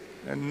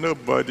 And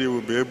nobody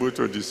will be able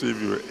to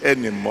deceive you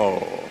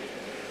anymore.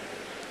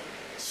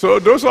 So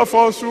those of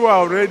us who are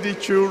already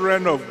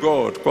children of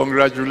God,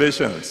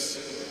 congratulations.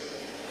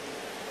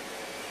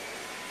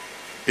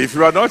 If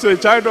you are not a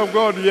child of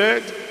God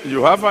yet,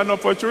 you have an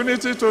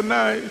opportunity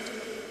tonight.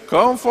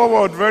 Come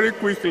forward very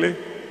quickly.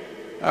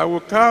 I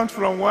will count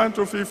from 1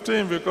 to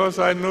 15 because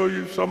I know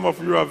some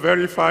of you are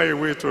very far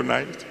away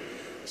tonight.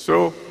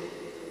 So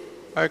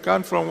I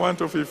count from 1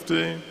 to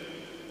 15.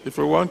 If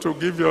you want to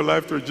give your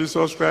life to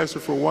Jesus Christ,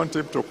 if you want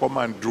him to come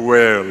and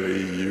dwell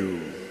in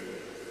you,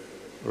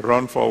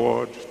 run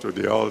forward to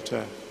the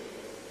altar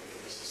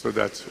so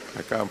that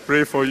I can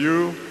pray for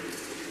you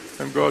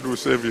and God will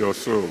save your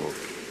soul.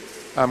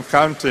 I'm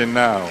counting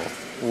now.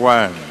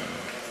 1.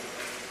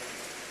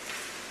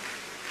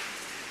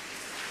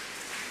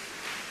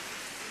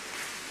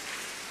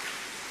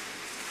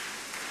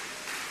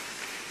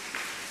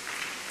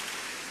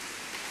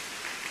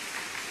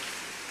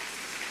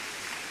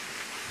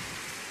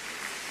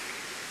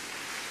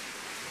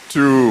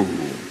 2.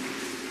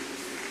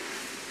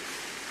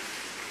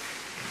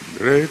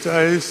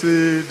 Greater is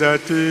he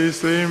that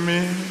is in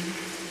me.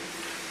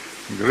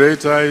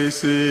 Greater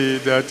is he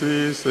that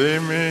is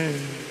in me.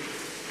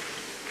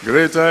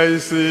 Greater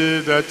is he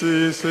that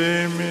is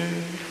in me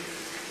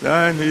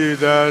than he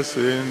that's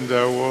in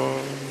the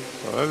world.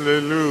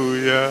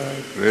 Hallelujah.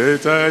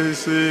 Greater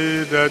is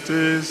he that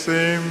is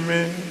in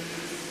me.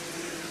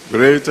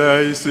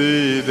 Greater is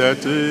he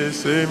that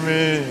is in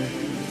me.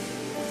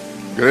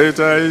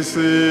 Greater is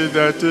he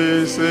that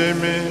is in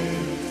me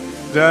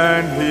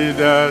than he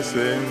that's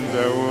in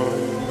the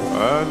world.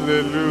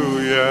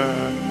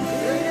 Hallelujah.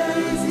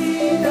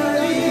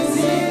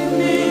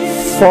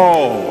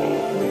 4.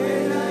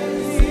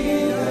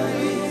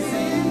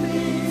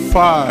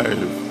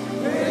 5.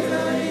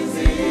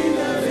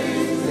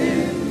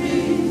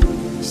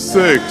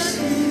 6.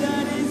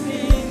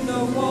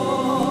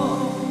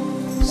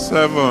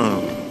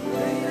 7.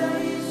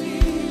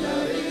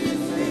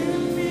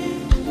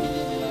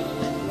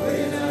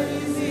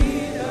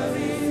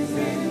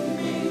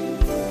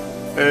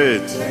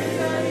 8.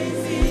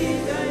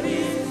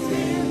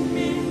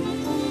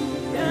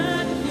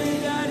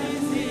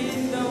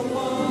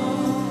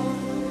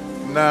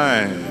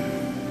 9.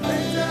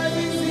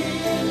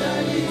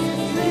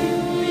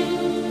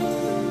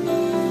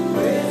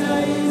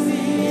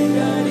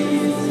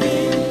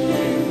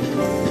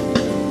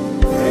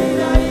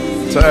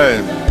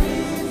 10.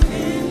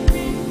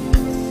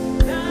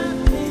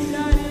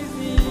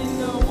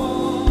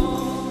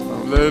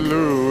 11.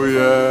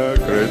 Hallelujah.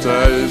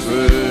 Greater is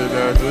he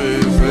that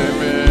is in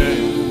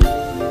me.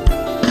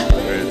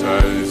 Greater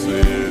is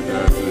he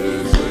that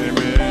is in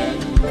me.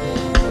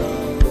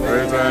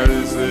 Greater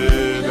is he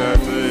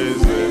that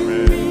is in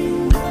me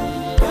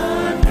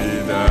than he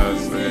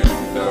that's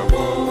in the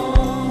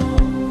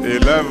world.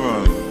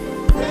 11.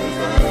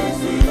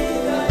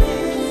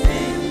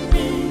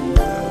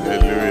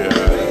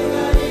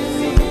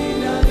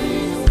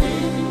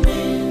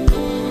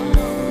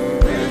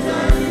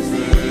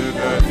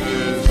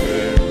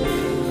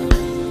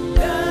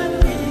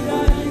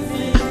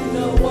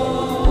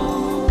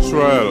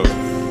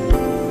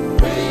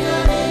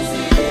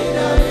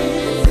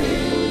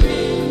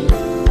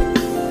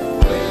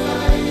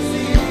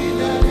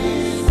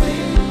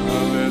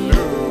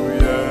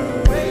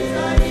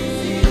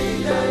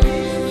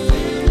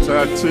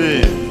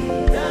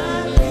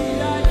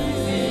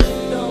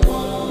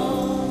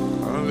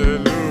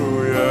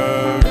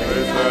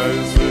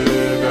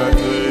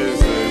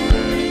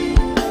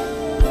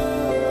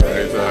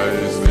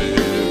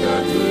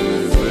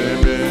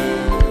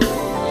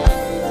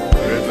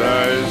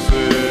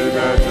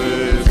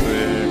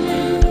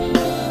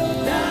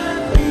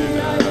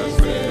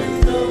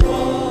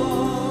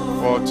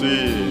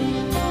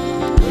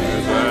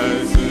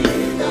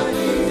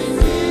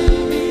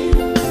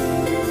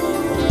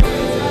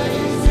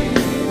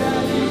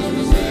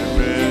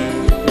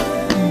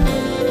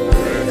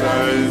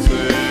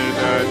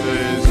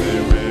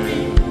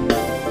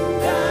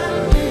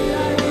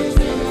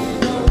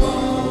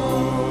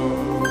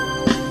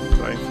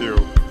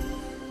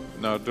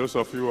 those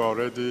of you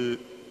already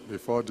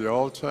before the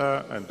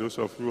altar and those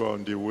of you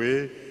on the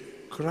way,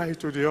 cry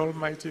to the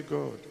Almighty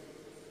God.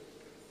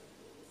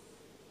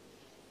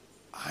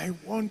 I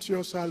want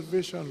your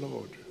salvation,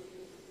 Lord.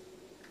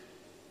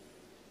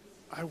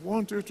 I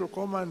want you to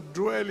come and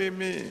dwell in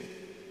me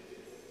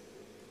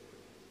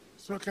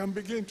so I can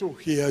begin to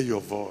hear your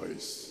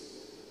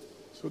voice,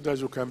 so that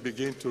you can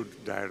begin to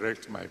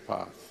direct my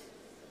path.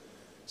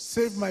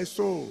 Save my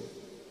soul.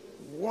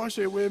 Wash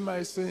away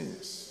my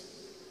sins.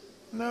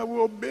 And I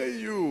will obey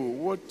you.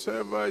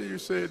 Whatever you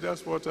say,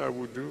 that's what I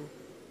will do.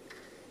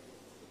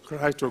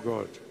 Cry to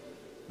God.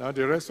 Now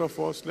the rest of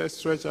us, let's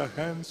stretch our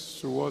hands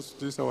towards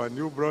these our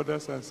new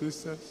brothers and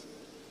sisters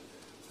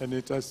and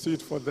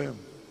intercede for them.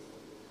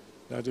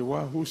 That the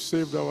one who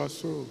saved our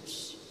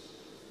souls,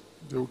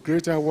 the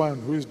greater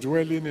one who is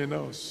dwelling in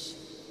us,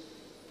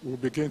 will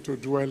begin to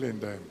dwell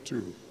in them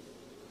too.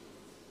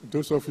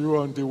 Those of you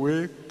on the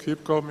way,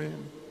 keep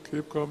coming,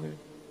 keep coming.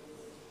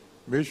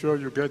 Make sure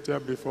you get there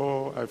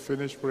before I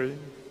finish praying.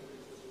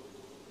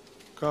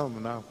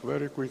 Come now,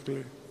 very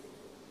quickly.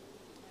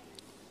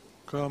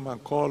 Come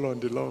and call on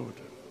the Lord.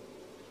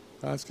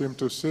 Ask him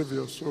to save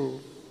your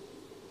soul.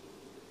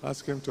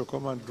 Ask him to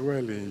come and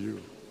dwell in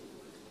you.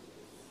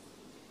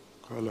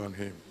 Call on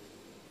him.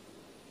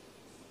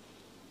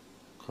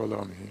 Call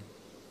on him.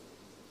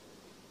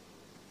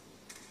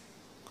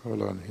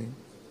 Call on him.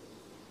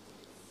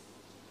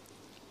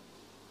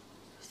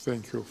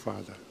 Thank you,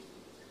 Father.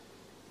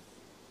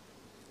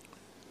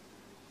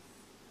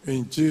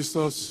 In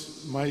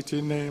Jesus'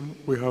 mighty name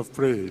we have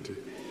prayed.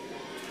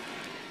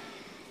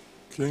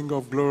 King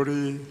of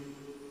glory,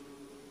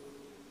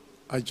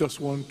 I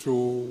just want to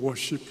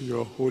worship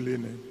your holy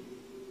name.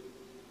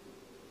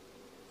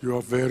 You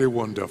are very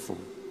wonderful.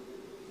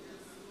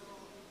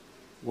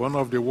 One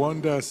of the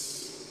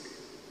wonders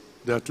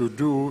that you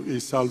do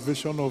is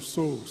salvation of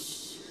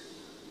souls.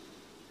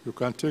 You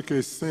can take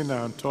a sinner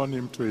and turn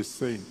him to a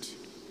saint.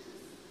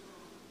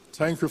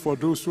 Thank you for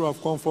those who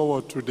have come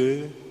forward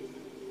today.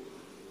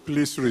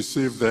 Please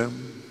receive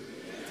them.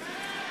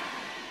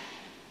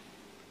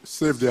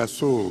 Save their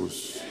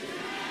souls.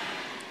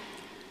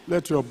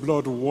 Let your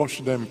blood wash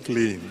them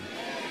clean.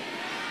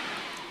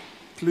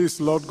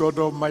 Please, Lord God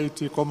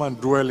Almighty, come and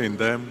dwell in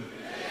them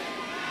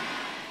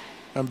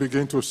and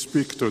begin to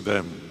speak to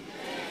them.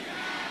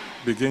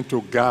 Begin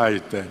to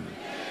guide them.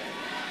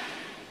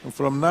 And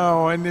from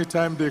now,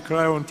 anytime they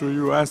cry unto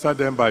you, answer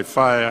them by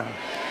fire.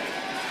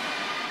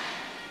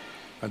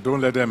 And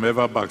don't let them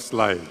ever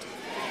backslide.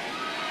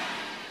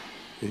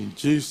 In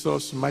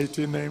Jesus'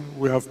 mighty name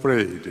we have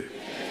prayed.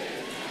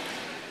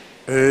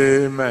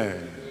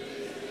 Amen.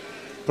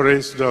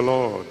 Praise the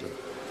Lord.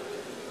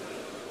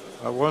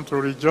 I want to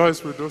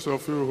rejoice with those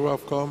of you who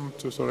have come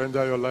to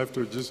surrender your life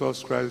to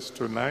Jesus Christ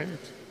tonight.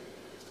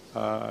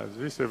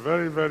 This is a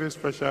very, very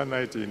special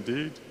night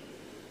indeed.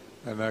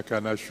 And I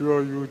can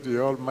assure you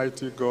the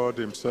Almighty God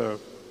himself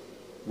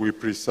will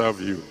preserve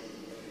you.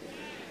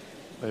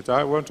 But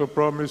I want to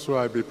promise you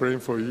I'll be praying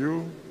for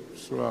you.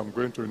 So I'm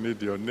going to need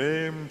your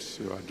names,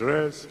 your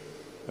address,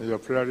 and your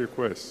prayer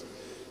requests.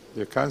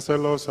 The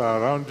counselors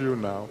are around you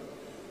now.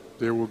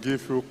 They will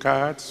give you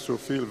cards to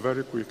fill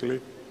very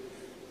quickly.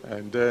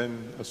 And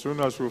then as soon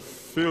as you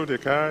fill the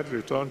card,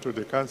 return to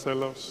the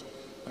counselors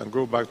and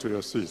go back to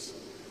your seats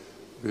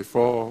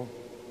before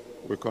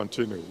we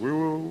continue. We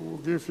will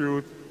give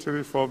you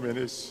 3-4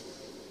 minutes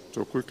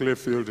to quickly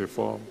fill the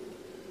form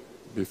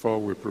before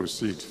we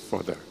proceed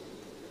further.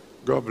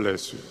 God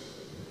bless you.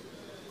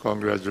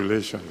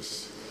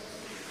 Congratulations.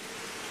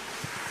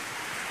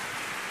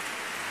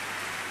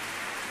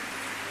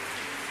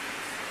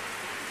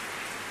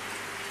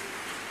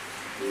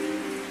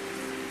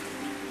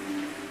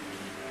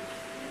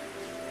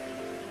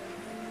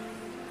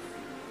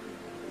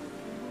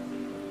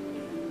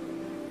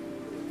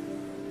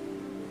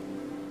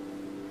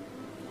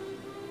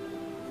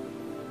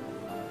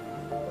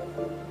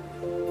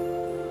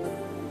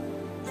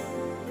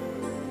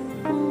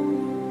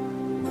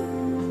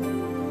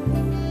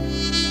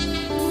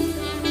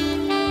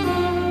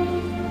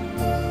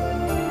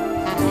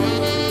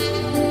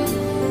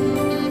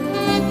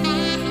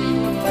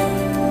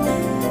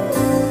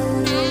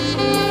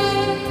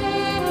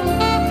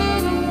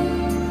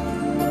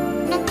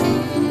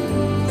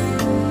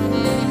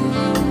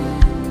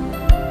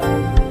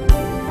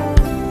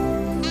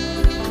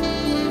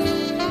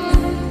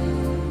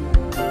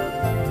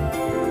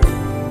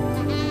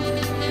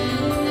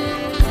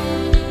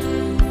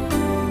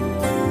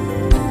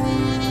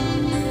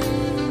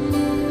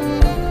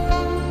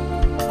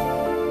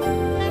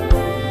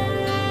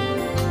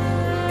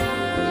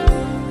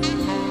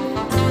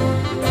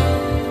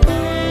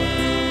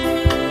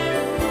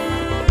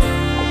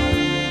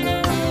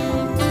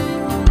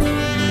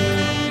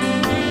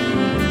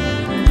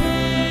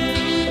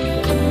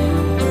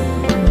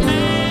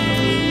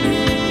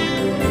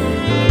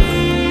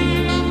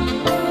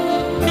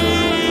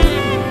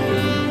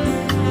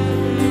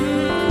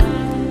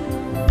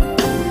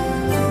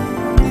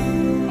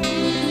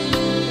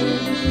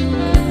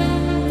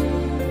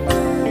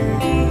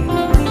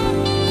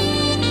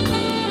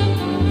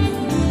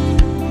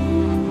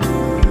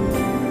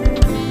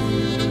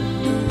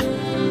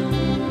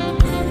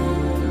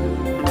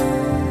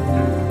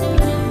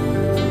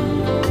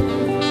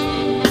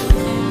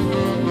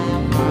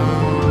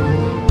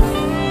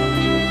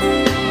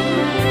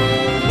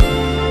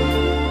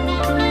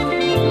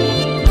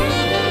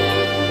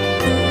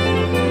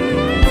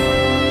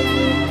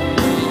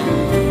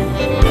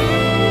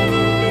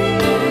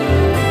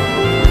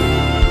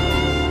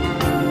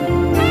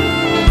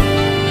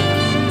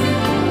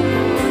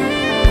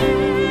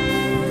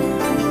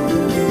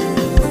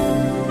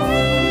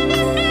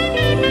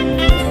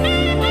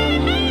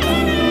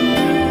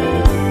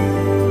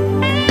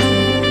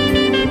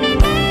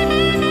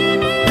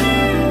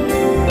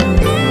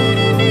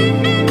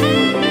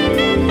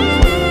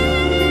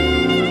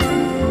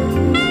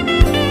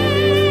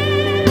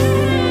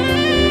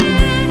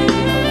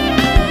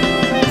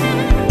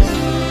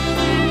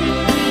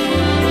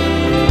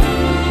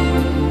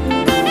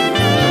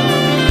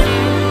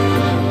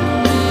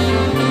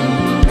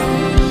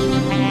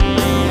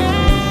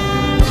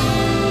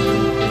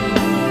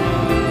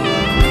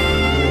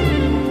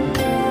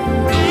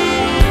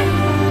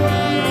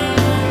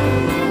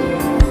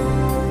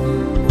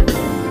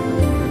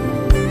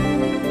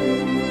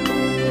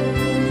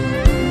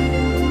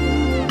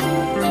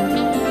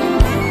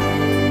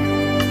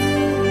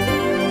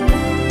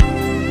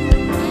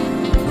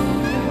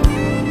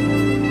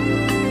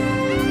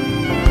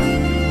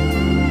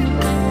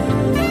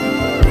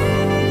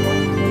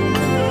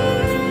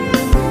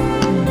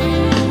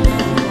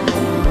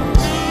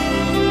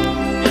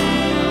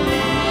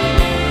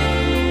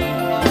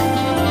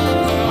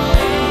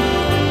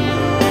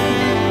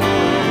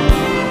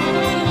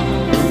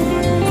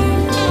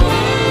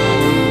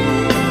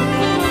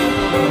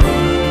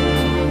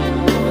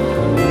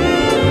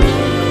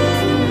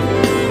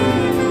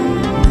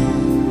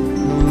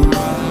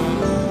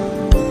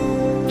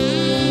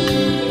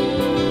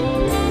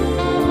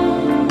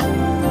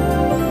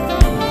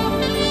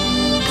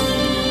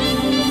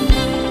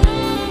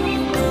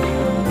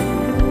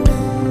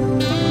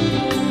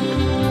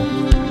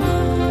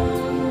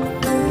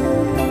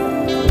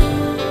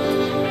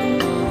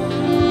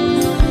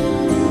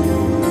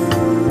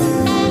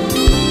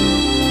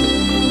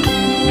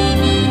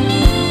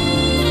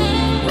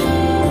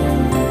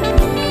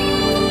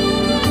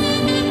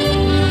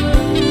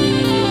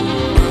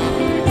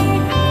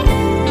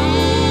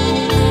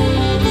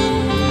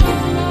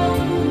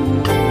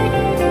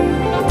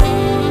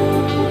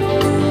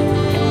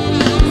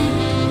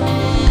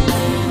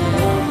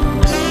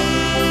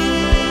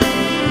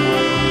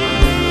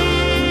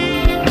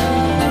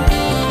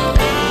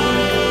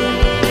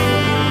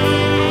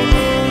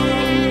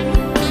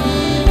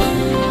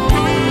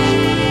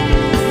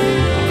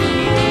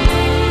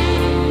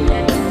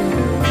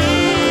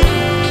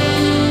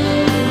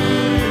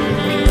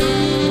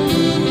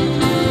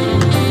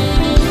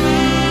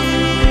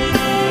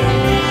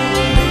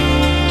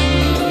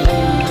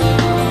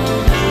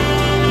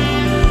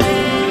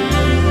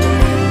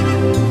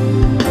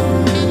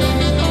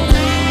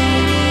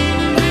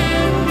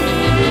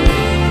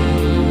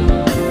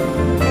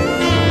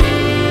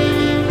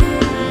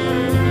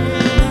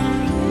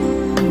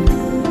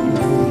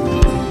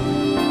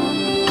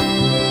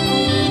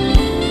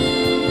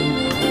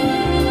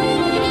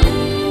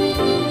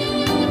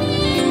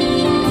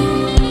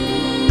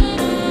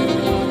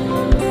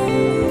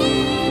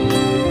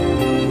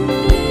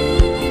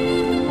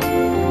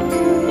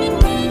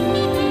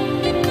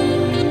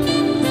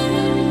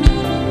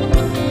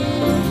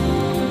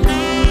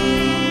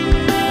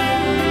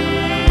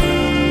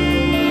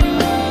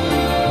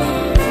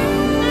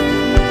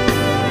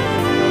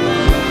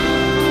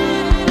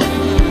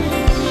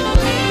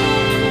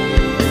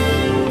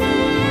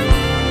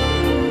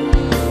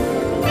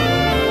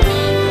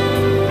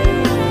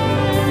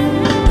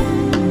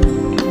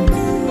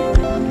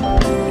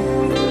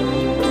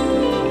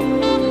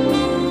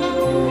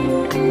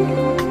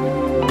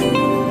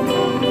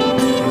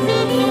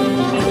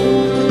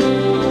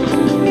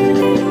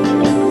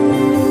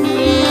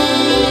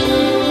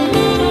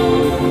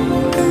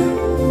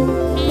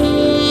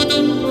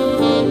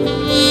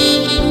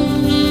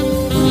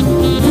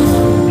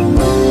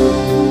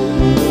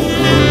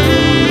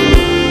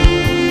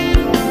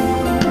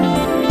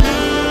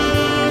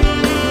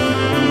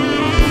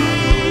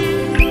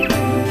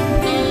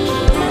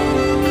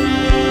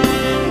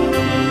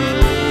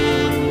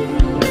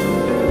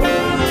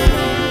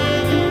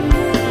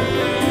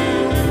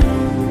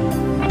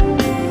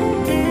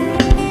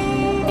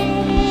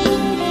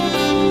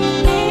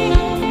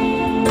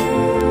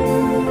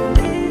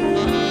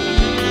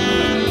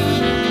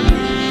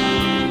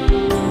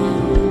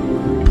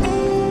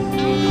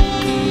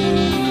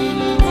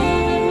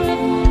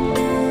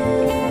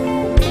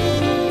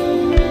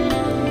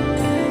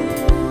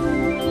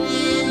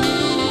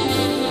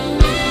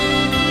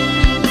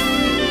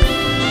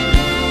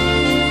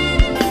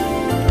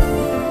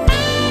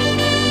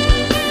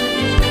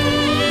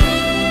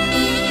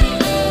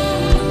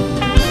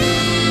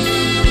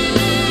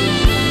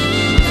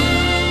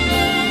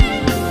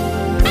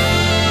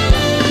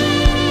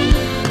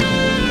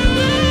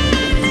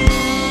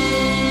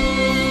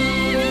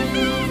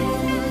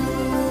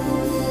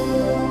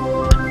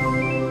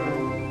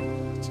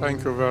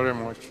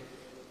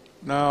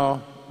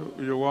 Now,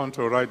 you want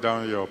to write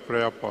down your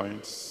prayer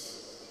points.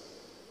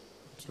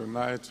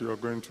 Tonight, you're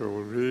going to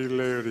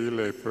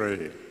really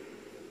pray.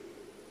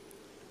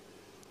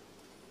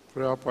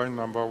 Prayer point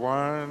number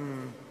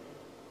 1,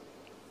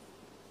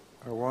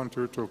 I want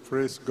you to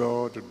praise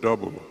God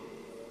double.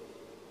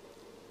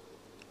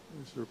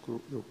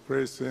 You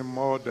praise Him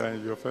more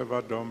than you've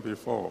ever done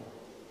before.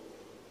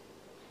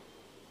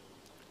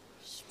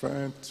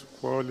 Spend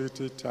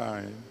quality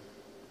time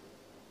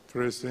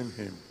praising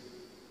Him.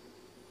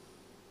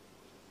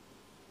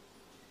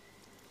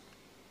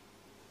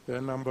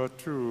 Then number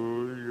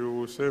 2, you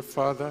will say,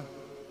 Father,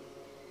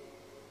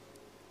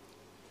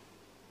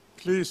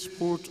 please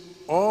put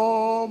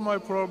all my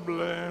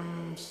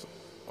problems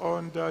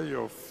under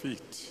your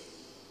feet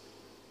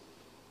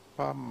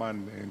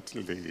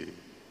permanently.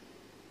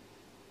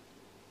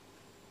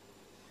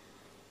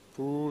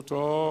 Put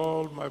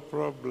all my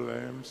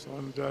problems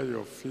under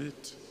your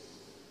feet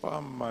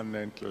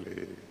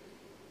permanently.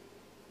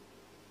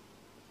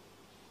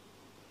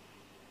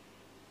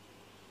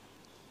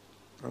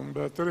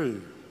 Number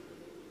 3,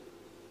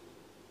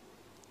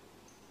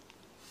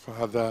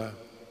 Father,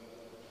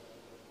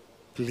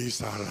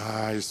 please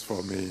arise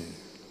for me.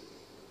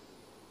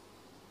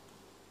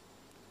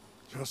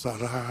 Just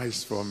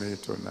arise for me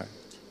tonight.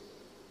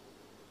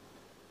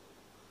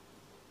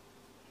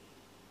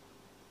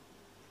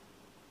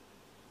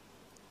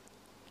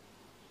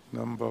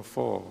 Number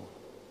 4,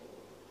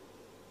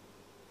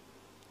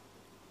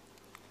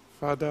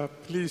 Father,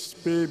 please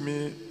pay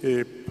me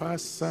a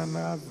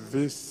personal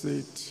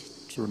visit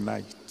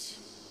tonight.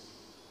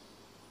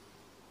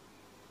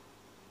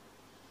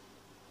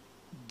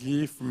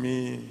 Give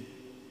me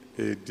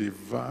a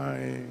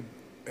divine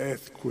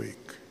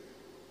earthquake.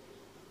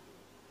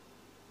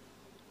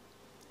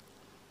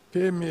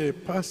 Pay me a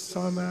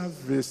personal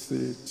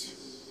visit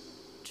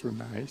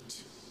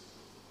tonight.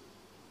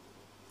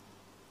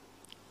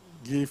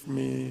 Give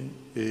me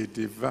a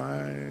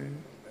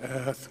divine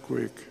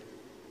earthquake.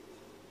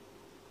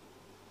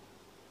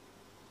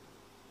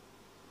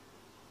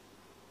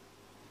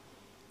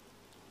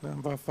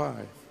 Number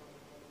 5,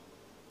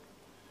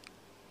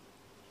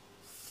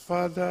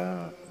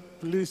 Father,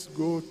 please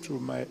go to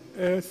my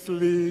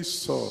earthly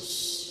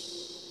source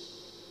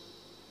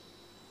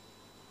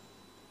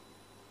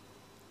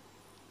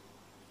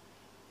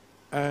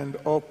and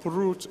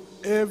uproot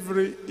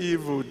every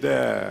evil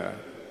there.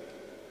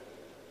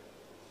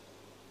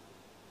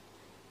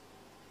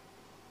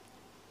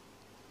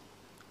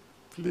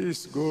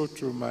 Please go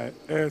to my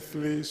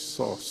earthly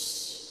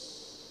source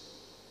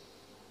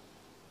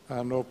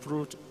and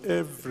uproot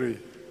every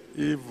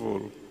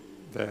evil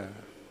there.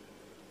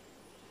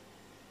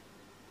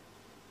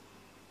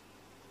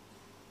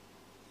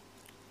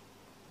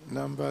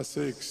 Number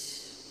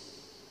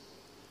 6,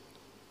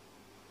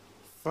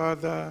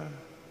 Father,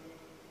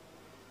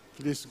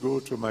 please go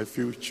to my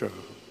future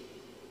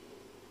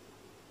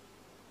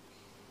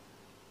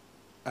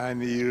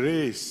and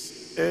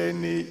erase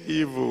any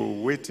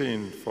evil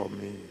waiting for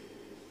me.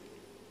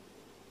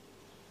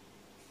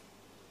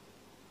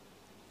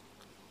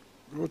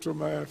 Go to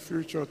my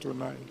future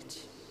tonight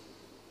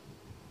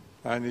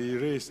and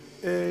erase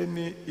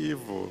any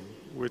evil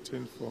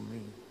waiting for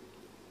me.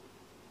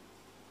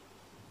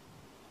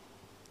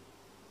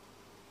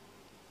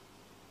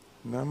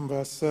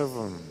 Number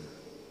 7,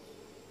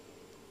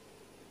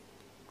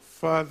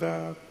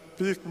 Father,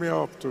 pick me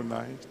up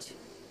tonight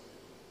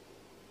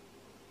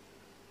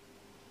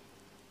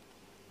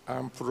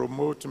and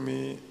promote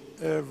me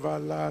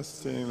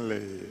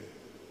everlastingly.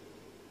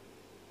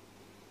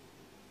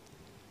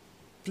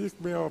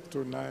 Pick me up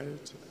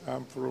tonight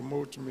and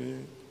promote me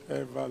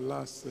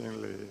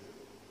everlastingly.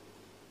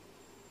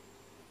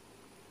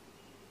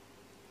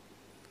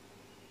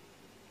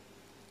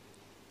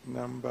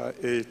 Number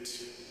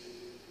 8,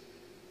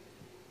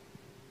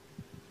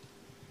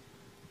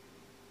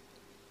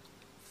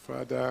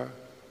 Father,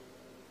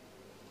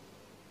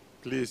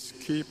 please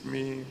keep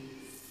me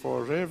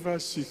forever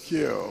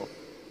secure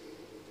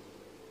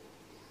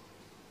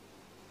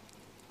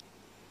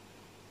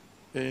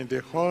in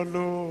the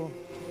hollow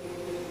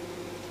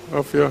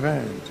of your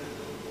hand.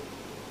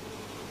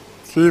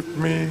 Keep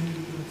me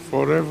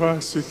forever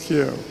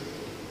secure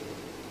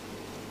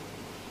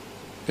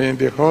in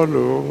the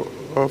hollow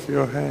of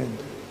your hand.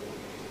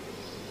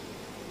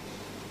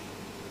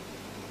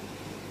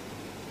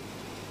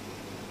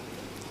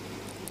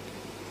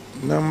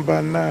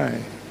 Number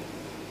 9,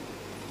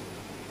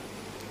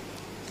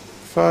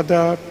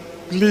 Father,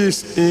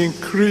 please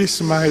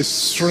increase my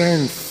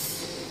strength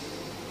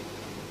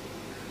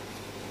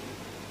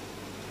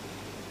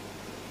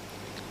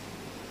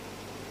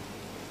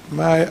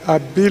my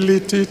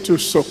ability to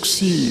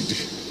succeed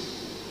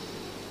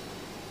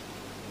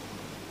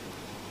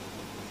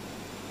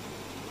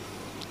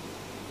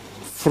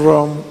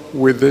from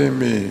within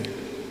me.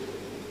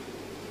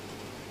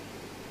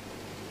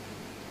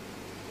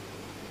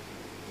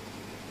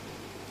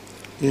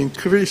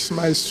 Increase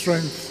my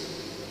strength,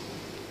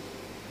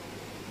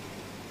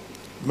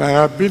 my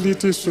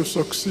abilities to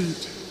succeed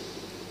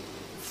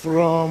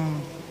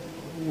from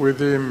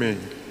within me.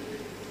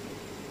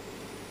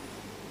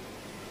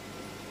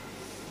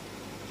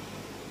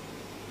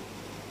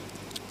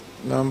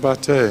 Number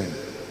 10.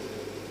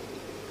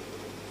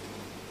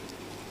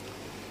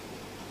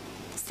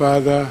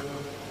 Father,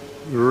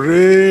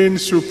 reign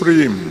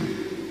supreme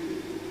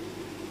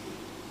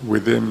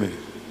within me.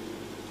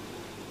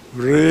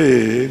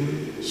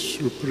 Reign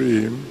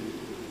supreme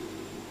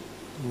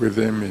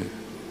within me.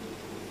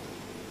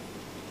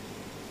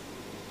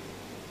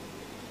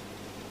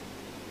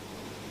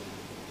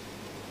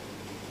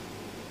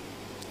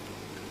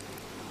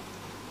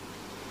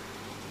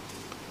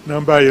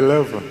 Number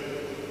 11.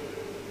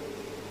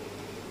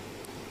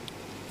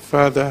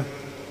 Father,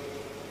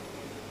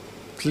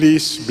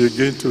 please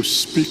begin to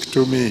speak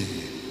to me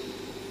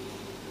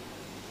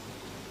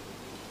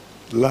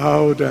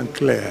loud and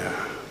clear.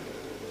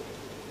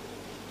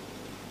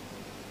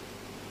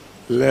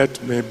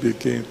 Let me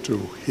begin to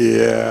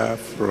hear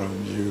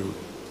from you.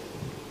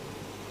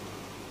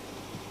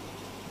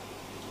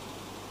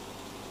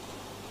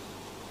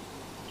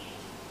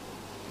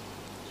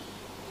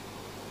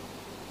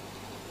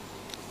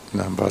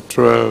 Number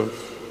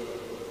 12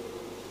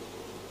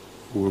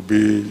 will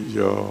be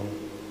your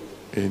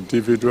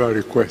individual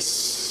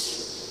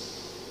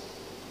requests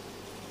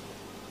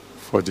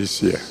for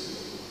this year.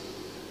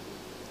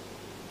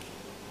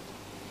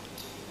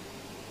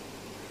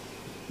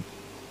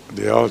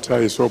 The altar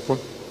is open,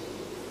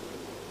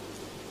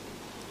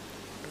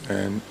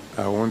 and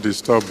I won't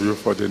disturb you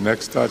for the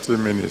next 30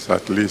 minutes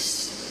at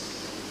least,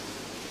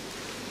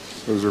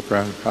 so you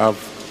can have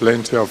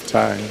plenty of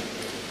time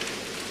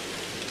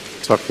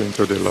talking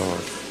to the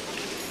Lord.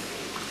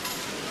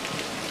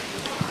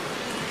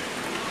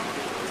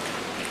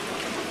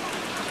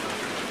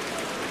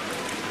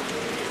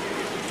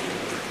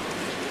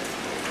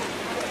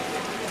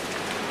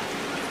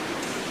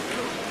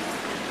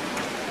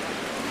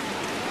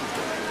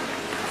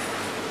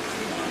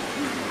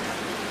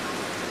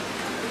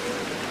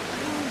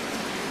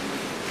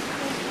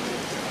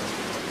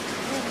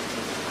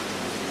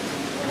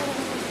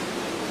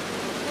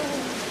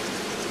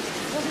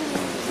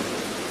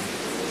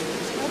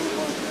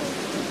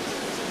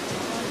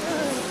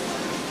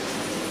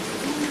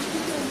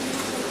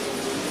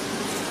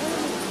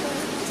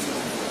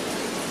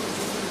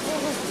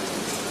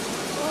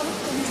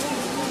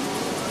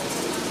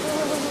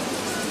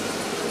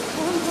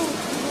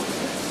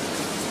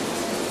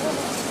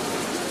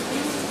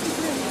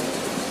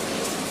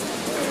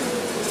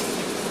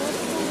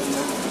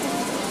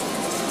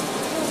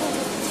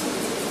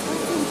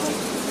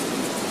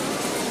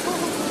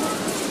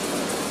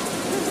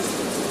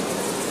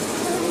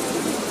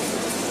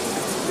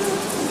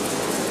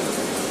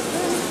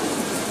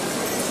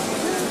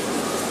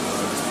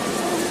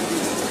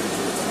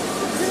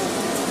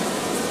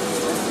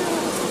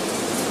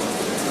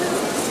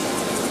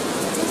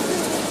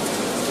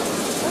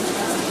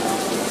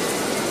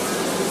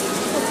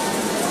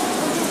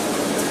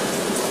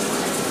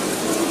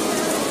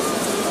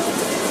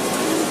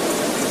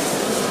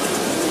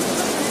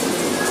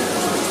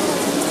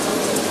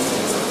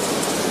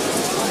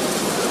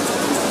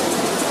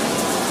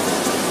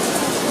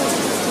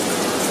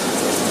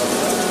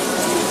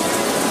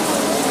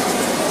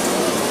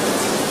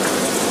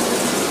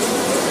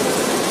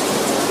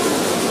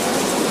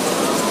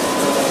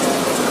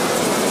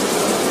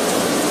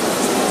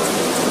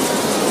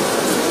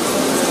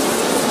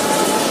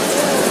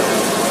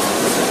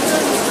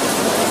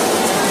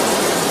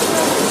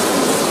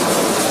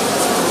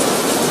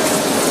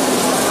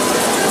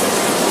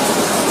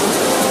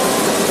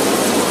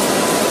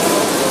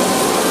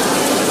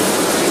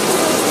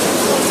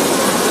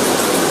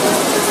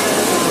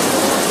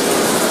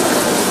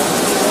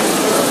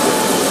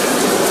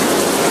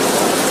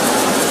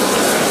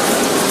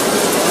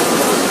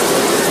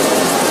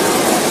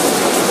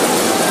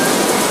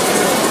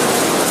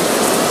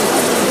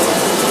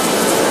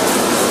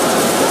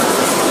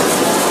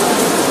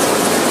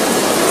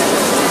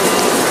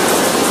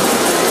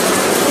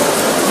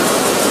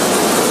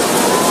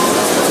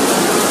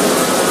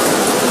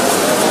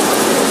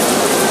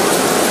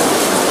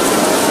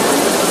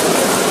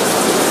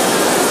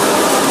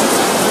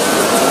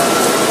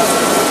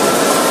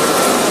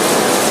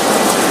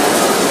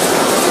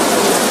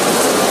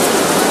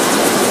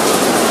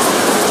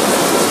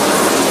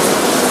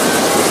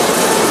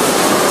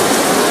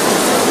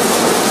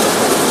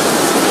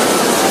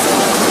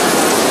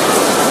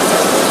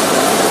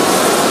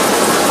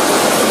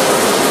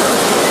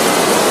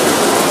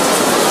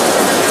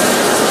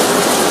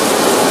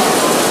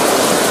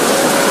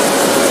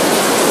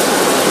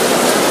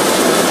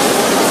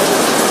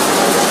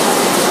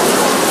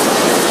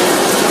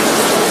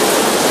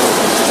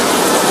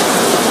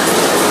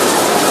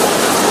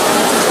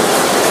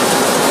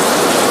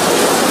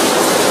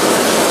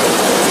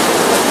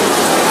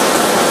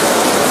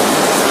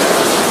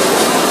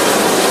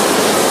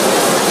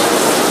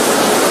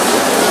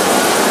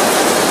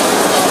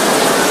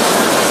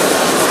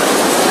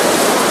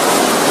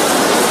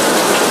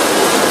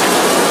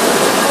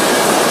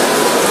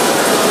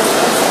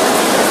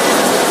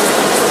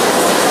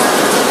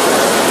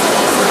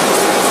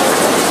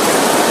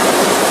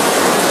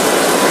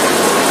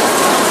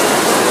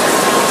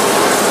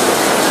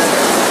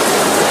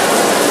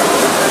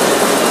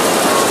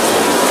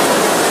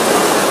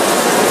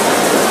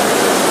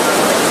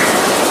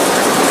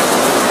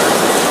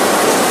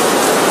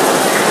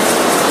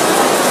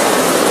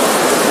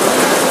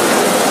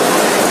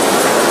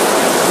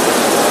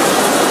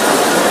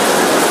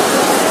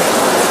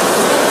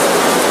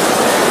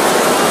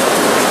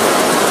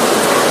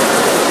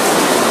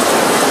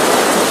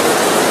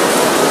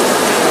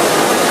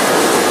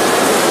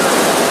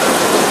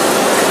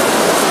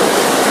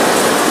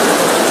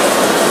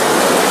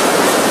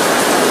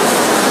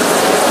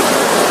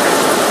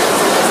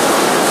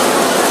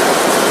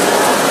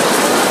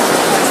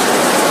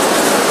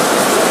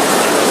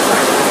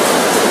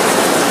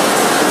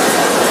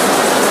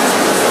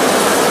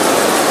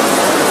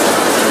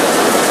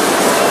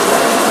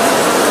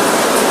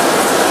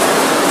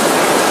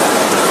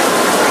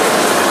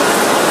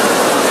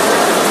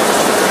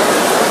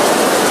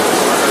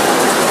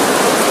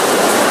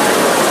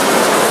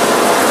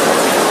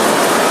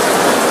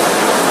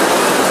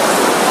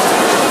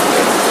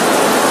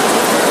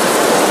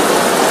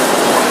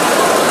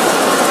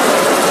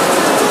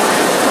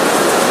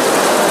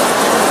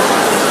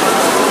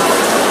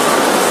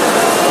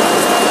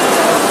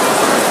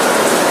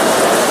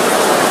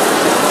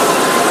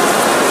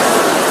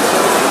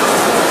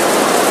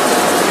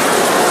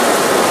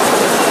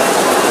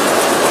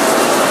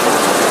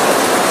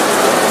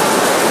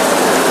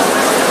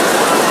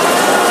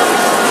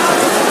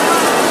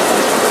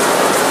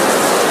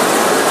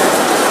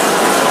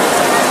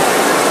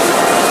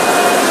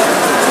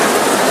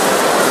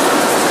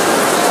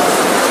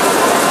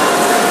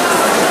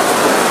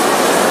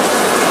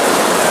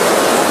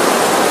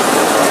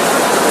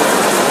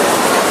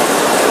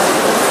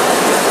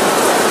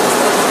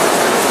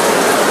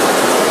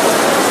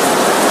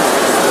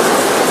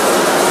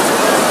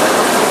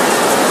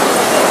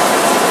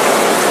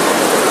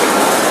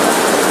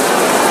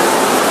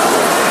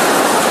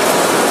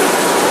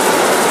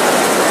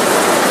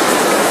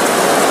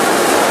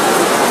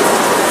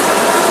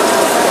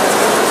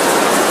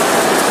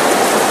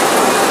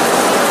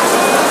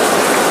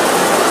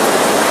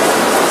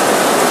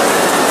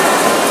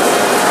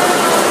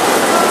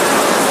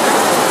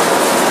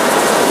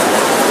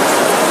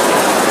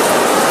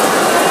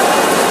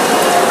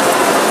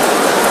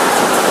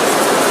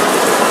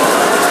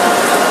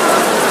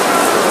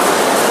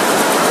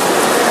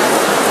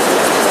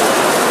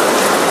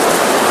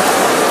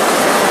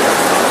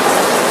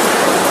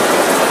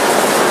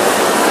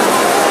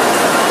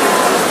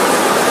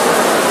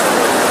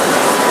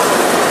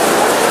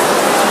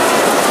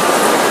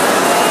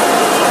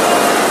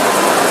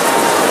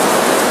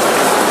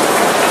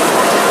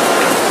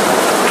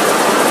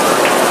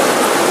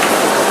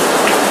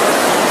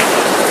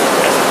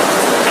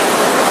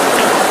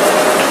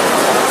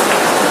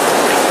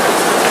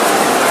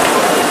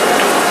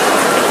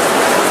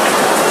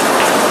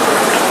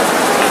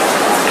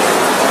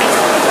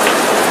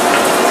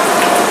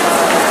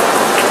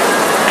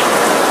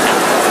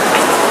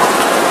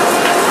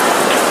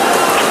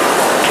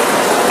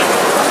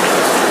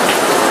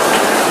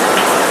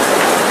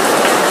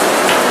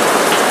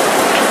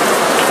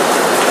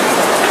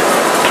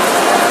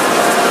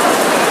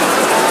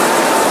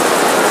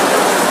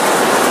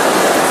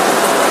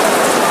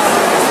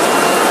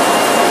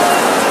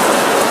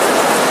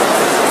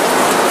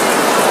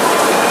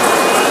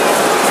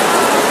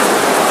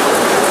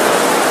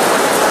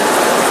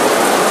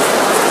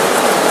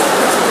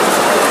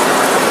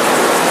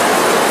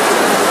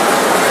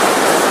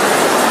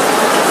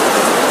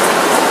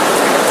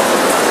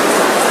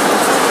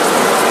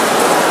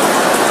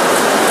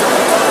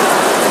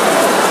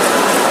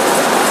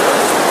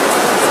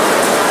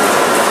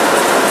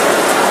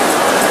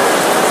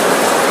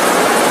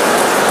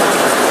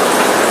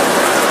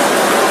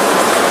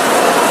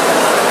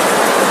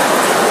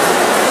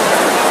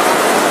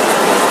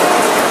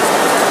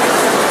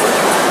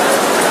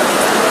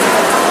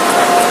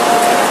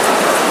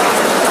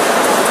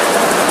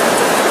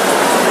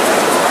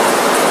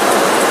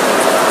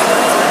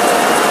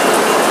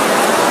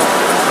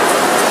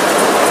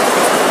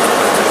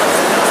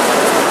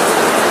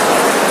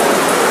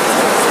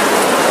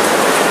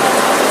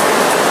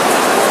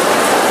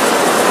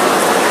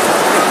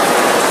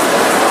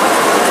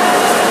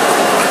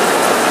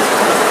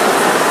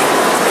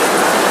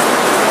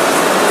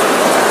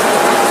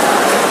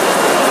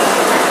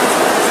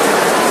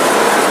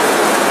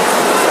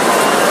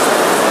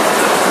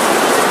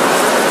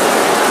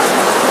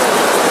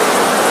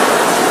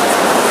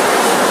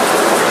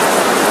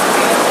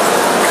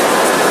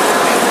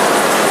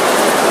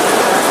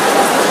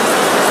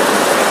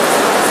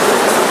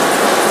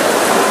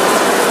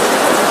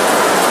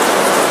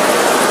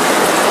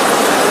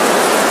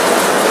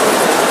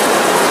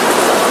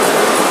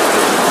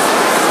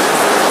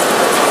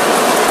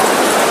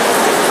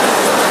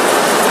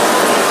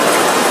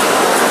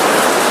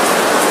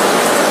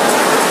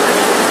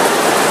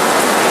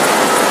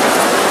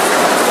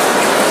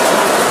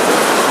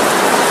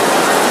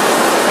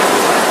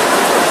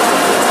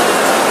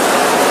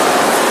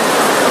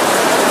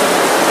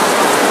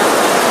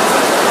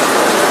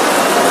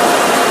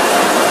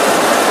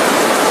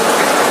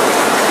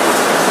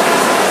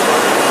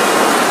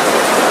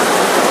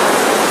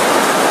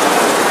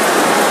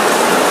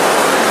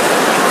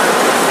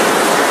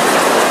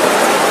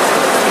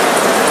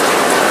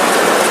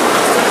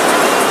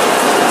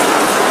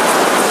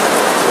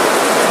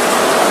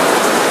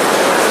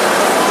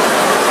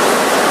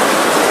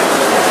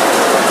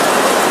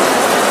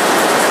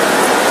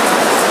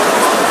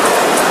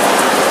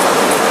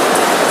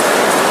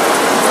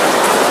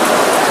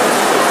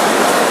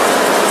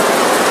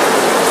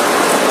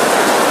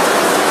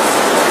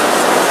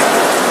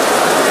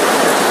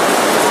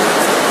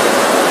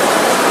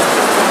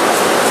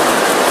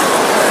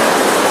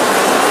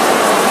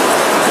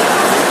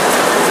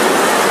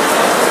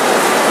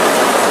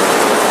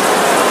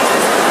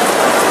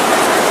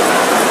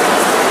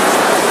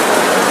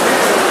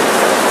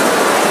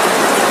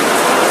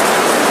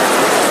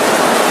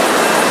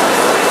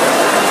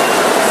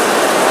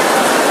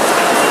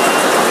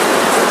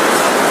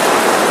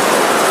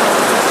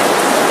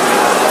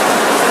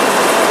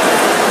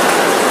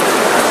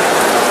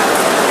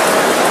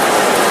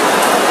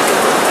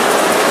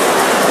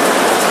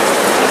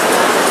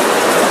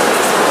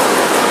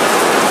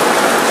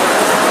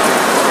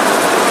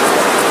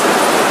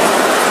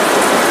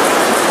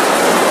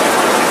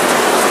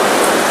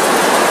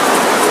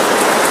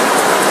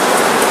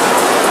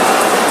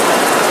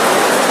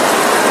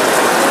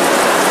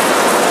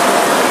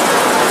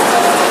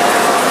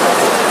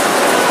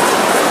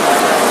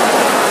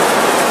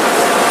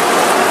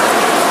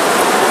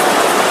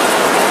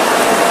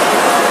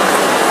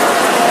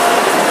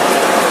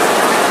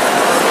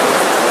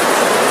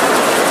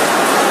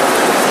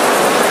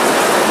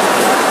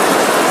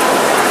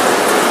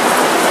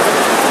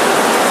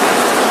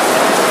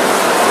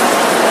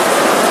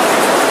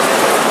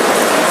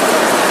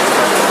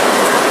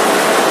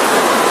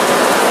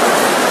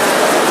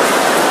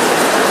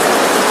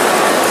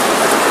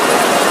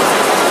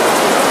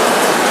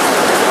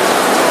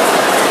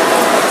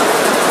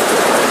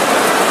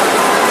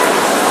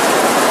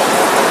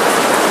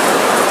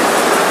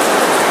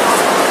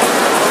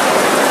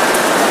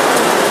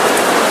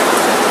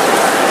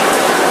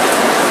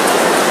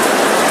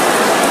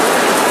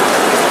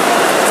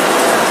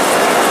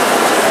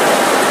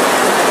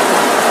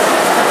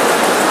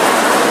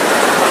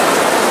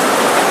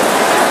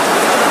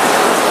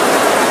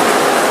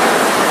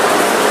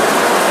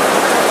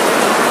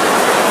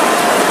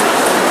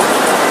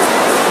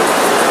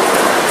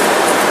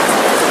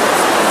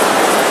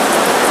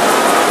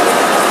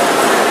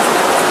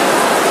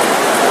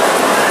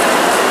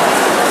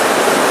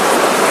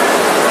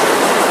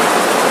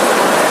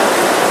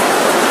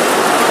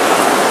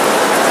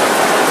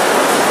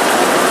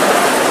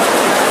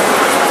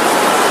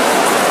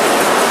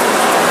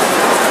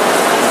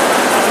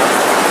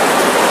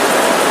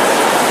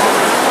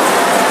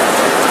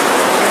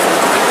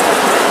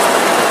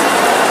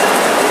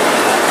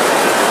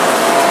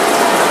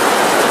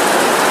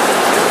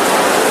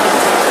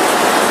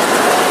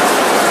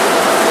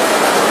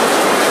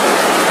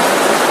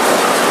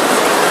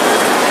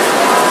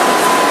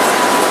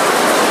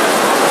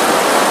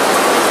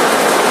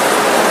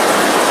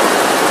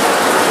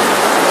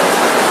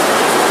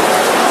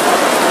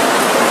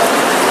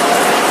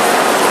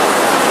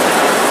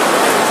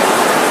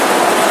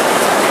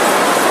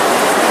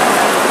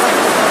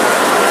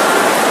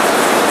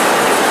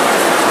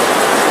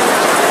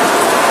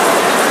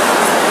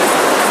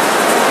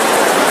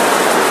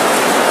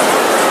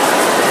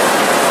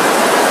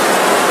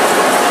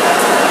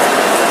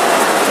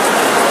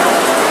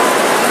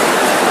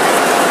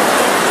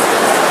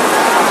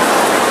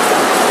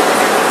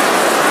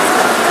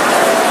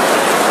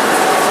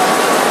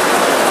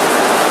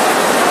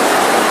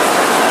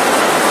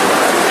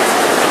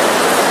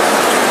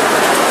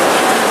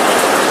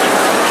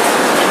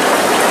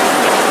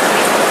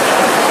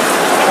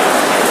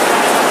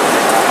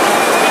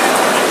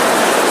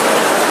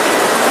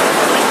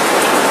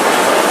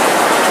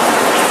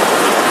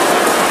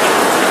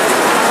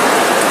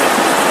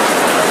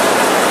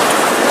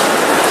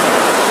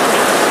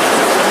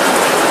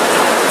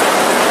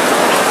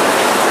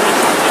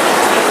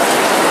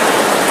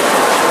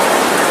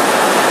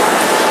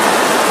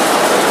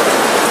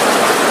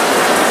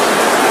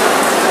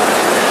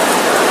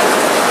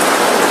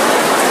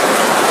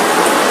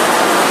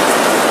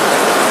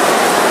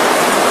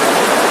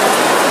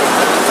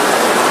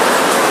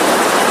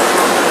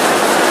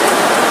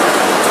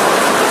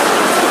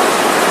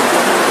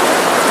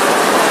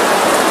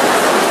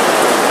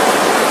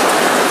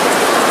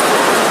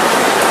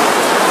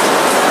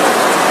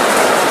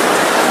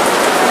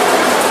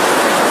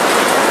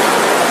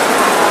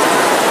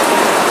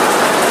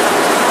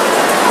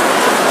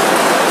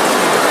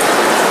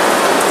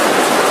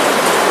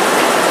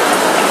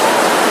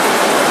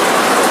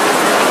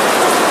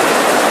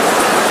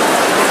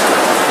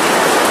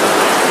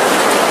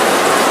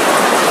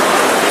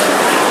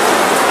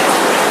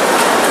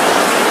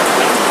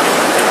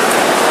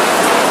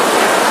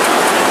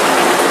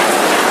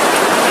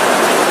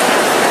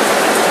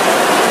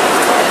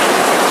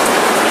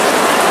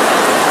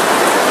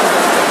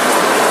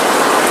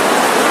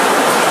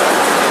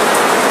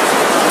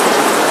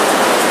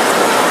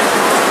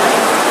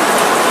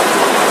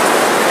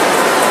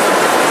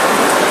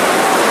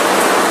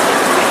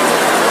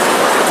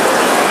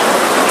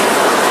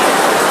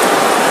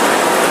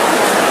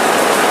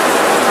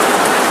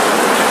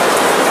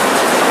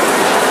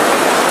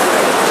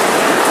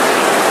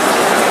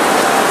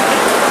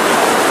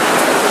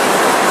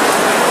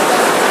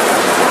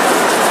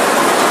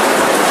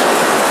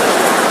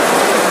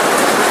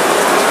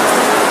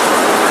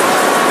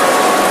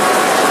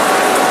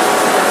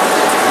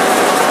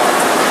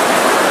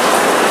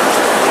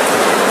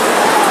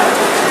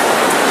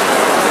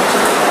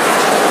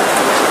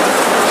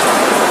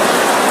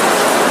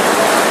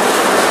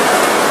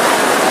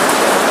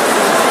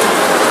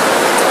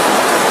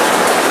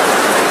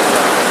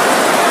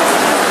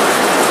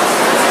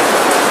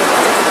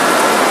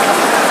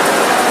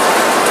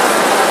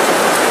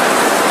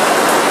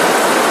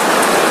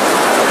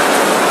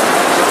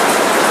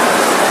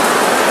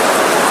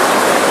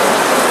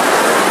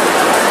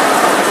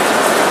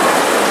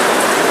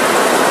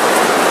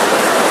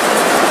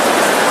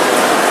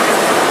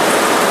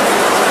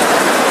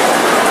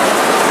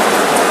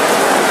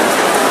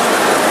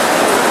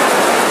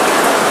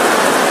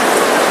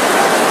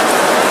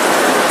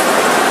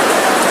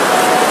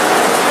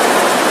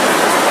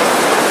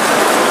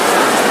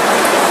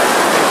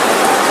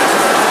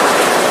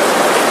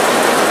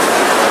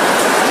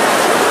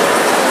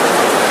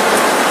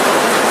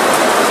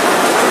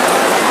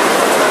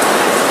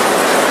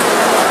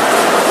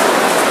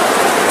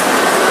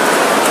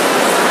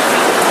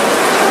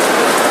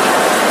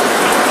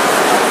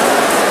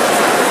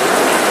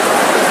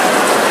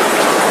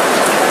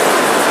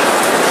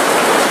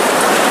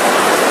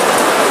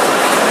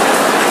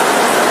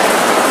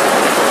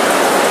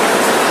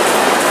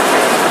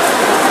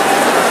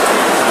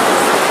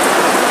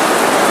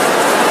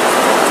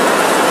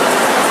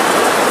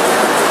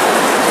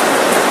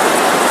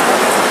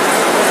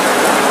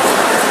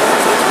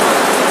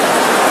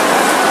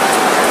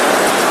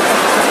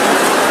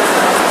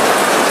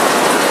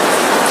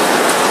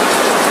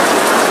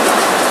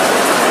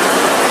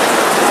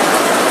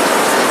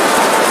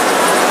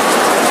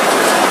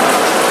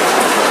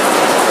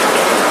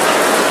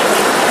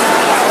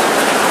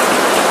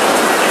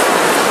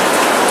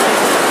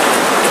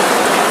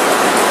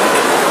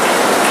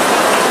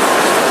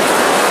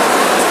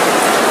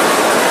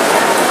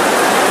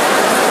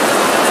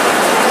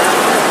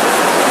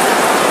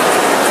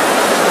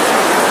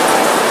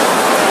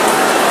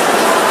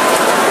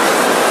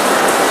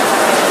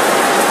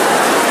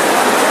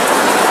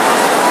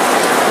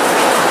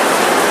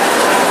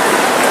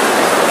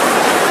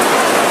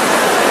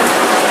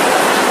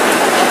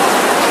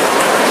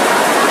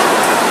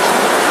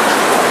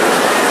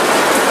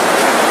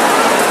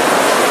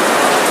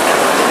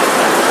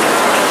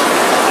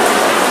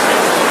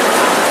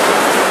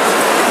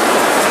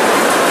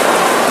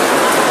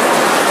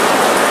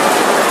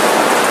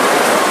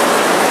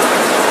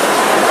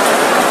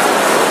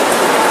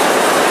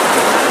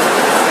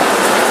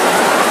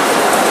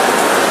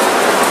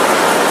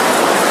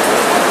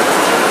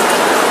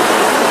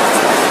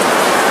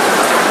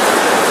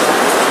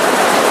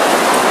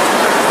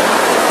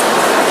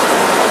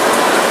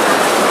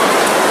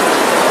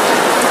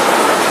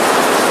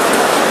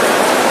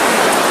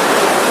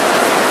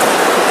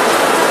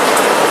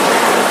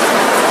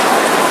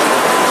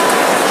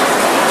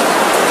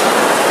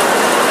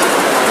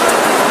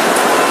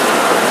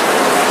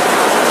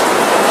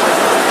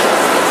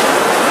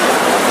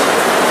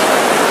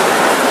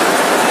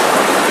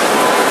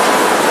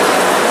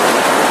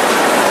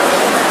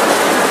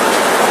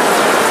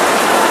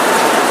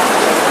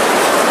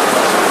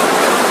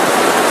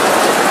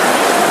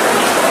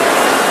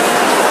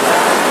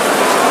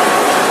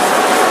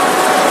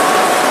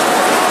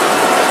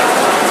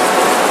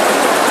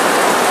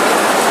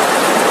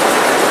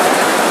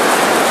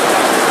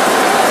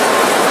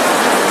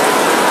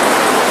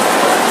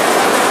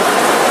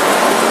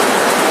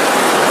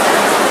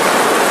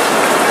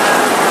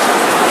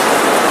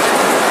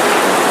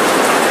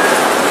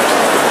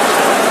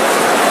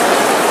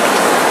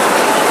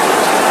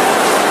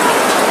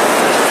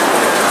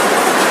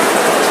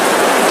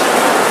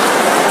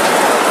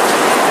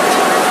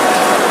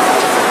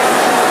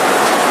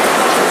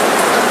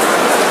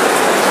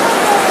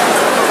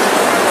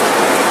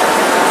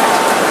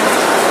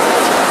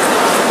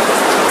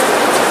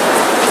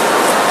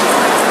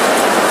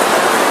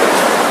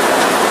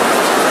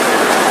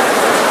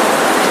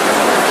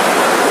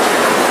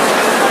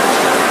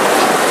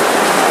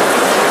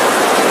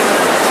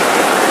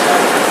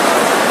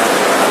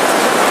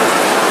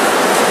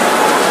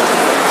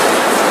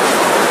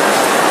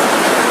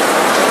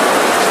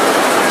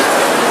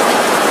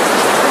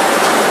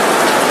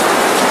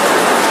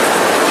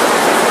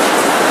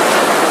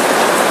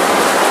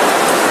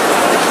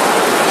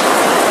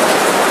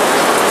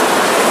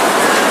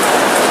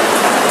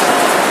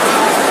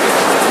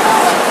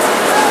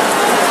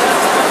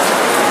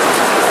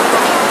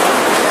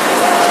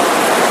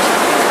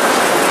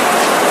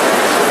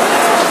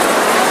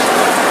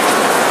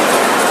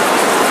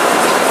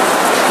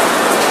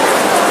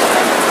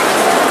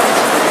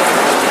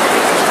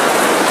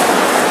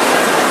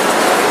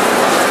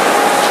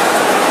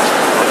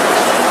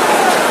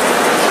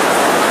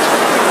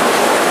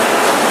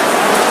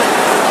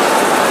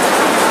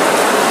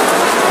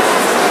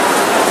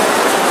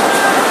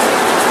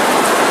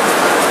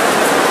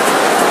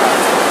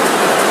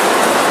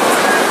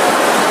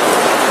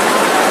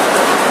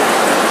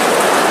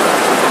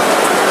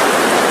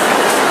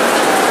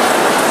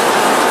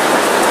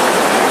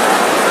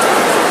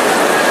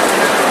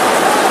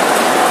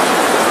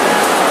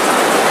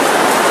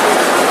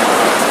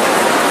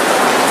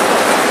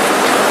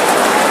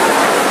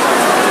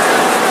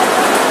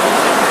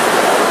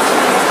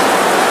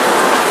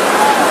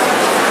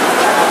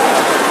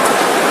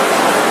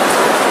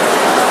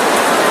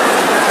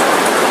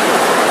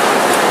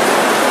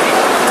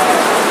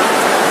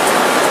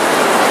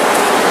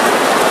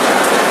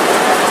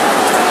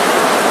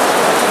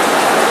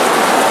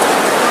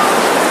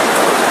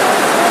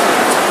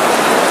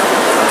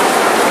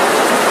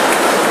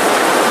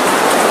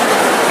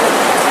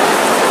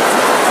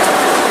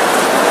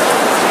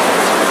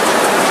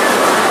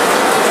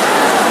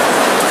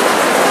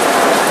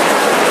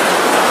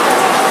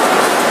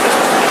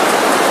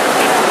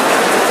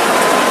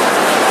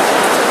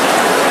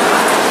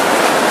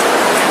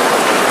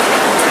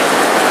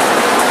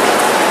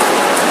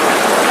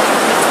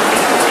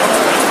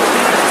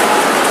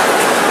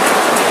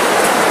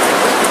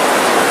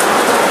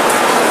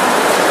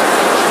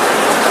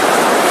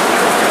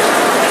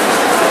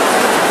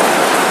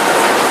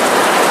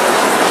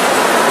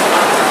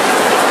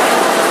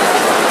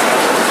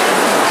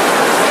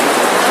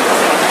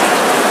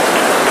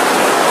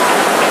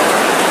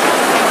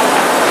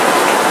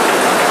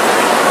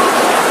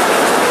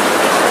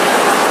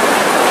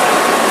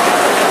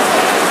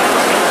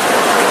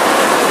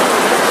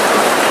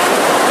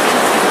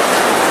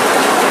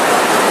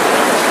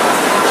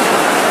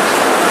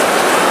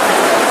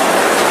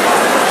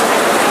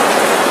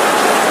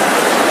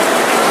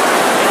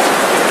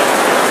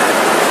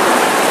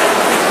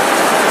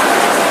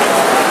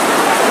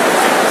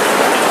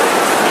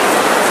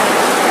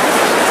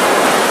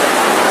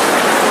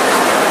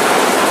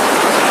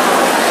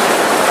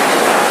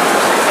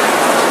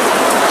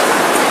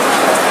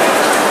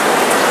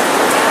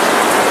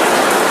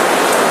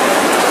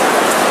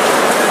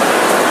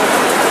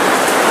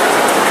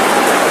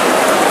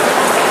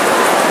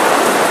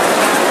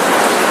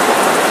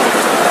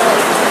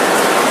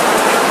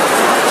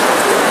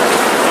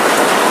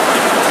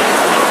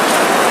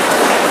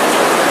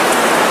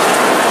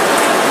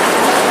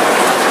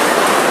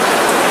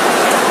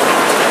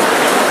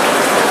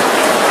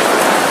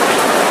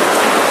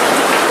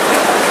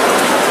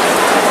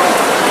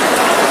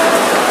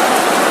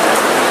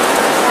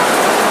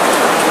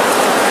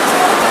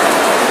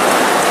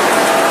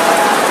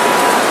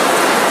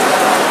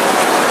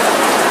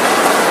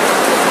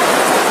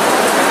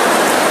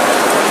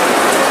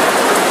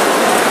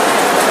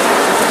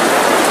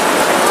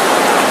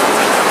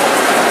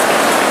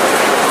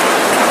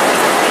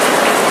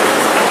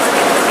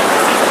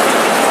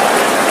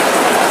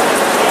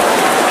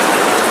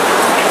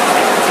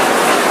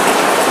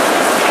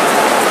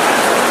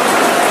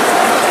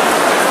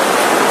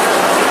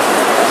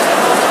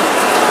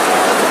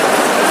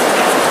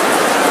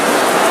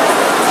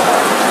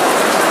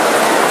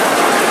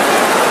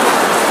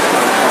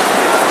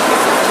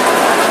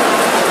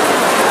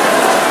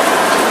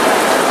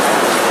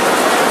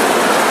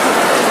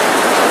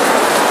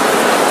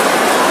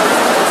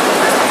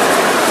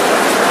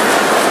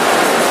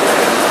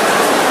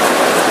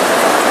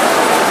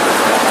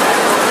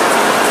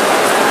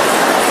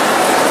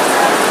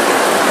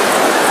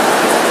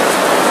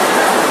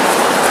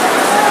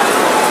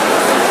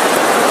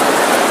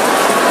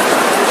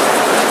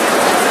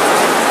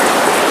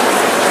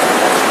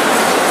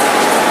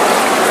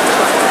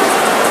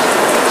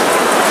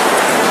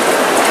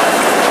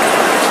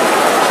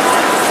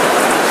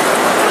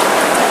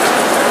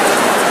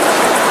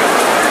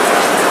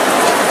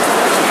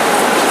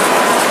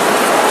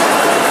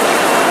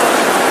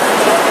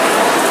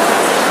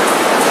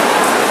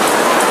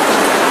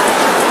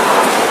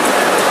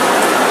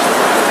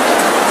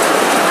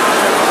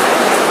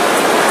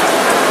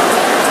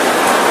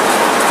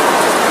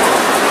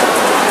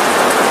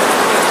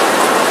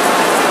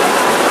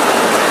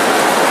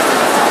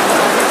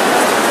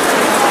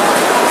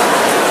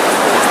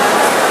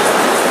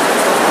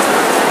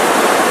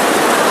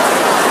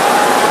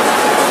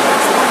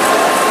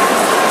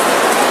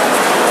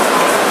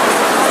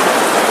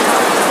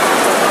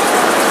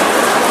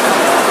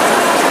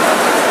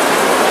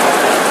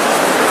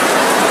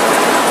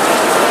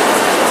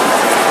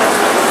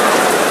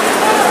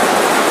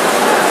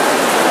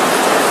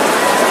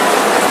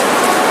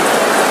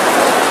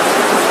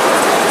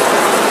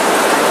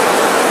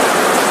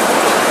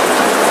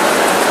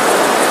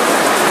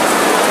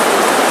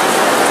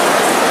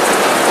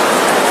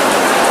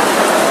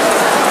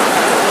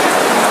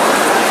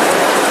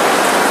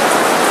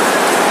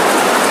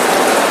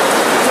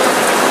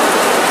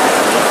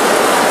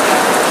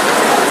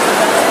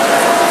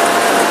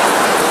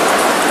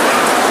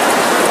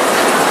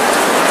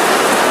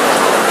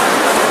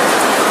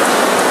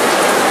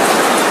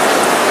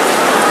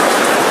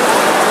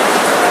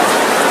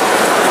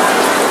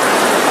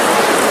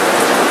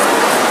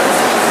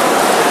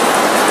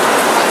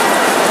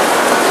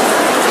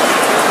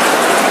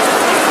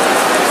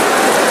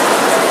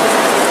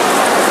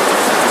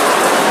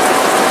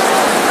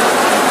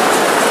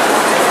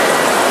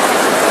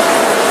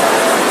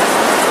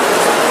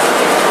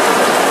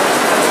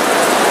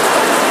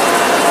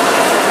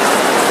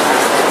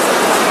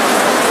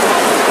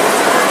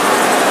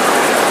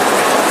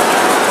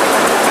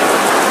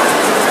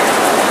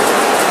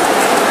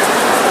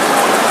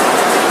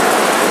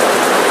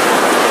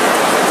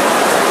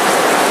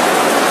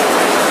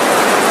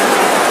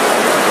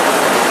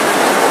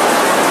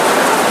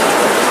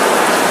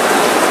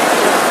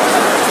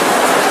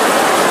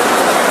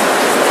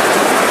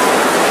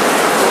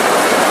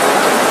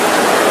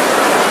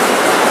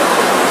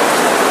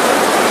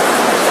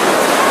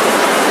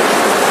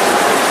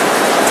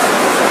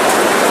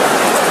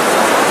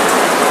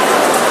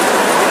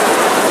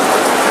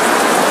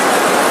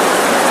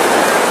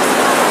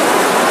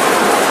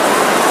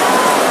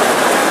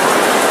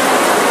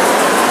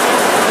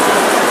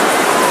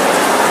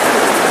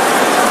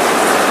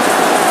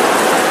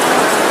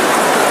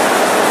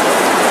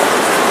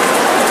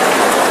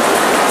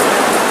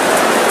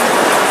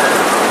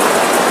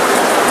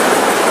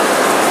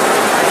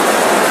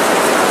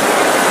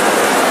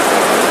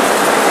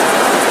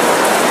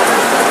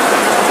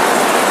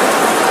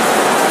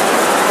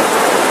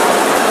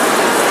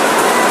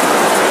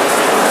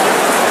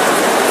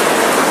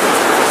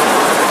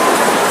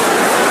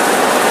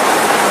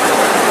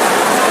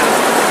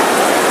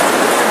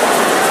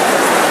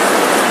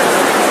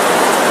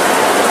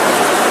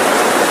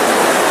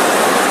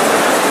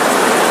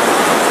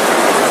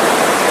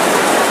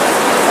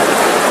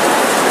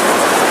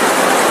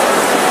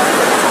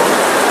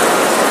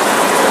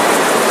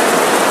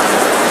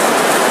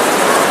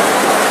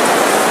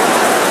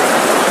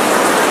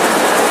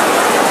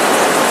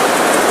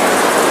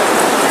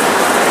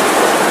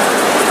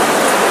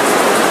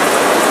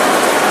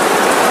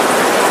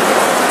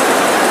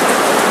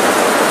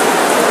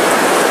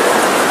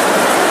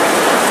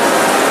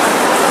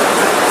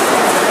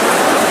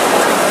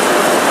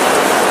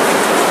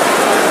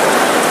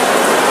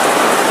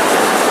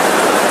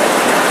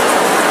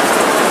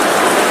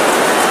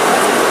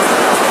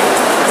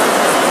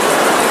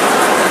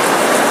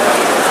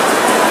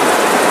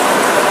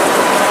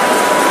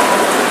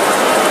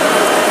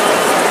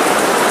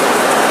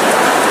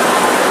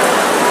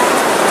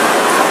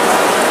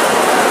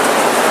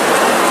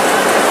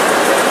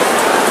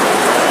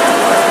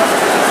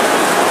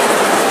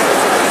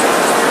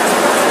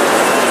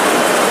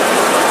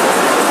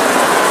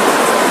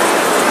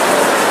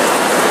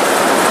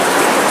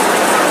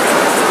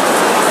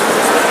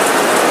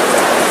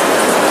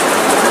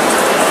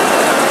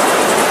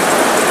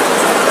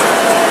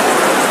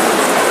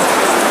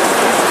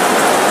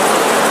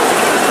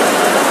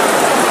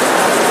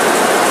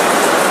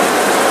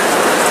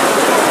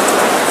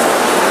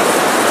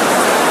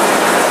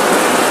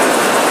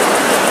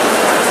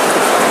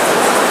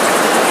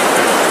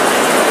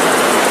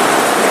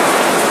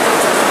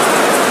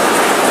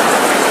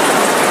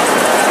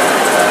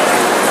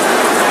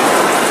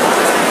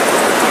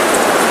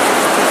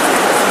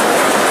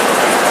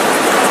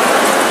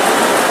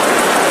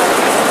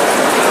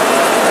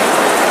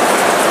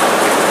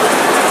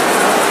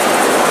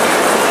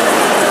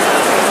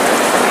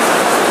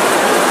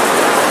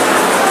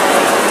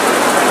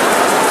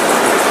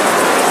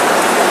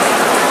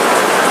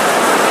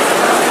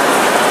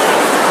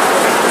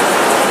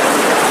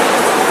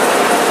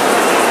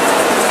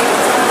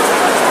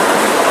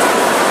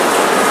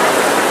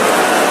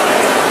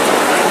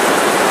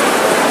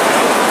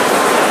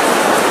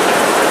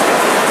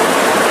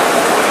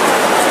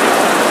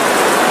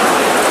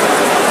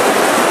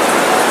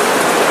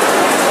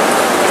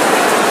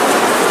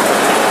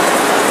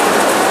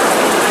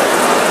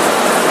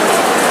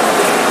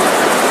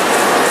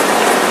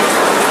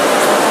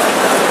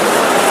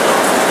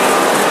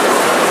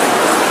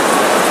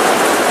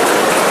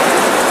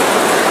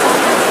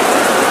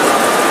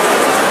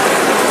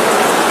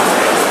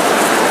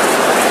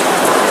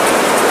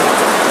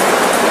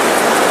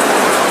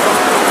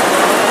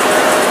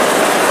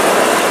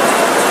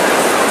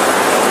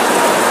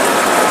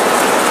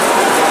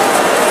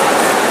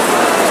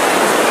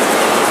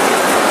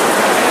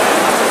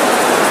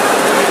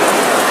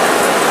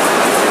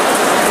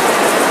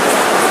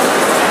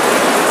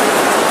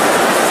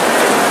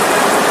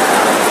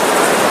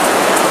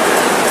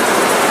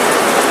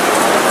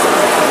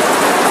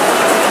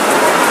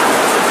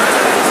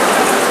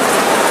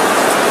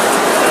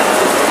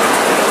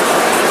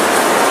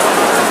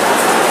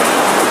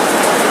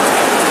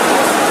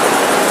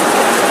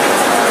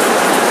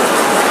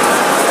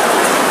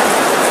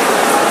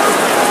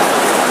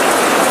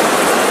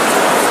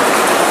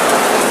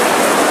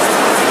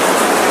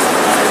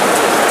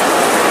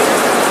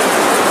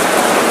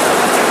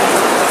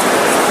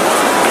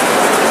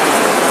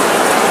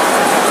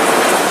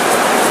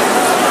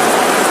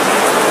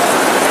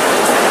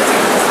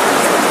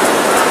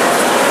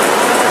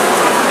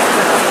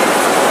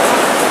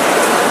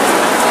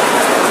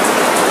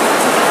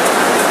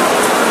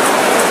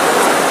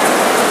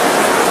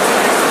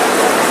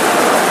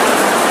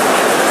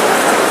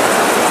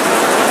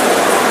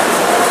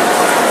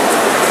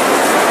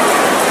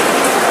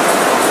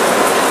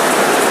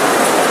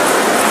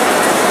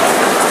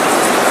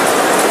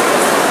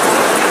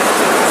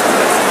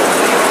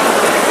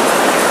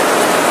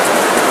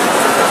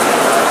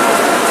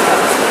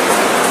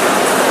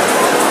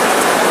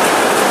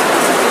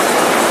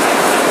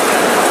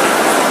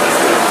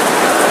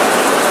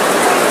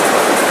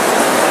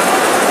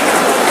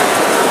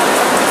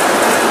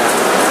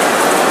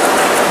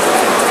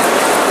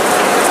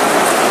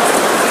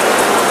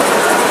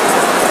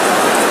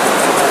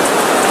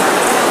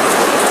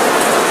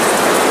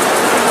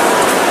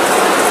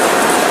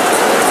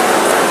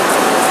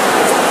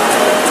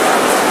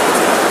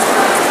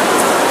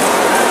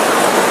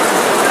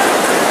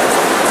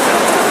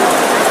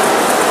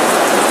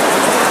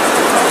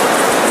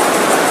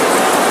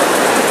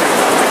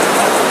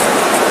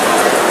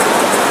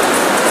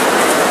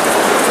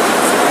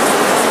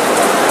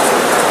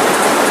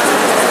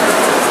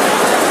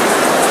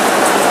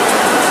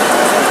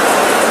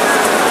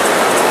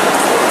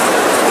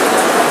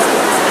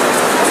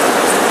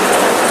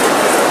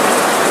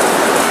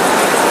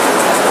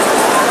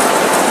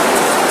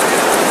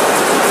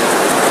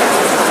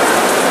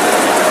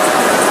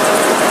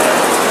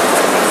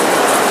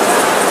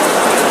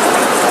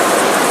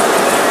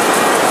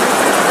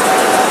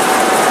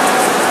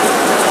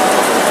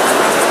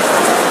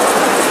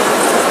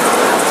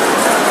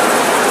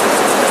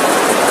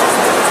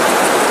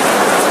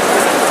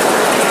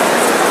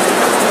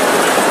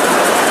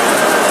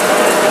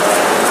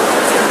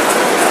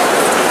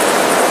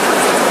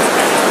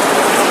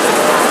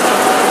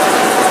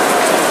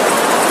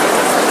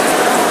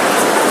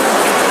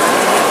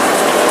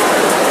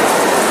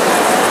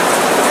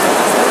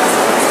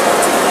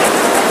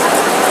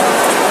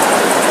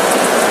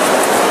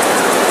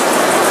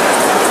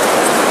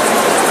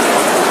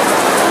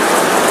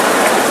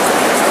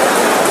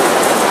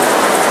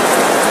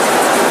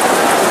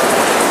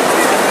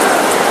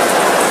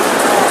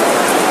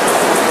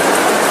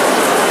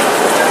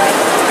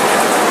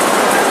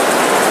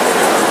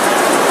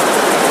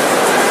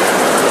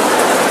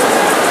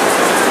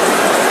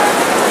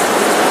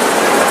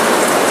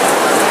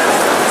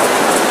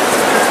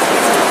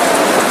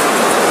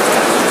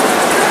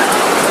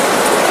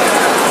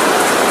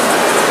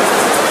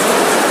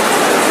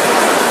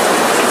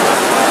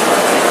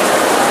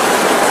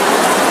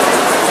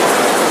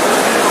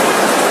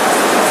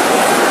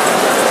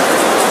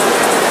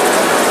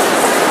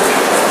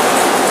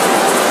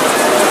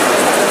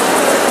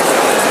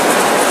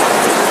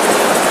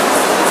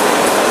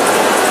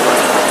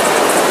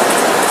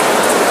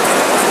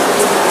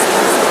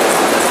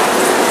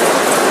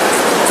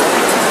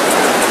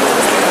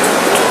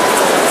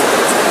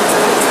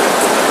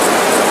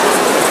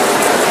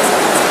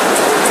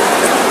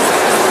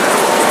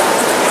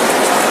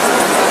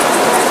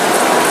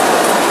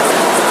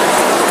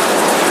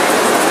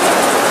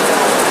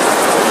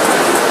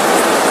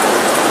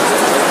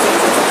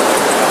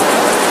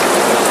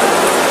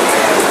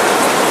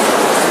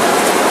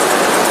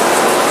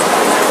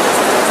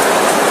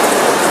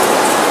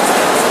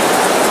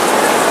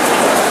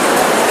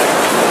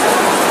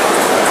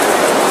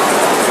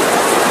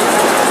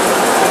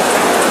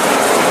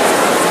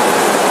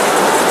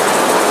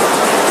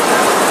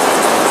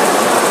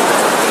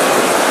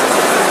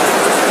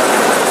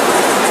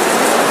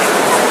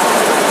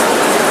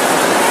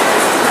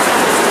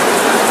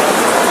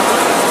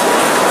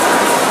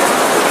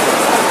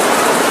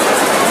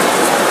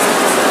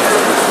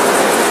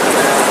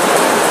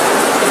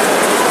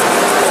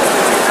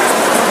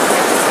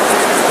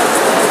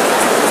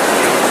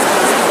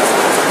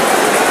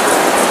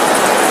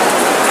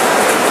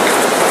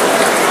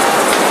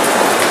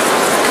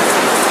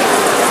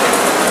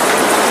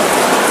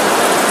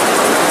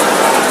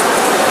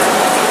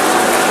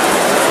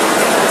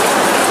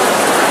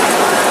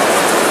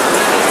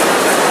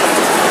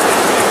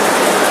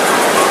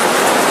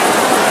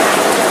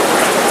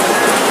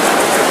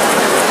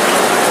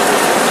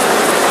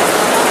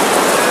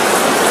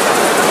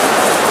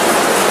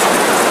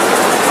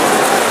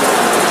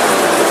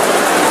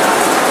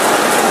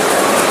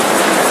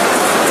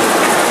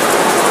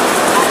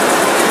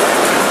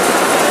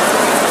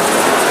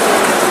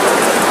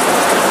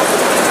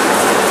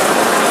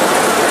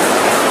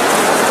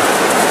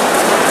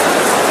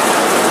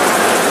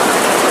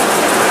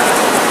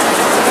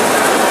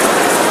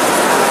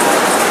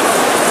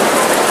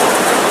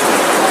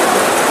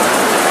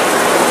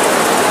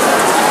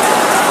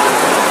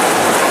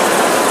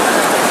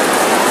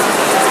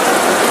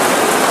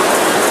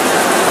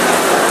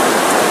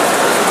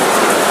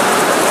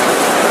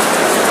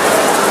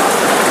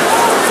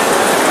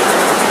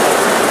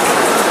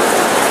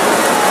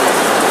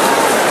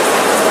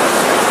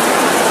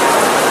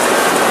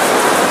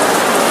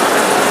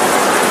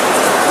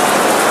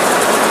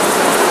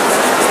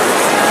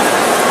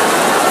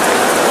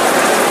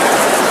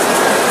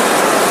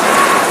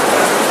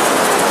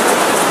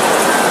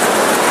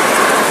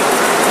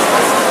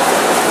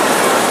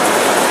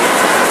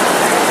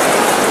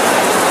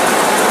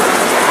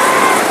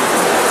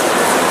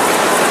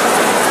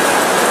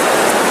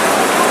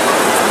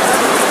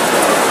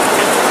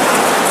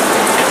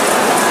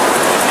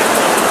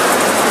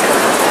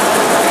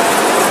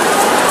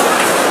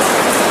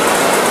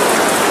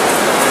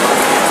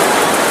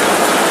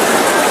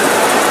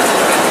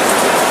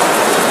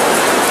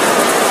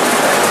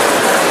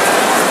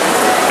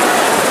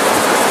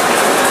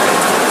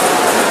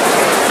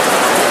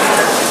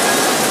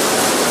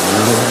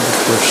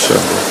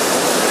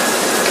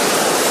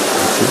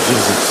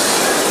 Jesus.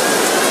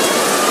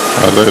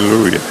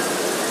 Hallelujah.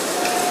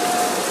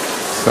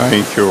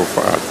 Thank you,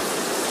 Father.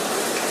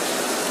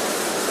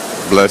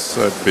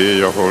 Blessed be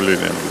your holy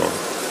name, Lord.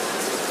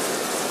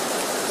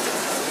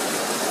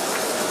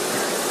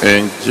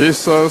 In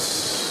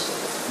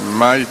Jesus'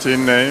 mighty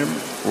name,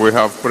 we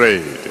have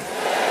prayed.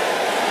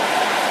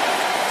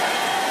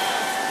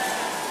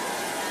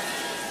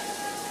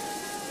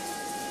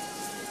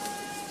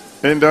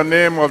 In the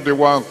name of the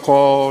one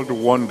called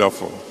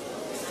Wonderful,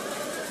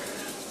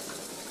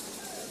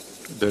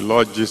 the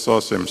Lord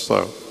Jesus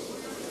himself,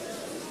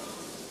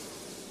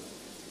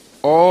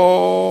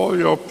 all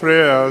your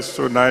prayers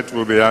tonight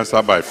will be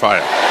answered by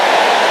fire.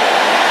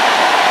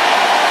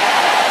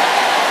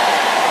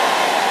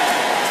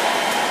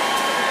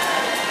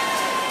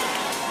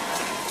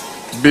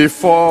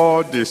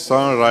 Before the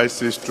sun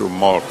rises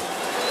tomorrow,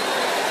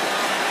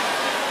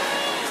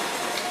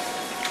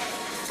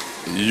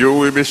 you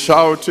will be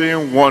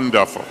shouting,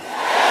 wonderful.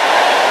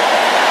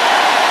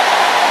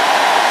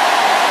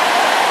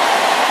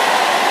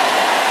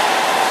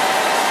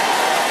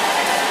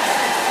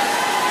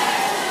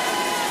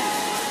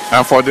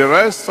 And for the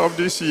rest of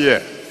this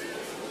year,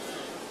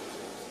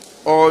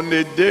 on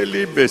a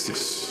daily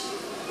basis,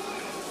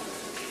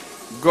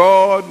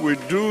 God will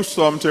do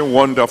something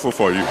wonderful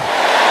for you.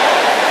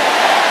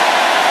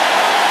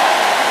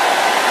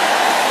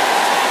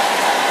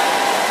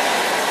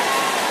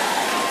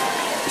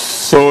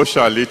 So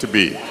shall it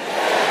be.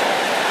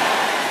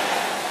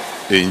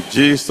 In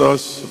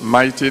Jesus'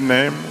 mighty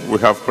name we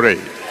have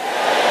prayed.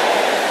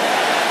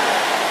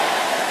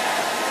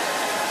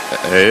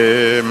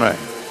 Amen.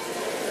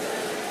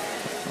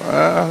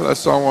 Well, let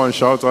someone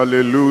shout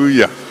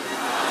hallelujah.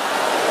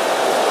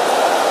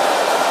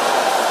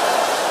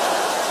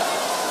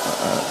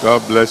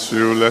 God bless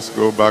you. Let's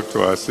go back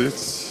to our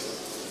seats.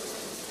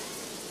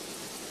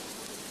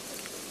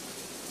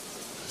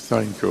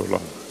 Thank you,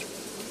 Lord.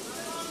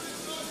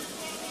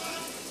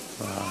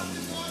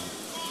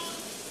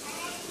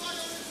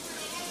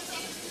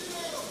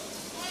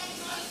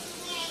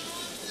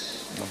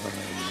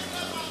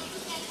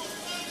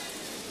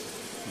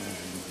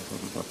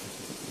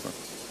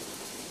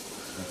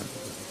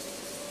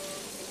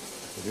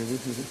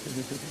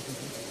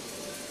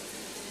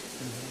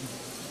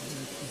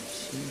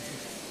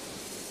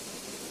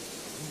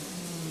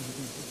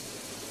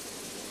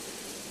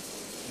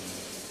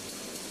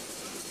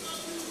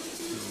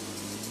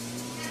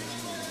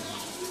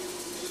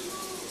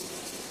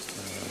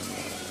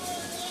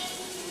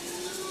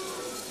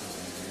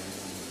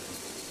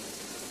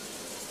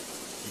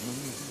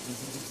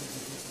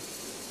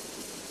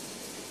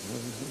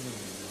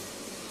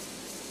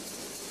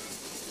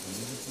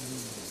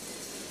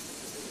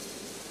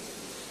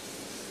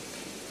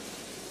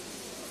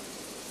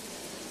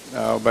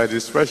 Now, by the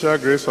special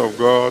grace of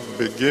God,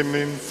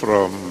 beginning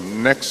from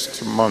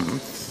next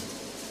month,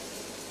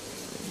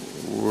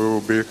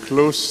 we'll be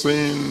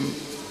closing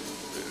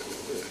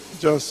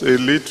just a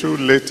little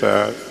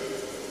later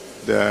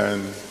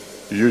than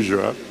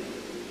usual,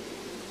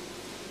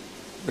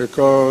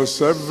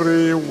 because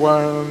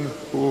everyone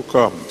who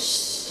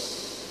comes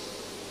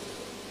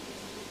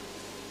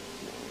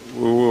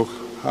will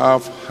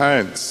have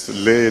hands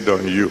laid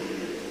on you.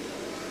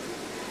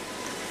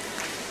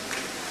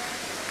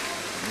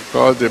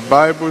 Because the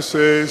Bible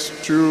says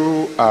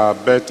two are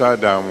better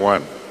than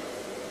one.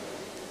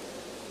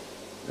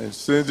 And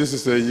since this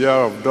is a year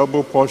of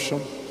double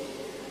portion,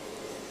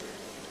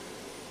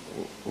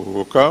 we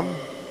will come,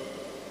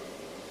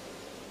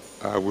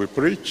 I will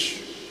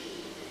preach,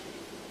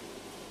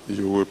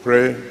 you will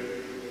pray,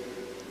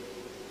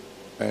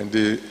 and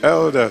the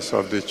elders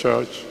of the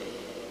church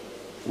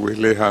will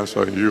lay hands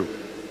on you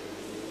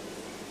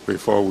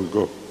before we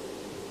go.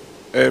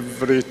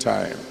 Every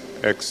time,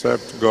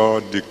 except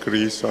God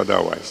decrees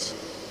otherwise.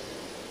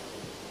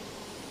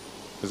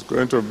 It's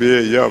going to be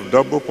a year of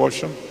double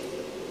portion.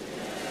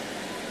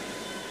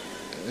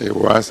 He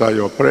will answer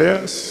your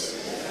prayers.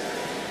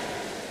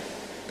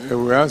 He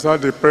will answer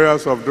the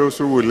prayers of those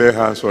who will lay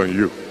hands on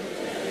you.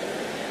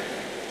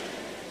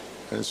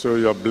 And so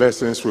your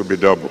blessings will be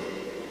double.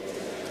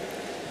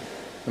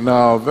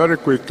 Now, very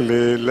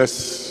quickly, let's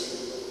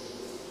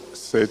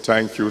say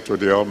thank you to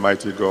the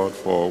Almighty God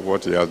for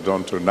what He has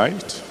done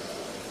tonight.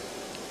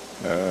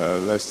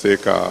 Let's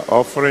take our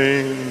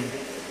offering,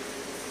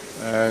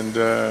 and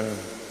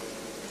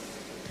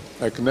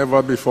like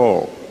never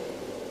before,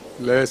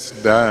 let's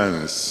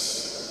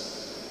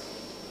dance.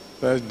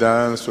 Let's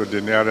dance to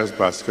the nearest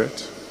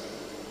basket.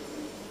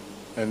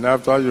 And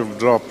after you've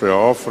dropped your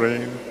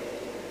offering,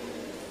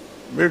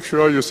 make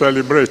sure you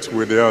celebrate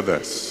with the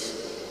others.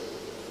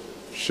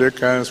 Shake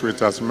hands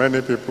with as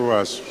many people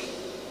as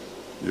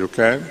you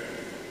can.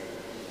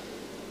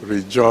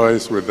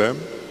 Rejoice with them.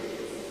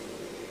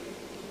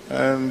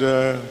 And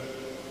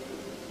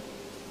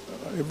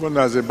even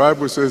as the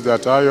Bible says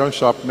that iron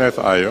sharpeneth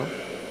iron,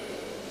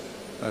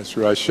 as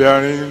you are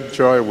sharing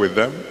joy with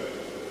them,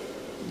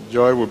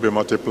 joy will be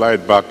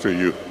multiplied back to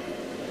you.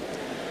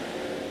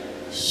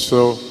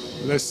 So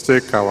let's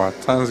take our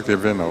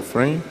Thanksgiving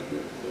offering.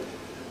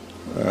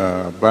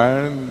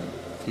 Band,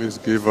 please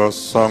give us a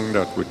song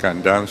that we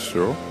can dance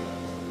to,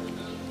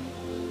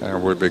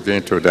 and we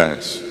begin to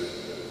dance.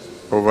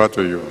 Over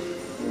to you.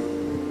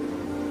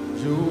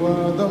 You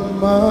are the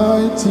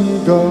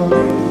mighty God,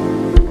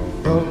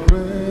 the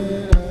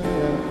great I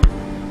am.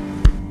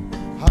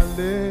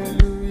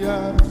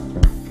 Hallelujah,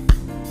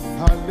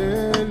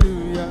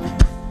 hallelujah.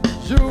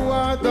 You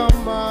are the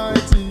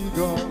mighty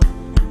God,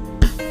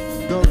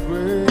 the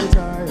great I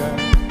am.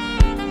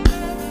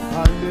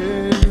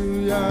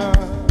 Hallelujah,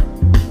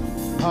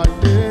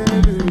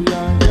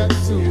 hallelujah.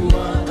 Yes, you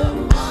are the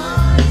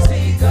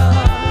mighty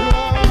God,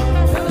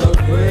 the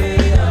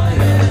great I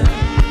am.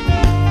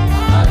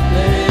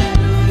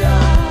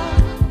 Hallelujah,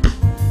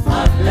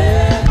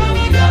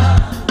 hallelujah.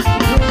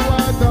 You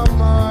are the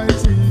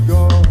mighty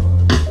God,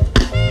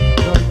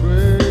 the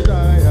great I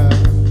am.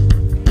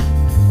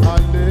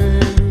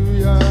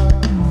 Hallelujah,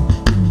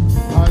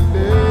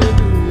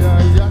 hallelujah.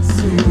 Yes,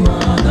 you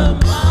are the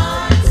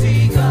mighty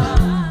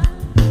God,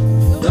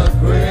 the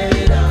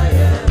great I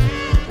am.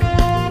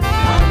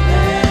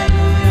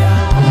 Hallelujah,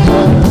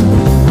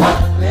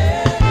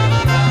 hallelujah.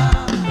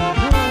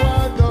 You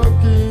are the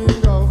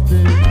King of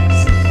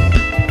Kings,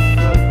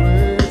 the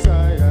great I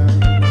am.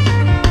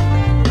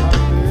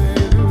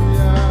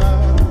 Hallelujah,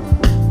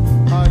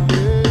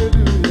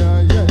 hallelujah.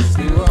 Yes,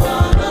 you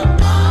are the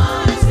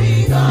mighty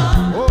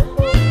God,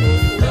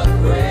 the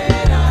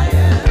great I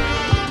am.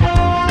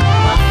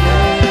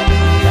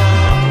 Hallelujah,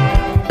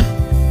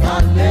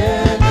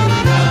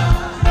 hallelujah.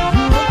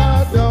 You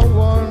are the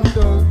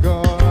wonder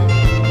God,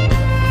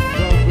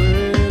 the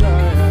great I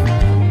am.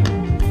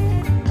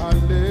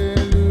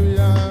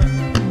 Hallelujah,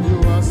 you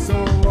are so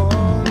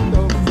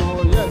wonderful.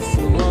 Yes,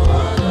 you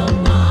are the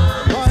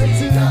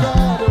mighty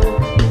God,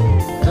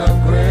 the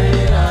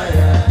great I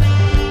am.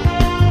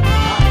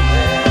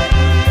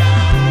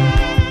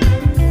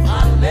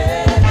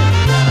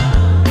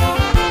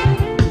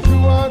 You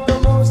are the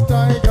most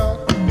high God,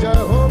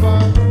 Jehovah.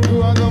 You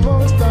are the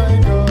most high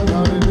God.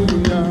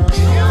 Hallelujah.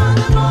 You are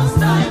the most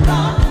high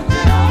God,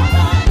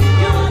 Jehovah.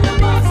 You are the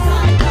most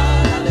high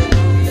God.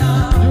 Hallelujah.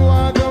 You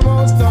are the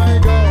most high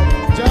God,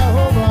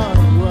 Jehovah.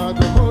 You are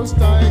the most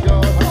high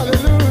God.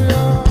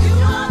 Hallelujah. You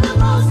are the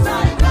most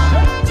high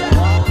God,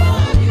 Jehovah.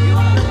 You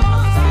are the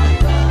most high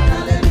God.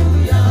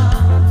 Hallelujah.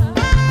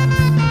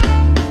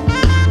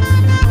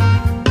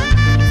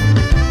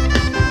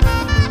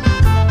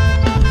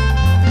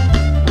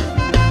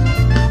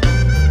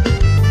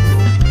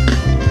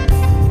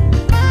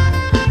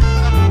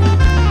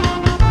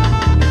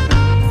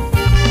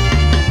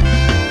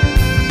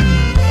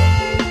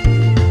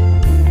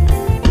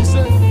 He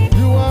said,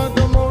 you are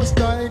the most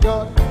high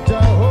God,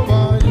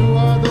 Jehovah. You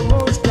are the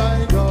most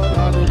high God.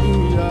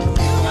 Hallelujah.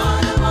 You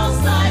are the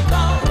most high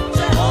God,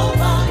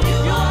 Jehovah.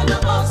 You are the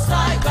most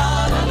high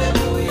God.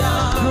 Hallelujah.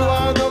 You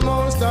are the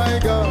most high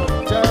God,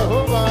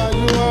 Jehovah.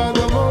 You are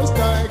the most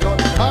high God.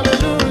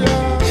 Hallelujah.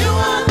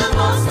 You are the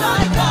most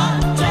high God,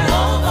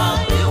 Jehovah.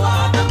 You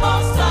are the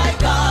most high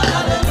God.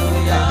 Hallelujah.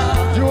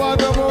 You are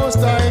the most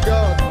high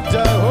God,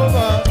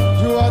 Jehovah.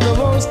 You are the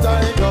most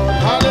high God.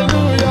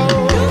 Hallelujah.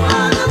 You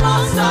are the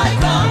most high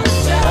God,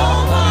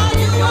 Jehovah.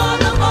 You are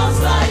the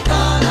most high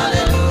God.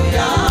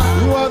 Hallelujah.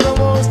 You are the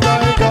most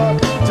high God,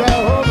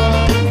 Jehovah.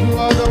 You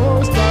are the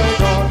most high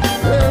God.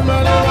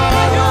 Amen.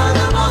 You are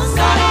the most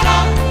high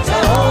God,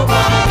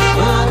 Jehovah.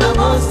 You are the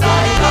most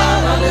high God.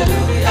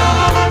 Hallelujah.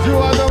 You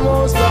are the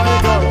most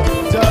high God,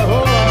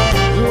 Jehovah.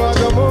 You are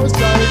the most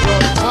high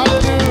God.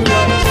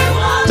 Hallelujah.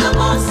 You are the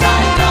most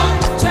high God,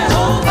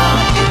 Jehovah.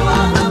 You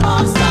are the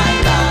most high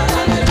God.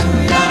 Hallelujah.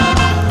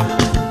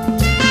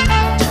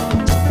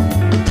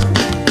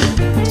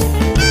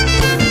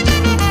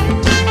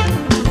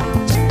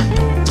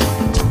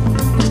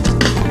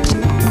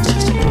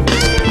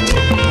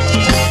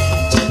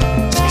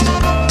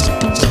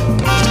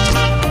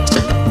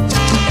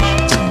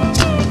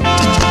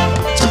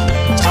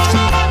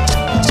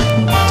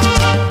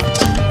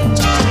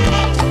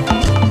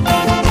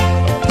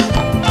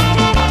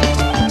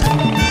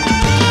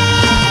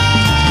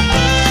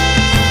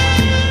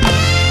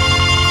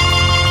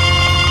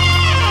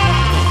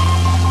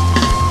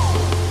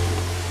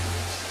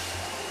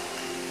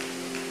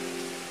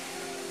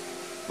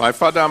 My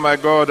Father, my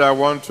God, I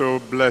want to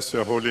bless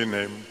your holy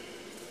name.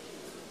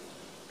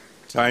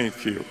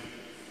 Thank you.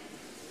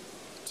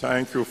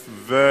 Thank you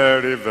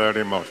very,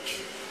 very much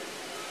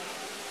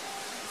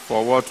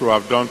for what you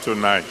have done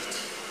tonight.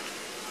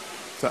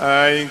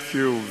 Thank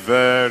you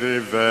very,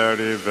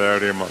 very,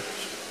 very much.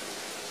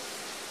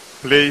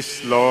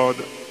 Please, Lord,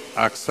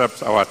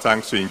 accept our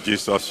thanks in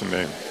Jesus'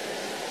 name.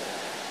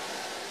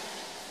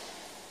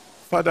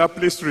 Father,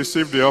 please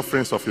receive the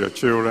offerings of your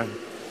children.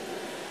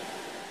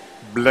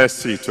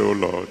 Bless it, O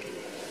Lord.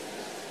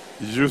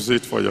 Use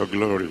it for your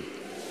glory.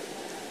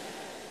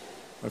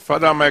 My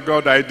Father, my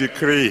God, I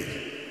decree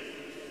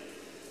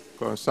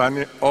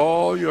concerning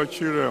all your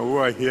children who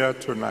are here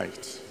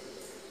tonight,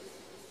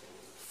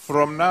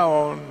 from now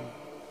on,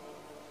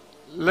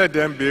 let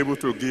them be able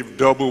to give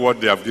double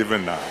what they have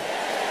given now.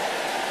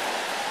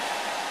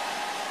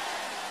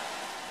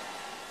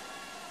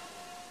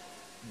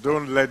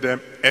 Don't let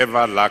them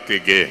ever lack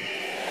again.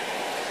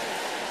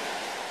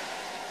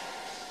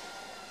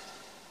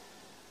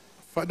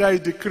 Father, I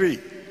decree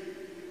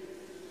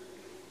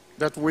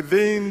that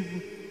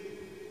within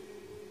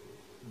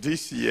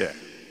this year,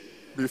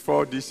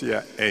 before this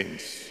year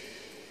ends,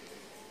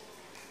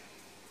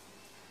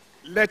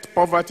 let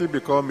poverty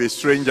become a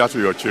stranger to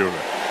your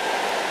children.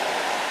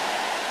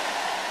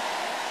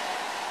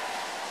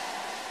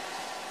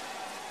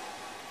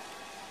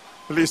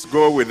 Please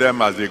go with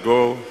them as they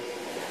go.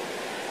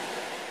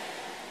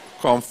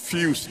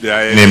 Confuse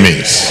their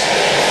enemies.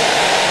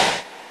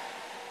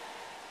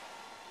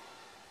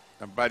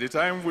 And by the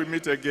time we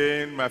meet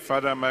again, my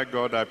Father, my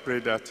God, I pray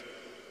that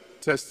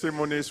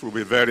testimonies will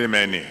be very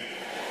many.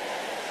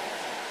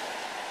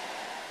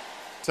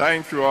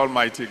 Thank you,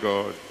 Almighty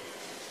God.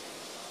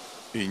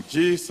 In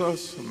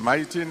Jesus'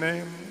 mighty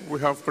name we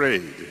have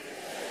prayed.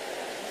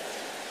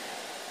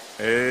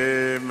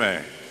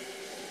 Amen.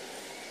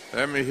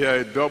 Let me hear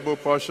a double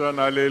portion,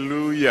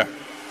 hallelujah.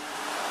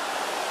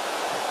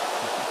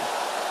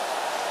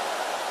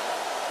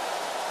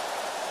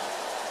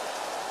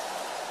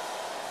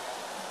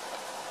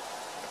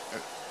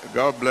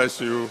 God bless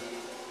you.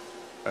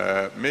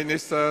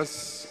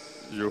 Ministers,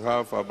 you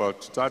have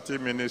about 30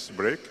 minutes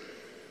break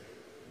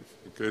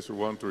in case you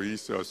want to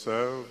ease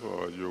yourself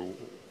or you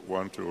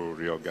want to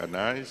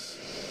reorganize.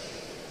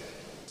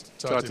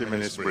 30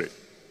 minutes break.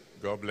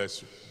 God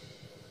bless you.